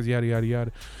with, brothers, yada yada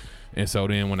yada. And so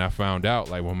then when I found out,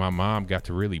 like when my mom got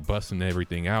to really busting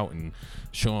everything out and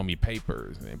showing me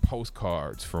papers and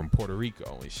postcards from Puerto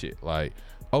Rico and shit, like,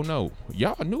 oh no,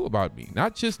 y'all knew about me.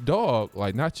 Not just dog,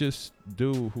 like not just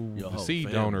dude who Your the whole seed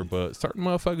family. donor, but certain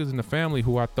motherfuckers in the family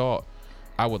who I thought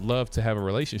I would love to have a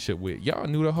relationship with. Y'all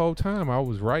knew the whole time I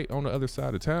was right on the other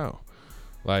side of town.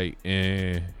 Like,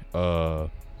 and so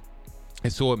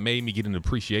it made me get an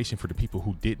appreciation for the people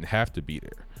who didn't have to be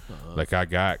there. Like I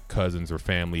got cousins or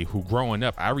family who growing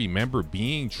up, I remember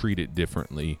being treated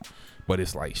differently, but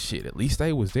it's like shit, at least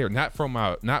they was there. Not from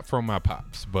my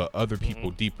pops, but other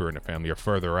people deeper in the family or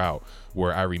further out,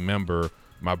 where I remember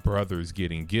my brothers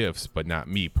getting gifts, but not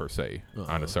me per se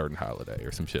on a certain holiday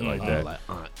or some shit like that. Like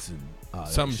aunts and all that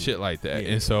Some shit like that. Yeah.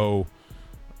 And so,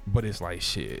 but it's like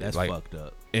shit. That's like, fucked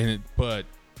up. But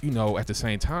you know, at the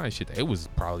same time, shit, it was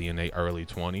probably in their early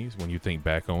 20s when you think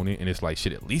back on it, and it's like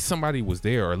shit, at least somebody was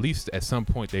there, or at least at some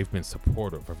point they've been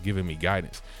supportive of giving me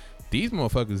guidance. These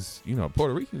motherfuckers, you know,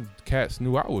 Puerto Rican cats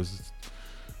knew I was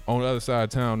on the other side of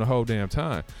town the whole damn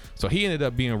time. So he ended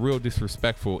up being real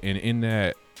disrespectful, and in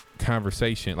that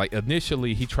conversation, like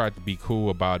initially he tried to be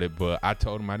cool about it, but I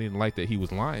told him I didn't like that he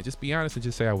was lying. Just be honest and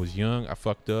just say I was young, I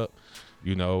fucked up,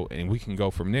 you know, and we can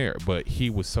go from there. But he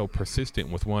was so persistent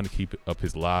with wanting to keep up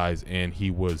his lies, and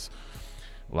he was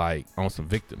like on some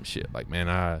victim shit. Like, man,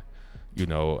 I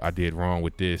did wrong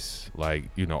with this. Like,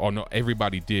 you know, oh no,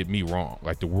 everybody did me wrong.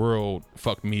 Like the world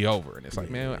fucked me over. And it's like,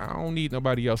 man, I don't need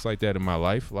nobody else like that in my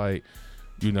life. Like,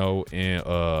 you know,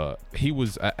 and he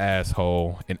was an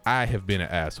asshole, and I have been an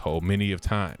asshole many of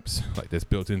times. Like that's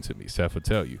built into me, Seth will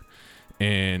tell you.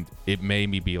 And it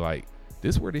made me be like,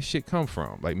 this is where this shit come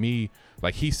from. Like me,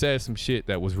 like he said some shit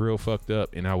that was real fucked up,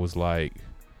 and I was like,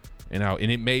 and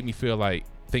it made me feel like,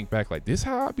 think back, like this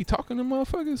how I be talking to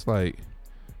motherfuckers? Like,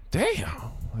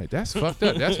 damn, like that's fucked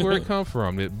up. That's where it come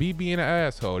from. That being an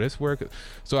asshole. That's where.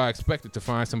 So I expected to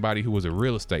find somebody who was a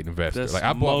real estate investor. That's like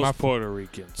I bought most my Puerto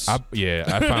Ricans. I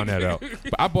found that out.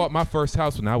 But I bought my first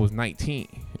house when I was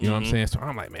 19. You know what I'm saying? So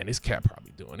I'm like, man, this cat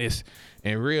probably doing this.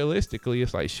 And realistically,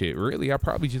 it's like, shit, really, I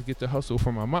probably just get the hustle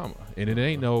from my mama. And it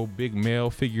ain't no big male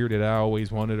figure that I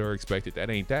always wanted or expected. That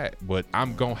ain't that. But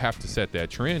I'm going to have to set that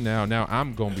trend now. Now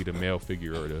I'm going to be the male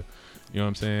figure or the, you know what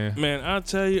I'm saying? Man, I'll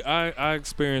tell you, I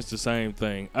experienced the same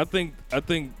thing. I think that's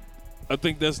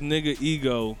nigga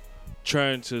ego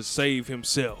trying to save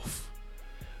himself.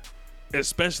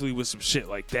 Especially with some shit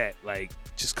like that. Like,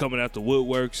 just coming out the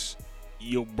woodworks.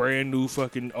 Your brand new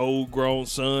fucking old grown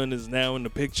son is now in the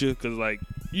picture. Because, like,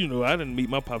 you know, I didn't meet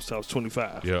my pops till I was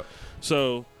 25. Yeah.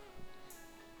 So,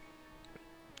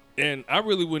 and I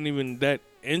really wasn't even that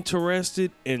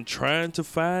interested in trying to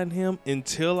find him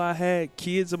until I had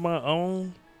kids of my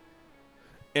own.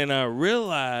 And I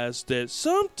realized that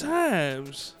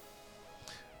sometimes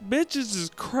bitches is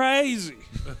crazy.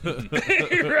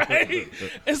 Right?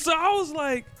 And so I was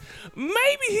like,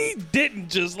 maybe he didn't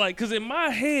just like, because in my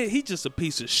head, he just a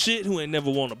piece of shit who ain't never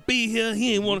want to be here.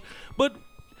 He ain't want to, but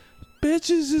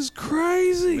bitches is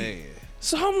crazy. Man.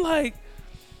 So I'm like,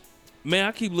 man,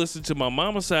 I keep listening to my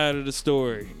mama's side of the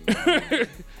story.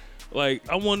 Like,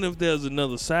 I wonder if there's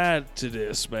another side to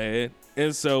this, man.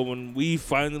 And so when we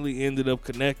finally ended up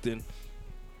connecting,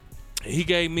 he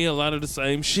gave me a lot of the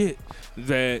same shit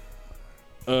that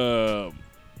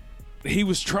he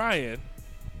was trying.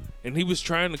 And he was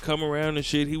trying to come around and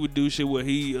shit. He would do shit where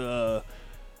he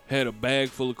had a bag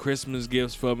full of Christmas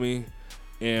gifts for me.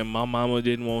 And my mama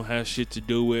didn't want to have shit to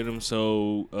do with him.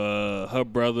 So her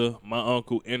brother, my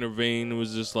uncle, intervened and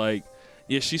was just like,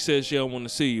 yeah, she said she don't want to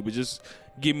see you, but just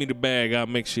give me the bag. I'll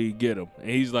make sure you get him. And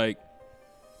he's like,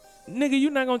 nigga, you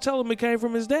not going to tell him it came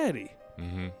from his daddy.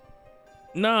 Mm-hmm.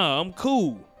 Nah, I'm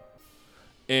cool.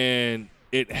 And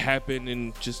it happened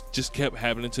and just kept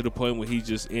happening to the point where he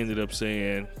just ended up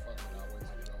saying,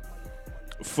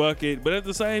 fuck it. But at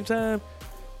the same time,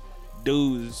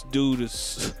 dude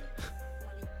is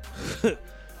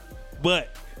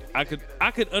but I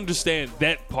could understand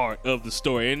that part of the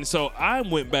story. And so I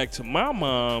went back to my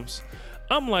mom's.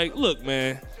 I'm like, look,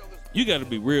 man, you got to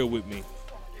be real with me.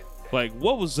 Like,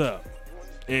 what was up?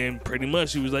 And pretty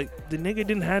much he was like, the nigga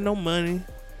didn't have no money.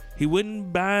 He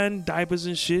wasn't buying diapers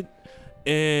and shit.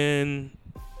 And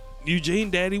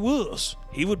Eugene daddy was.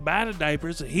 He would buy the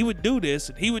diapers and he would do this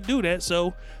and he would do that.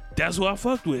 So that's what I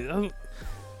fucked with.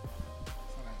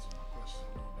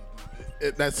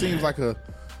 That seems like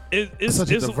It's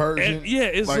such a diversion. Yeah,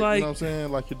 it's like, you know what I'm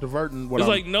saying? Like you're diverting. It's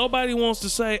like nobody wants to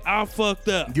say I fucked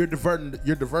up. You're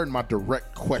diverting my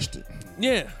direct question.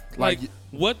 Yeah, like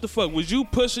what the fuck was you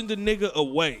pushing the nigga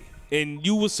away, and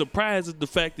you was surprised at the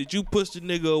fact that you pushed the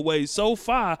nigga away so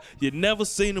far you never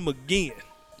seen him again.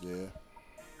 Yeah.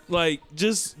 Like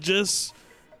just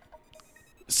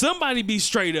somebody be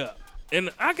straight up. And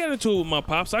I got into it with my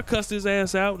pops. I cussed his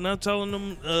ass out, and I'm telling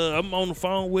him I'm on the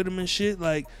phone with him and shit.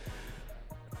 Like,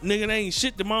 nigga, there ain't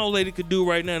shit that my old lady could do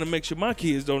right now to make sure my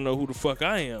kids don't know who the fuck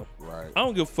I am. Right. I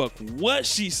don't give a fuck what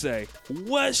she say,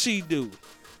 what she do.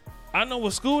 I know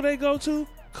what school they go to.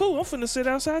 Cool, I'm finna sit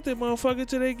outside that motherfucker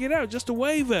till they get out just to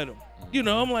wave at them. You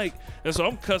know, I'm like, and so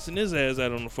I'm cussing his ass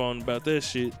out on the phone about that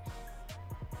shit.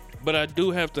 But I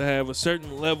do have to have a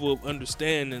certain level of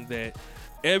understanding that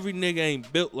every nigga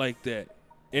ain't built like that.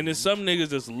 And there's some niggas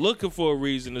that's looking for a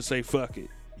reason to say fuck it.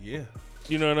 Yeah.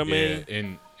 You know what I mean? Yeah,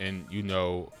 and you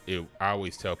know, I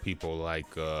always tell people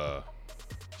like, one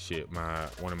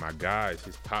of my guys,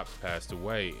 his pops passed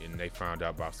away, and they found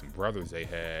out about some brothers they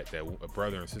had, a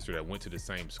brother and sister that went to the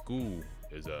same school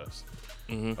as us.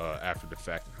 After the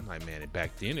fact, I'm like, man,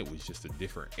 back then it was just a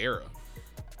different era.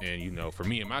 And, you know, for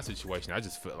me in my situation, I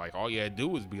just felt like all you had to do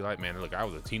was be like, man, look, I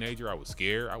was a teenager. I was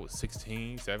scared. I was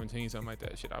 16, 17, something like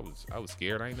that. Shit, I was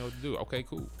scared. I didn't know what to do. Okay,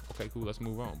 cool. Let's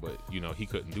move on. But, you know, he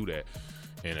couldn't do that.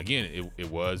 And, again,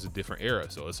 it was a different era.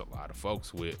 So it's a lot of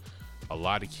folks with a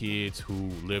lot of kids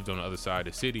who lived on the other side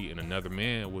of the city, and another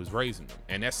man was raising them.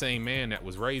 And that same man that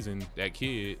was raising that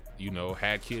kid, you know,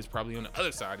 had kids probably on the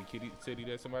other side of the city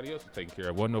that somebody else was taking care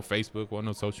of. Wasn't no Facebook, wasn't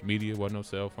no social media, wasn't no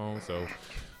cell phone. So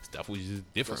stuff was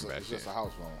just different back then. It's just a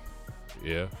house phone.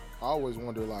 Yeah. I always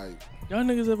wonder, like, Y'all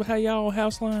niggas ever had y'all own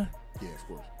house line? yeah, of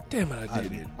course. Damn it, I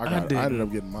didn't. I ended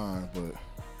up getting mine, but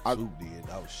Who did?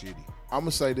 I was shitty. I'm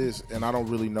gonna say this, and I don't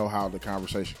really know how the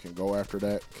conversation can go after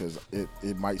that, because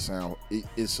it might sound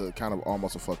it's a kind of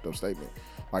almost a fucked up statement.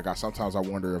 Like sometimes I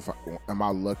wonder if am I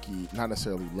lucky? Not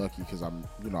necessarily lucky, because I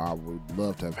would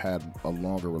love to have had a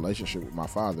longer relationship with my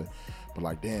father, but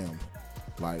like damn,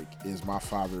 like is my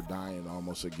father dying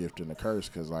almost a gift and a curse?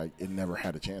 Because like it never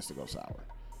had a chance to go sour.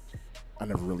 I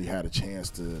never really had a chance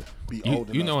to be old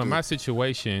enough. You know, in my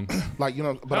situation, like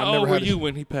but how I never old were had you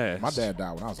when he passed? My dad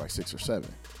died when I was like 6 or 7.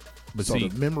 but So see,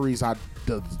 the memories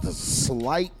the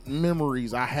slight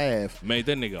memories I have made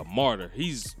that nigga a martyr.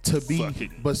 He's to be,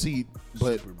 fucking, but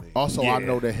Superman. also Yeah. I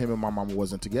know that him and my mama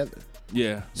wasn't together.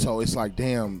 yeah. So it's like,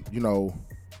 damn, you know,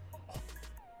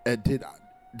 did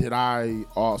I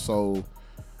also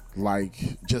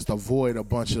like just avoid a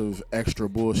bunch of extra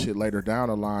bullshit later down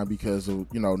the line because of,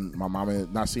 you know, my mama,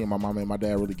 not seeing my mama and my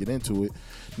dad really get into it,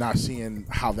 not seeing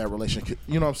how that relationship,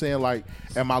 you know what I'm saying? Like,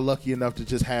 am I lucky enough to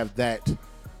just have that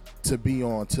to be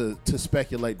on, to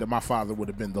speculate that my father would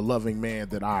have been the loving man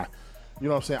that you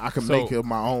know what I'm saying? I can make up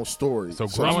my own story. So I'm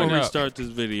growing gonna up, restart this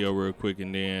video real quick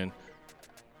and then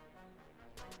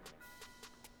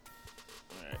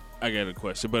I got a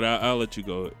question, but I'll let you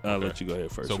go. I'll let you go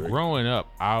ahead first. so Rick. growing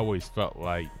up, I always felt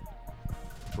like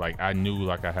I knew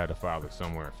like I had a father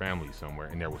somewhere, a family somewhere,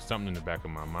 and there was something in the back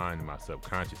of my mind and my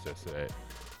subconscious that said,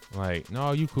 like,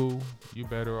 no, you cool, you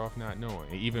better off not knowing.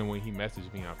 And even when he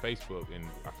messaged me on Facebook and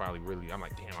I finally I'm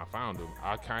like, damn, I found him,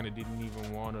 I kind of didn't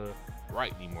even want to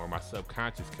write anymore. My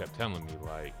subconscious kept telling me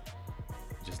like,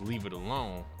 just leave it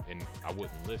alone, and I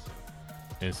wouldn't listen.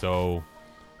 And so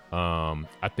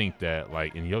I think that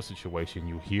like in your situation,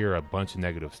 you hear a bunch of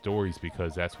negative stories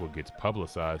because that's what gets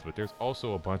publicized, but there's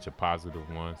also a bunch of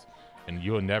positive ones, and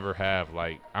you'll never have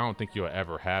I don't think you'll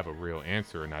ever have a real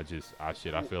answer. And I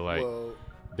feel like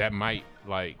that might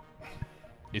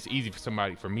it's easy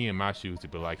for me in my shoes to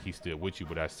be like, he's still with you,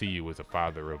 but I see you as a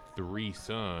father of 3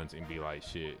 sons and be like,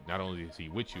 shit, not only is he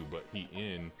with you, but he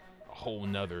in a whole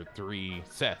nother 3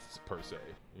 Seths per se.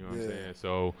 You know what I'm saying?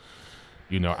 So,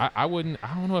 you know, I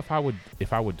don't know if I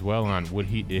would dwell on would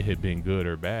it had been good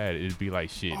or bad. It'd be like,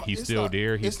 shit, he's still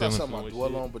there. He's still not something I dwell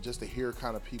shit. on, but just to hear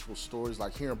kind of people's stories,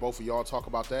 like hearing both of y'all talk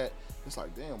about that, it's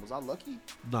like, damn, was I lucky?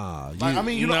 Nah, Like, I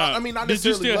mean, you know, Nah, I mean, not did you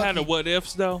necessarily still have the lucky. what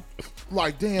ifs though?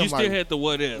 Like, damn, You still had the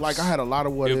what ifs. like I had a lot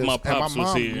of what If ifs, my and my pops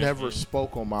was mom here. never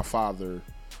spoke on my father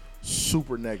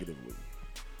super negatively.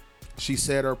 She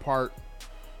said her part.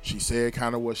 She said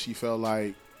kind of what she felt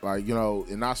like Like, you know,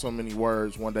 in not so many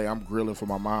words, one day I'm grilling for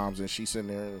my mom's and she's sitting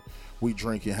there and we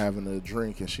drinking, having a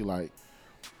drink, and she like,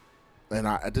 and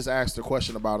I just asked her a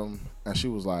question about him, and she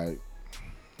was like,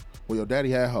 well, your daddy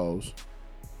had hoes.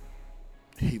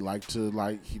 He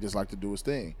just liked to do his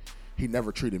thing. He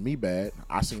never treated me bad.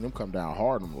 I seen him come down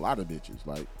hard on a lot of bitches.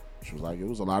 Like, she was like, it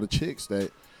was a lot of chicks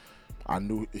that I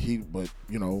knew but,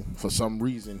 you know, for some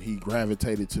reason he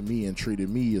gravitated to me and treated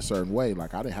me a certain way.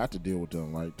 Like, I didn't have to deal with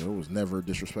them. Like, it was never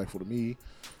disrespectful to me.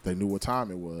 They knew what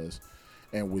time it was.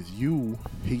 And with you,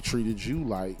 he treated you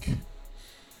like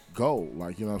gold.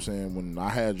 Like, you know what I'm saying? When I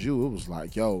had you, it was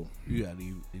like, yo. You got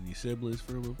any siblings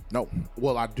from him? No.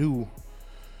 Well, I do.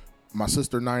 My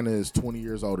sister Nina is 20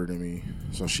 years older than me,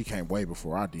 so she came way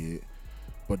before I did.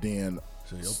 But then.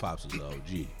 So your pops is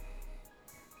OG.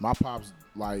 My pops,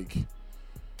 like,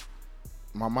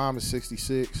 my mom is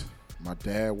 66. My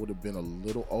dad would have been a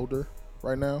little older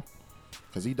right now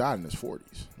because he died in his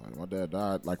 40s. Like, my dad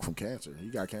died, like, from cancer. He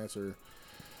got cancer,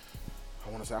 I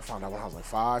want to say I found out when I was like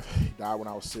 5. He died when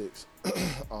I was 6.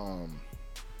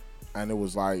 And it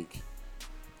was like,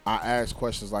 I asked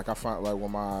questions. Like, I found, like,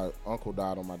 when my uncle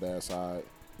died on my dad's side,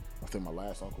 I think my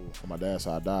last uncle on my dad's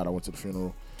side died. I went to the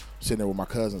funeral, sitting there with my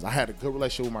cousins. I had a good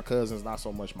relationship with my cousins, not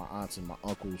so much my aunts and my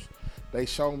uncles. They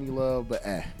showed me love, but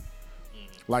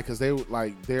Like, cause they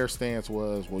like their stance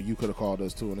was, well, you could have called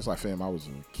us too, and it's like, fam, I was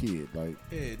a kid. Like,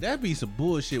 yeah, that'd be some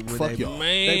bullshit when fuck they y'all.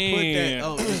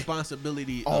 put that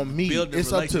responsibility on me. Building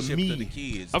It's up to relationship me. To the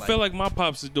kids. I feel like my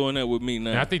pops is doing that with me now.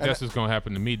 And I think that's what's gonna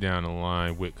happen to me down the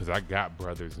line with, because I got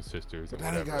brothers and sisters and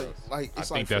that ain't whatever. got, else. like, I it's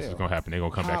think like, that's fam, what's gonna happen. They're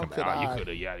gonna come back and be how like, oh, could you I- could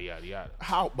have yada yada yada.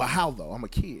 how though? I'm a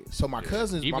kid, so my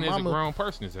cousins, Even my as mama, a grown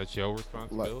person, is that your like,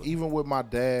 responsibility? even with my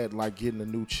dad, like, getting a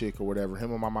new chick or whatever,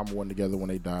 him and my mama weren't together when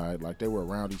they died. Like, they were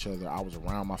around each other. I was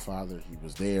around my father. He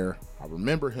was there. I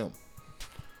remember him.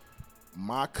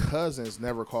 My cousins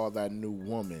never called that new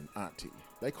woman auntie.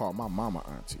 They called my mama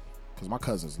auntie because my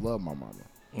cousins love my mama.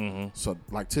 Mm-hmm. So,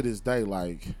 like, to this day,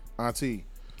 like, auntie.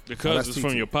 The that's cousins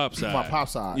from TT. your pop side. My pop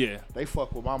side. Yeah. They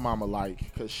fuck with my mama,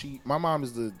 like, because my mom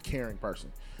is the caring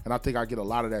person. And I think I get a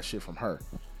lot of that shit from her.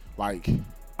 Like,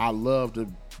 I love to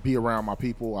be around my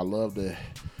people. I love to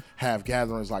have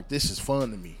gatherings. Like, this is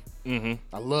fun to me.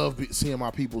 Mm-hmm. I love seeing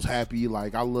my people's happy.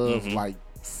 Like, I love, like,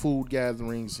 food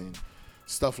gatherings and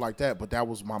stuff like that. But that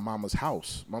was my mama's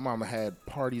house. My mama had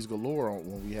parties galore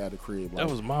when we had a crib. Like,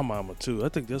 That was my mama too. I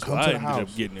think that's Come where to I the ended up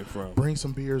house. getting it from. bring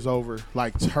some beers over.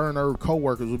 Like, her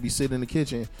co-workers would be sitting in the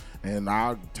kitchen, and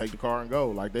I'll take the car and go.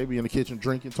 Like, they be in the kitchen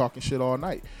drinking, talking shit all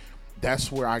night.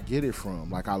 That's where I get it from.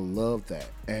 Like, I love that.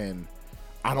 And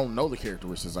I don't know the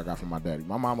characteristics I got from my daddy.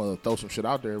 My mama will throw some shit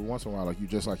out there every once in a while, like, you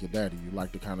just like your daddy. You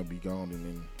like to kind of be gone, and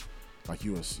then, like,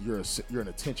 you're an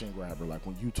attention grabber. Like,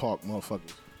 when you talk,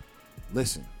 motherfuckers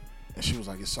listen. And she was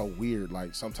like, it's so weird.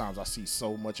 Like, sometimes I see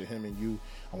so much of him in you,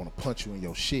 I want to punch you in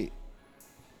your shit.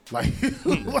 Like,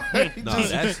 no,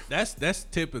 that's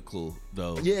typical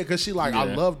though. yeah, because she like, I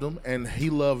Yeah. loved him and he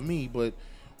loved me, but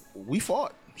we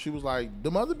fought. She was like,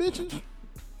 them other bitches,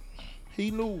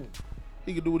 he knew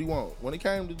he could do what he want. When it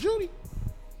came to Judy,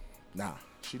 nah,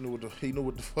 he knew what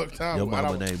the fuck time. Your was. I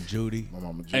mama don't- named Judy. My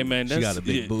mama Judy. Hey man, She that's got a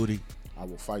big yeah. booty. I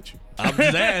will fight you. I'm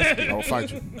just asking. I will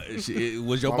fight you.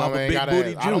 Was your My mama ain't big gotta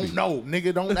booty ask. I Judy? don't know,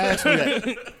 nigga. Don't ask me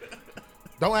that.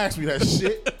 Don't ask me that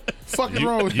shit. Fucking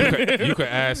wrong with you. You could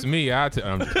ask me. I'm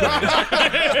just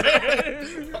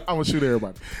playing. I'm gonna shoot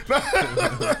everybody.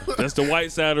 That's the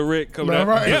white side of Rick coming No, up.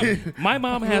 right. Yeah, my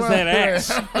mom has that ass.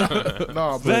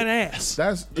 No, but That ass.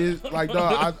 that's it. Like,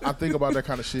 dog, I think about that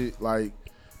kind of shit. Like,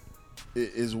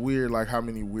 it's weird. Like, how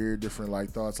many weird different like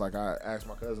thoughts. Like, I ask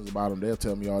my cousins about them. They'll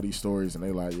tell me all these stories, and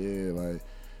they like,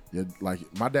 yeah, like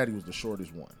my daddy was the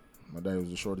shortest one. My daddy was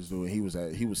the shortest dude. And he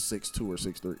was 6'2" or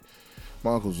 6'3".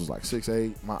 My uncles was like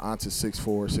 6'8". My aunt is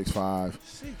 6'4", 6'5". 6'4".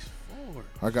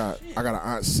 I got an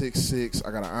aunt 6'6".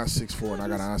 I got an aunt 6'4", and I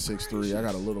got an aunt 6'3". I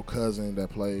got a little cousin that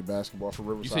played basketball for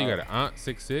Riverside. You say you got an aunt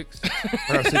 6'6"?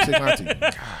 I got a 6'6" auntie.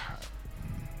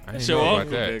 I didn't Show know off,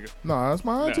 about that. nigga. No, that's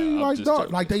my auntie. Nah, I'm like, just dog,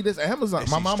 joking. like they just Amazon. Is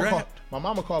My she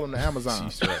mama call them the Amazon.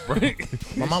 She's strapped, bro.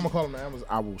 My mama call them the Amazon.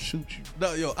 I will shoot you.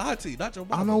 No, your auntie, not your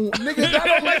mama. I know, nigga. That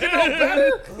don't make it no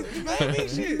better. Baby,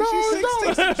 shit. No,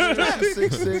 She's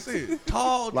it 6'6". 6'6".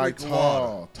 Tall, Like drink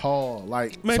water. tall.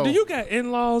 Like, Man, so, do you got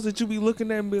in-laws that you be looking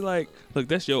at and be like, look,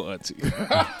 that's your auntie.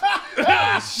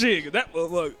 Shit, that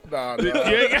motherfucker. Nah,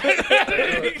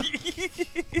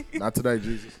 not today,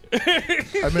 Jesus.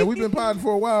 Hey, man, we've been potting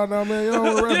for a while now, man. You don't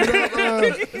want to wrap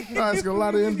it up. Asking a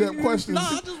lot of in-depth questions. No,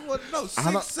 I just want to know.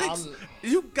 I know- 6'6".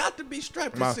 You got to be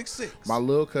strapped to 6'6". My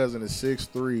little cousin is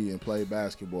 6'3" and played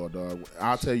basketball, dog.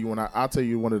 I'll tell you one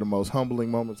of the most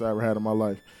humbling moments I ever had in my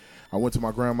life. I went to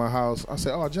my grandma's house. I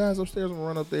said, "Oh, Jazz upstairs. I'm gonna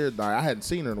run up there." I hadn't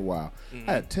seen her in a while.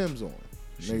 I had Tim's on.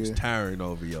 She was towering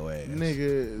over your ass.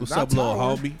 Nigga, what's not up, little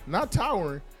towering, homie? Not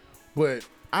towering, but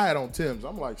I had on Tim's.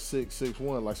 I'm like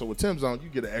 6'1". Like, so with Tim's on, you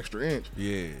get an extra inch.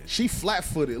 Yeah. She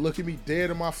flat-footed, looking me dead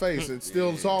in my face, and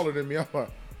still taller than me. I'm like,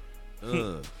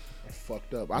 I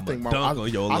fucked up. I think one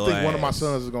of my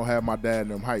sons is gonna have my dad in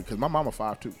them height because my mama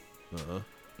 5'2".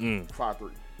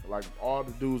 5'3". Like all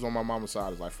the dudes on my mama's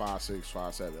side is like 5'6",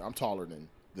 5'7". I'm taller than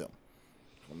them.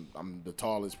 I'm the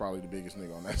tallest, probably the biggest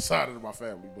nigga on that side of my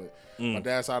family. But my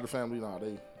dad's side of the family, nah,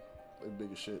 they big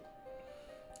as shit.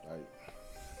 Like,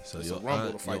 so it's your, a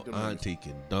rumble to fight them auntie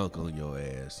can dunk on your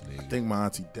ass, nigga. I think my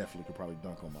auntie definitely could probably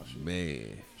dunk on my shit.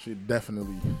 Man, She'd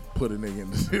definitely put a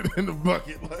nigga in the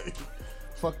bucket. Like,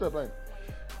 fucked up, ain't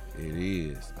it? it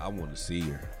is. I want to see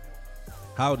her.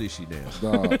 How old is she now?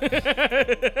 Dog.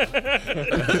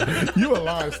 You a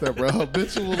line stepper,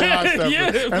 habitual line stepper.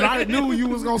 Yeah, and I knew you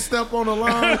was gonna step on the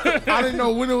line. I didn't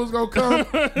know when it was gonna come,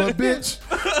 but bitch,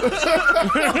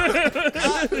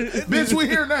 bitch, we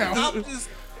here now.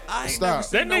 I ain't Stop. never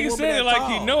seen That no nigga woman said it that like tall.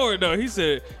 he know her though. He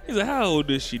said, how old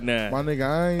is she now? My nigga,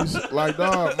 I ain't like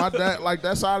dog. My dad, like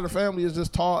that side of the family is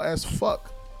just tall as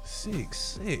fuck.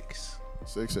 6'6".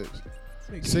 6'6".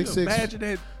 Nigga, 6'6". you imagine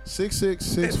that 6'6",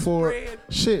 6'4". bread.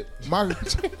 Shit, my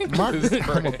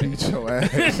I'm gonna beat your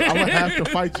ass. I'm gonna have to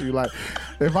fight you. Like,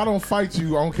 if I don't fight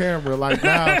you on camera, like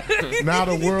now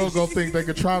the world gonna think they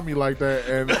could try me like that,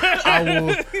 and I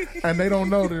will. And they don't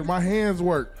know that my hands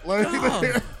work. Like,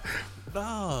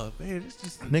 Nah, man, it's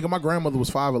just nigga, my grandmother was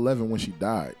 5'11" when she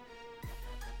died,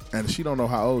 and she don't know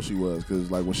how old she was because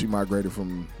like when she migrated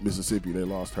from Mississippi, they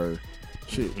lost her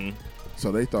shit.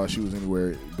 So they thought she was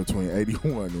anywhere between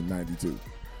 81 and 92. Ooh.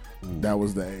 That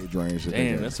was the age range.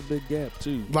 Damn, that's a big gap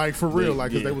too. Like for real, Big, like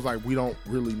because yeah. they was like, we don't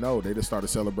really know. They just started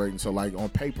celebrating. So like on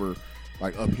paper,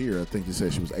 like up here, I think it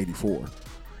said she was 84,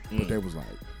 but they was like,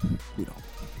 we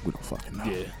don't fucking know.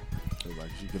 Yeah. It was like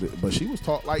she could, but she was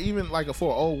taught like even like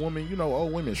for an old woman, you know,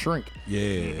 old women shrink.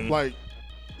 yeah. Like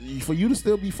for you to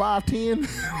still be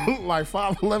 5'10", like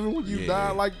 5'11" when you die,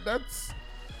 like that's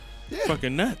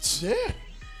Fucking nuts. yeah.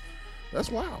 That's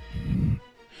wild.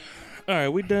 All right,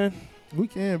 we done. We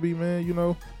can be, man. You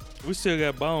know, We still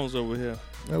got bones over here.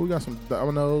 yeah, we got some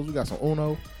dominoes. We got some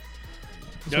Uno.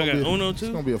 It's Y'all gonna got be Uno It's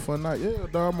too? gonna be a fun night. Yeah,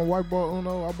 dog. My wife bought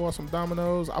Uno. I bought some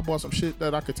dominoes. I bought some shit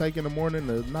that I could take in the morning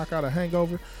to knock out a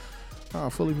hangover. I'm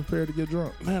fully prepared to get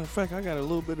drunk. Matter of fact, I got a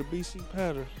little bit of BC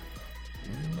powder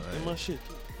in my shit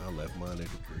too. I left mine at the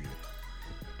crib.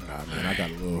 Nah, man, I got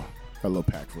a little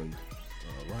pack for you.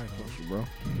 All right, Thank you, bro.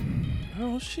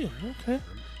 Oh shit. Okay.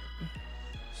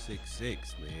 6'6",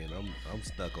 man. I'm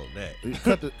stuck on that.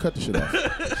 Cut the shit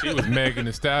off. She was Megan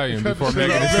Thee Stallion Cut before the shit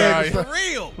Megan Thee off. Stallion. For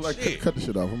real. Like, Shit. cut the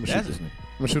shit off. I'm gonna shoot this nigga.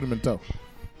 I'm gonna shoot him in the toe.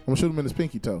 I'm gonna shoot him in his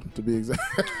pinky toe, to be exact.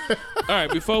 All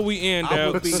right, before we end I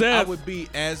out, would, be, I Seth, would be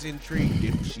as intrigued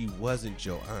if she wasn't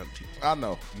your auntie. I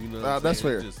know. You know what I'm That's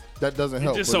saying? fair. Just- That doesn't it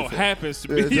help. just but so it's- happens to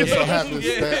be. It just so happens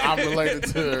Yeah. that I'm related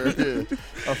to her.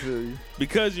 Yeah, I feel you.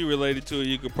 Because you related to it,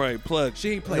 you could probably plug.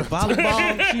 She ain't play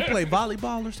volleyball. She play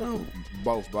volleyball or something.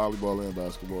 Both volleyball and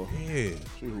basketball. Yeah,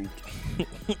 She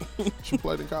hooped. She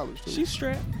played in college too. She's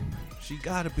strapped. she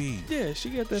gotta be. Yeah,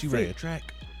 she got that. She fit. ran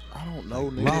track. I don't know,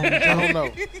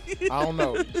 nigga. I don't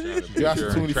know. You asked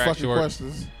too many Track fucking shorts.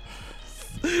 questions.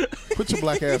 Put your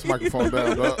black ass microphone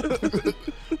down, dog.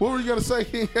 What were you gonna say,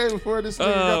 King K, before this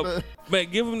nigga got the Man,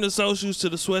 give them the socials to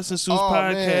the Sweats and Suits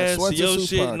man, podcast. Sweats Your and Suits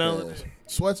shit, no. podcast.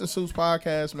 Sweats and Suits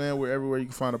podcast, man. We're everywhere you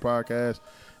can find a podcast,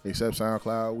 except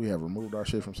SoundCloud. We have removed our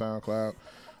shit from SoundCloud.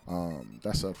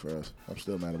 That sucked for us. I'm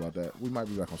still mad about that. We might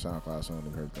be back on SoundCloud soon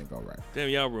if everything go right. Damn,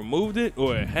 y'all removed it,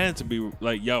 or it had to be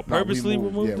like y'all No, we purposely moved-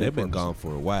 removed yeah, it. They've been purpose. gone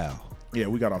for a while. Yeah,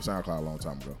 we got off SoundCloud a long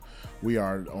time ago. We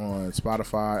are on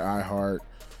Spotify, iHeart,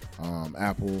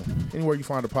 Apple, anywhere you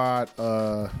find a pod. Except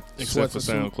for Sweats and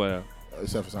Suits- SoundCloud.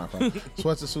 Except for SoundCloud.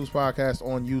 Sweats and Suits podcast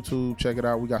on YouTube. Check it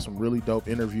out. We got some really dope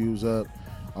interviews up.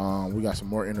 We got some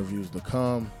more interviews to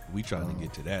come. We trying to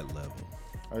get to that level.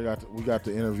 We got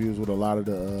the interviews with a lot of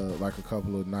the like a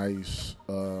couple of nice,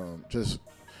 just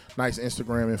nice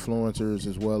Instagram influencers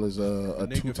as well as a Nigga from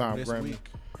two-time this Grammy. week.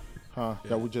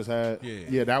 That we just had.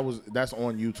 Yeah. That's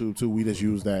on YouTube too. We just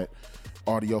used that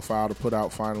audio file to put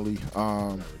out finally.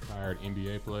 Retired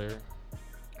NBA player.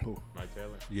 Who? Mike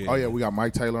Taylor. Yeah. Oh yeah, we got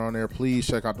Mike Taylor on there. Please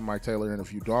check out the Mike Taylor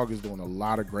interview. Dog is doing a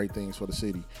lot of great things for the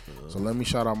city. So let me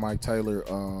shout out Mike Taylor.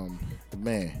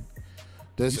 Man, You,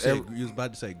 this said, you was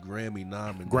about to say Grammy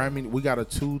nominated. Grammy. We got a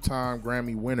 2-time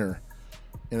Grammy winner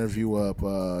interview up.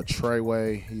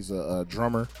 Treyway. He's a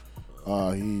drummer.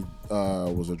 He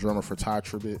was a drummer for Ty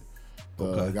Tribbett.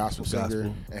 the gospel singer,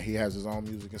 Gospel. and he has his own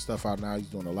music and stuff out now. He's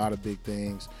doing a lot of big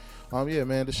things. Yeah,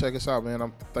 man, just check us out,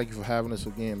 man. Thank you for having us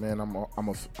again, man. I'm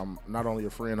not only a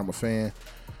friend, I'm a fan.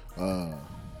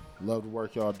 Love the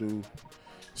work y'all do.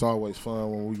 It's always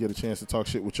fun when we get a chance to talk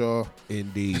shit with y'all.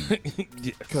 Indeed.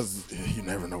 Because you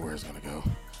never know where it's going to go.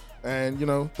 And,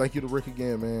 thank you to Rick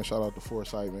again, man. Shout out to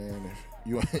Foresight, man.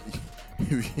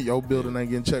 If your building ain't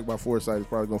getting checked by Foresight, it's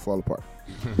probably going to fall apart.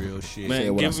 Real shit.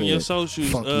 Man, give me your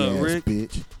socials, Rick.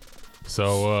 Bitch.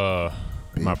 So,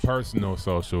 my personal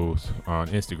socials on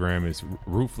Instagram is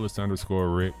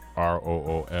Roofless_Rick,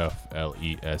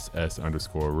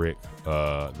 ROOFLESS_Rick.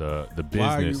 The business.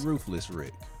 Why are you ruthless,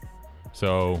 Rick?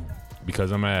 So,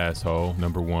 because I'm an asshole,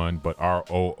 number one, but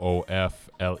ROOFLESS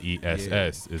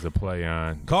is a play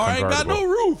on Car ain't got no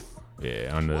roof.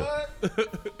 Yeah, on the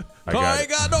Car ain't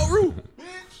got no roof.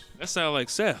 That sound like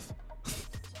Seth.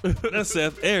 That's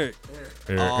Seth. Eric.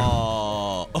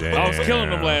 Oh. I was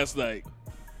killing him last night.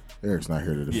 Eric's not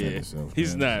here to defend himself.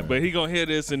 He's man. not, but he gonna hear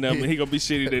this and he gonna be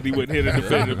shitty that he wasn't here to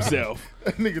defend himself.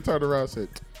 That nigga turned around and said,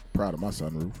 proud of my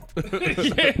sunroof.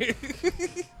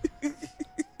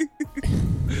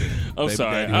 I'm Baby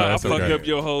sorry. daddy, I that's fucked okay. up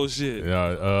your whole shit.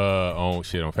 On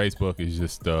Facebook is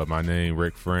just my name,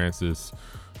 Rick Francis.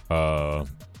 LinkedIn.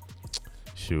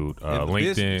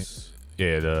 Business.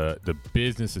 Yeah, the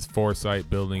business is Foresight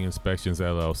Building Inspections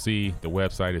LLC. The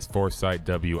website is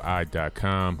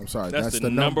foresightwi.com. I'm sorry, That's that's the the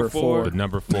number number 4. The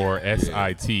number 4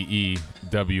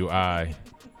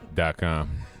 SITEWI.com.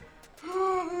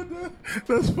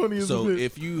 That's funny as So a bitch.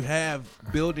 if you have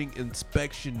building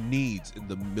inspection needs in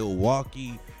the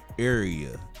Milwaukee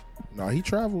area, No, he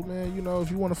traveled, man.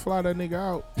 If you want to fly that nigga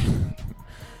out.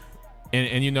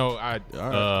 And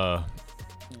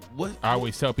what? I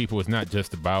always tell people it's not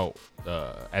just about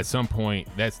at some point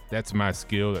that's my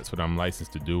skill. That's what I'm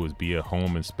licensed to do, is be a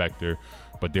home inspector.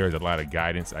 But there's a lot of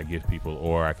guidance I give people,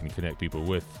 or I can connect people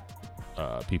with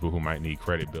people who might need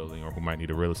credit building, or who might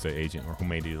need a real estate agent, or who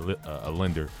may need a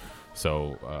lender.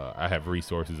 So I have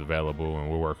resources available, and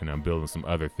we're working on building some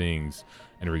other things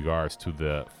in regards to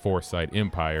the Foresight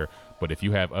empire. But if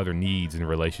you have other needs in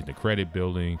relation to credit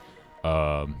building,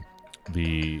 applying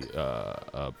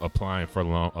for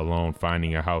a loan,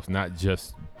 finding a house, not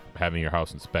just having your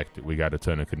house inspected, we got a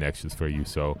ton of connections for you.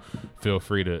 So feel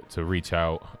free to reach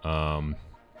out.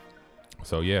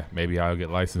 So yeah, maybe I'll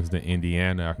get licensed in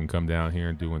Indiana. I can come down here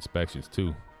and do inspections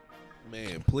too.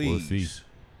 Man, please. We'll see.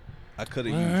 I could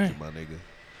have used you, my nigga.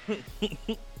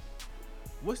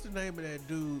 What's the name of that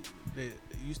dude that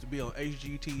used to be on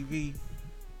HGTV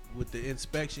with the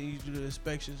inspection? You do the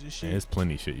inspections and shit. Man, there's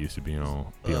plenty of shit used to be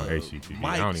on HGTV.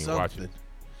 I don't even watch it.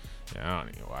 Yeah, I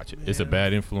don't even watch it. It's a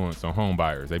bad influence on home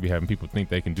buyers. They be having people think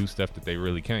they can do stuff that they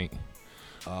really can't.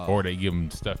 Or they give them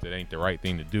stuff that ain't the right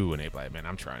thing to do, and they be like, man,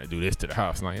 I'm trying to do this to the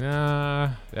house. I'm like, nah,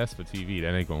 that's for TV.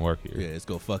 That ain't gonna work here. Yeah, it's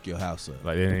gonna fuck your house up.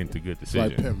 Like, that ain't the good It's like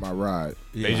decision. pimp my ride.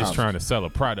 They just trying to sell a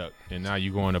product, and now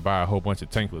you going to buy a whole bunch of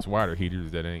tankless water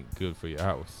heaters that ain't good for your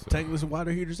house. So Tankless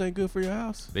water heaters ain't good for your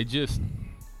house. they just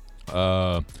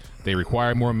they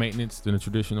require more maintenance than a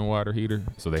traditional water heater,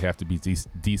 so they have to be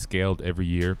descaled every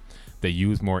year. They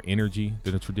use more energy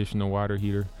than a traditional water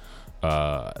heater.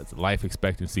 Life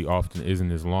expectancy often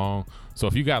isn't as long. So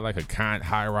if you got like a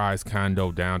high-rise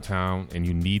condo downtown and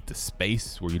you need the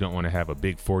space where you don't want to have a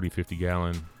big 40-50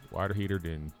 gallon water heater,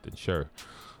 then sure.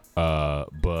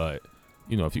 But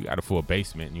if you got a full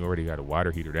basement and you already got a water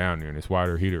heater down there, and this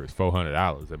water heater is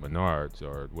 $400 at Menards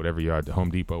or whatever y'all at the Home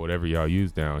Depot, whatever y'all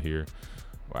use down here,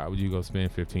 why would you go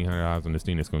spend $1,500 on this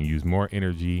thing that's going to use more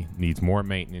energy, needs more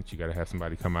maintenance? You got to have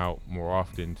somebody come out more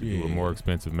often to do a more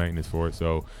expensive maintenance for it.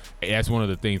 So that's one of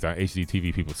the things on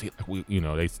HGTV people see.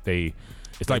 Like they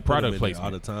it's like product placement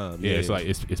all the time. Yeah, it's like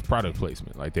it's product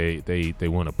placement. Like they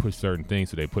want to push certain things,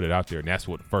 so they put it out there, and that's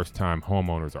what first time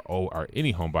homeowners or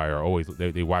any home buyer are always.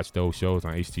 They watch those shows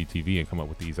on HGTV and come up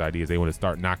with these ideas. They want to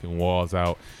start knocking walls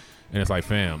out. And it's like,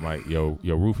 fam, like your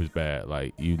roof is bad.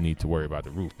 Like, you need to worry about the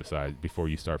roof before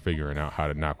you start figuring out how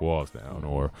to knock walls down.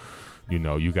 Or,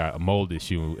 you got a mold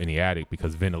issue in the attic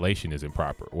because ventilation is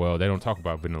improper. Well, they don't talk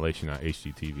about ventilation on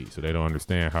HGTV, so they don't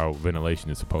understand how ventilation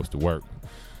is supposed to work.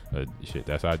 Shit,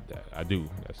 that's I do.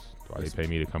 That's why they pay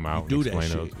me to come out and explain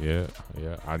those. Yeah.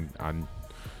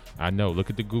 I know. Look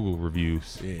at the Google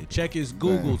reviews. Yeah, check his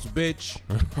Googles, bitch.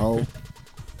 Oh,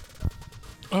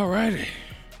 Alrighty.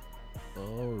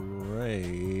 All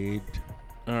right.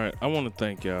 All right. I want to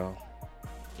thank y'all.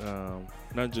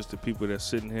 Not just the people that's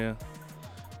sitting here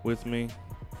with me.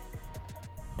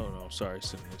 Oh, no. Sorry.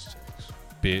 Sending this text.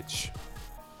 Bitch.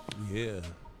 Yeah.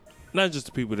 Not just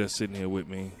the people that's sitting here with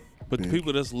me, but the Bitch.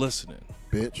 people that's listening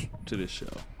bitch. to this show.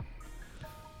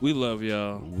 We love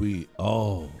y'all.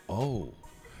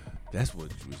 That's what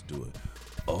you was doing.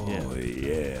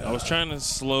 Yeah. I was trying to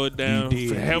slow it down,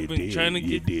 trying to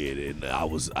You get. did, and I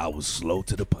was slow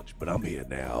to the punch, but I'm here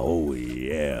now. Oh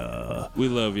yeah. We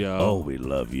love y'all. Oh, we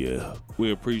love you.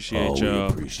 We appreciate We y'all,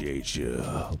 appreciate you.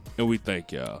 and we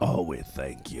thank y'all. Oh, we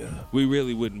thank you. We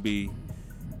really wouldn't be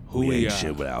who we ain't are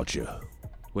shit without you.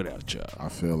 without y'all. I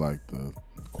feel like the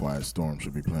Quiet Storm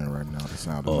should be playing right now. The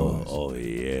sound of noise. Oh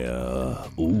yeah.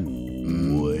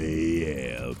 Ooh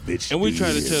yeah, bitch. And we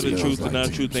try to tell the smells truth, like and our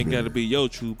Team truth ain't Spirit. got to be your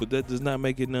truth, but that does not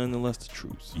make it none unless the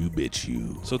truth. You bitch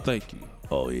you. So thank you.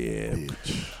 Oh yeah.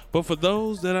 Bitch. But for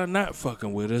those that are not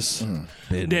fucking with us,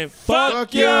 then Fuck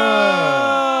fuck ya!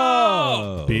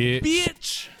 y'all, Bitch.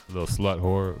 bitch. Little slut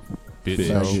whore. Bitch.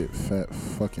 Faggot, fat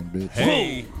fucking bitch.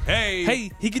 Hey, Hey,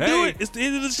 he can do it. It's the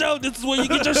end of the show. This is where you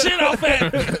get your shit off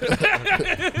at.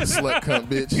 Slut cunt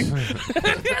bitch.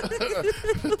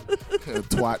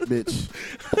 Twat bitch.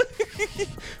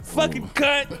 Fucking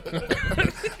cut.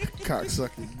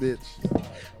 Cocksucking bitch.